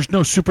things. There's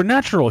no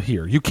supernatural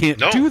here. You can't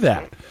do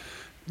that.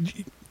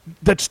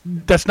 That's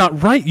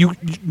not right.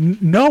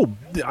 No.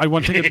 I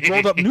want to take a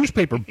rolled up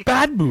newspaper.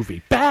 Bad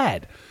movie.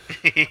 Bad.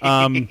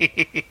 I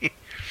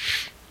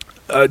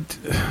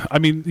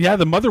mean, yeah,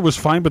 the mother was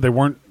fine, but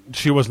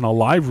she wasn't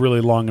alive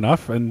really long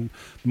enough, and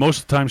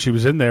most of the time she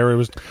was in there, it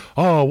was,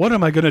 oh, what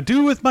am I going to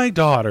do with my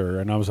daughter?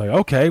 And I was like,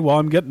 okay, well,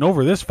 I'm getting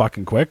over this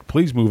fucking quick.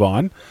 Please move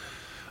on.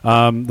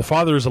 The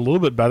father is a little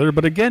bit better,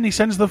 but again, he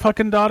sends the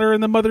fucking daughter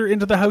and the mother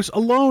into the house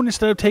alone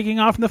instead of taking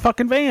off in the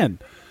fucking van.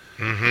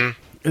 Mm-hmm.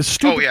 It's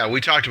stupid. Oh, yeah, we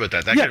talked about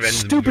that. That could have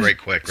ended the movie right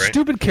quick, right?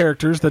 Stupid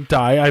characters that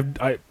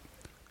die.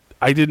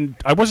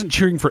 I wasn't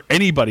cheering for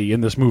anybody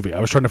in this movie. I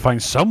was trying to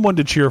find someone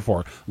to cheer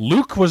for.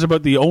 Luke was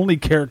about the only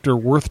character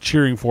worth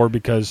cheering for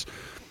because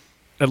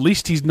at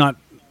least he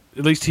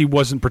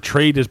wasn't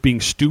portrayed as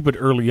being stupid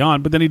early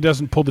on, but then he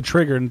doesn't pull the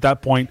trigger, and at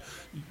that point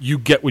you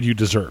get what you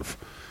deserve.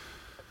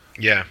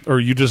 Yeah.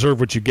 Or you deserve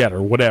what you get,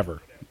 or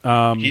whatever.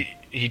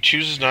 He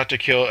chooses not to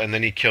kill, and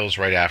then he kills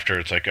right after.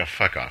 It's like,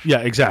 fuck off.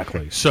 Yeah,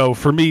 exactly. So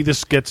for me,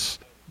 this gets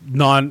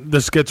one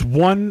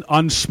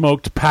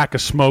unsmoked pack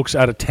of smokes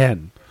out of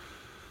 10.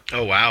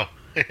 Oh, wow.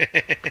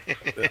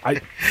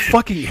 I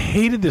fucking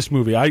hated this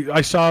movie.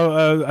 I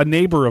saw a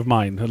neighbor of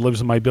mine that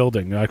lives in my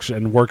building actually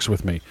and works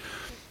with me.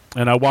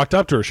 And I walked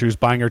up to her. She was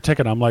buying her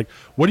ticket. I'm like,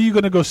 what are you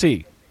going to go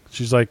see?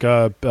 She's like,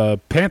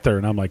 Panther.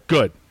 And I'm like,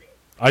 good.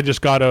 I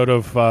just got out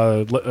of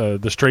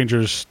The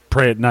Strangers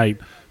Pray at Night.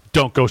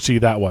 Don't go see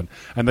that one.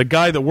 And the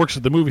guy that works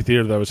at the movie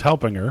theater that was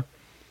helping her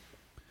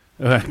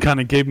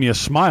kind of gave me a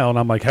smile, and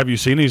I'm like, have you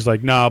seen it? He's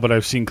like, no, but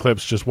I've seen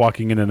clips just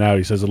walking in and out.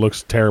 He says, it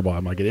looks terrible.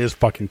 I'm like, it is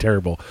fucking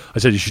terrible. I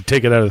said, you should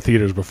take it out of the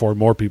theaters before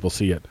more people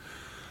see it.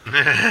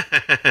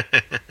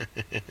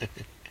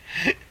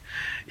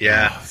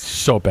 Yeah. Oh,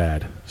 so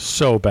bad.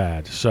 So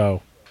bad.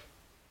 So.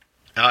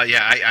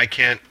 Yeah, I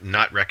can't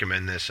not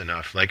recommend this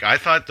enough. Like, I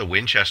thought The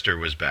Winchester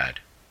was bad.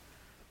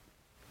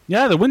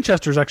 Yeah, The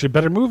Winchester's actually a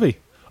better movie.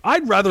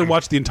 I'd rather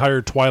watch the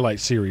entire Twilight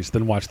series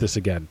than watch this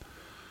again.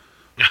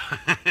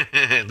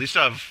 At least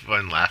I'll have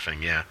fun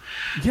laughing, yeah.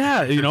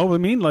 Yeah, you know what I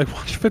mean? Like,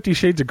 watch 50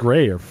 Shades of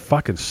Grey or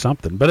fucking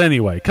something. But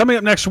anyway, coming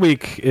up next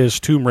week is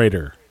Tomb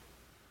Raider.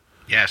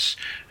 Yes.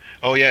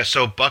 Oh, yeah,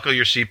 so buckle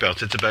your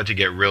seatbelts. It's about to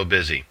get real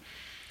busy.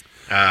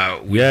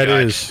 It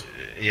is.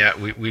 Yeah,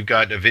 we've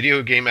got two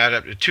video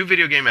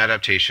game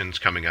adaptations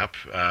coming up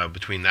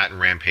between that and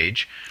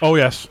Rampage. Oh,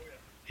 yes.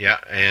 Yeah,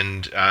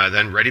 and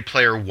then Ready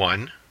Player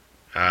One.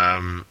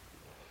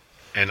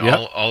 And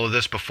yep. all of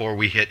this before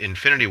we hit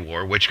Infinity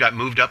War, which got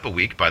moved up a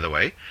week, by the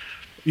way.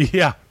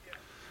 Yeah.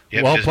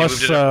 Yep,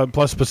 well,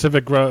 plus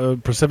Pacific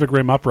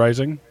Rim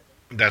Uprising.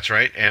 That's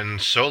right,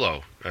 and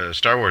Solo,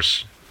 Star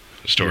Wars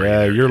story.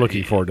 Yeah, you're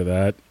looking forward to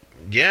that.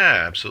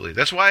 Yeah, absolutely.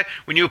 That's why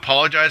when you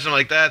apologize, I'm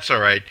like, that's all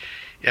right.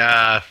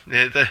 Yeah,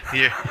 it's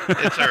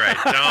all right.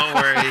 Don't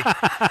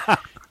worry.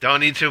 Don't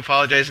need to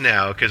apologize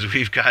now because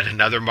we've got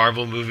another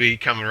Marvel movie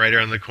coming right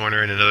around the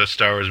corner and another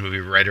Star Wars movie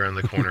right around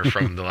the corner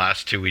from the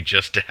last two we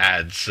just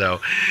had. So,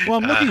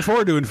 well, I'm looking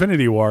forward to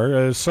Infinity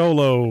War.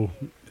 Solo.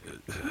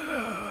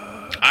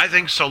 I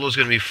think Solo's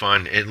going to be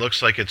fun. It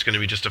looks like it's going to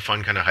be just a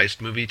fun kind of heist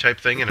movie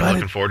type thing, and I'm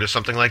looking forward to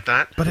something like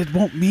that. But it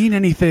won't mean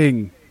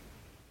anything.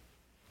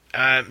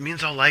 It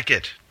means I'll like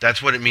it.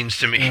 That's what it means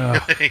to me.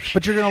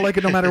 But you're going to like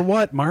it no matter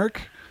what,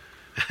 Mark.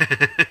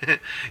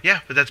 Yeah,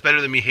 but that's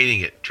better than me hating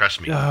it. Trust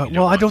me.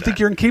 Well, I don't think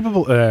you're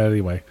incapable.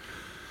 Anyway.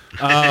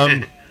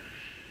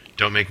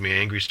 Don't make me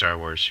angry, Star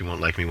Wars. You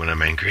won't like me when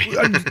I'm angry.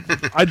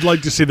 I'd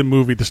like to see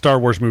the Star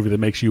Wars movie that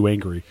makes you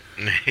angry.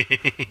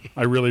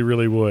 I really,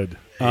 really would.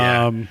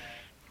 Yeah.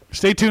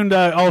 Stay tuned.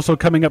 Also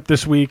coming up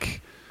this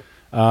week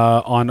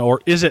on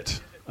Or Is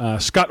It?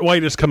 Scott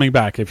White is coming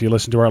back. If you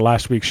listened to our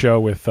last week's show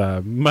with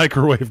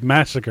Microwave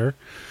Massacre,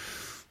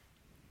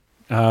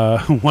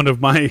 one of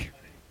my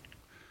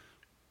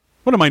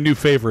new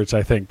favorites,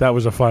 I think. That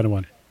was a fun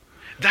one.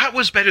 That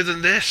was better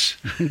than this.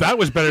 That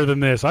was better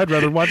than this. I'd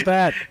rather watch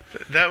that.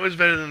 That was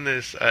better than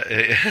this.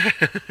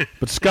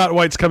 But Scott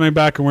White's coming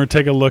back, and we're going to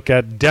take a look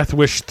at Death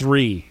Wish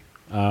 3,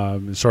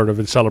 sort of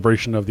in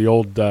celebration of the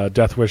old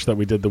Death Wish that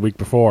we did the week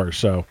before.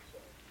 So,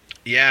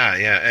 yeah.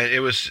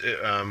 It was.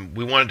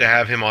 We wanted to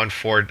have him on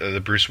for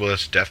the Bruce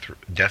Willis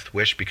Death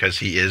Wish because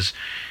he is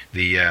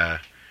the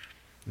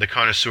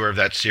connoisseur of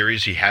that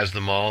series. He has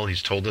them all.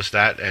 He's told us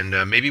that,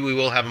 and maybe we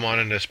will have him on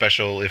in a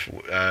special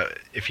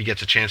if he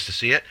gets a chance to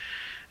see it.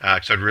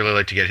 Because I'd really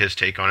like to get his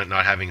take on it.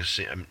 Not having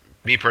seen,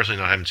 me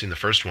personally, not having seen the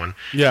first one.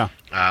 Yeah,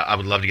 I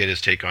would love to get his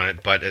take on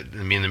it. But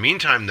in the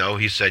meantime, though,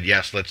 he said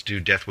yes, let's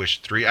do Death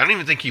Wish 3. I don't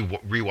even think he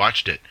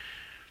rewatched it.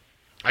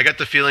 I got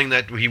the feeling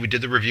that he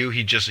did the review.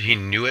 He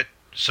knew it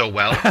so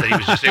well that he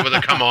was just able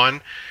to come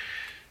on.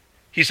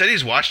 He said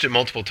he's watched it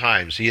multiple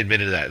times. He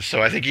admitted that.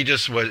 So I think he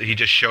just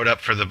showed up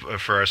for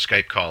our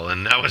Skype call,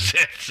 and that was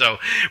it. So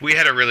we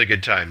had a really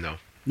good time, though.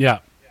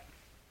 Yeah.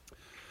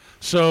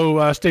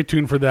 So stay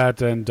tuned for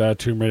that and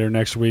Tomb Raider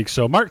next week.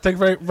 So Mark, thank you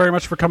very, very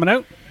much for coming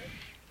out.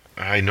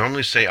 I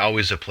normally say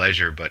always a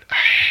pleasure, but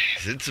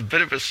it's a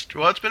bit of it's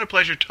been a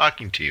pleasure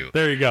talking to you.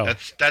 There you go.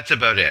 That's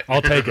about it.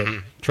 I'll take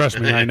it. Trust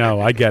me, I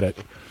know. I get it.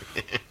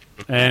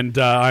 And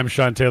I'm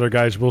Sean Taylor,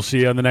 guys. We'll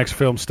see you on the next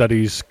Film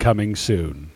Studies coming soon.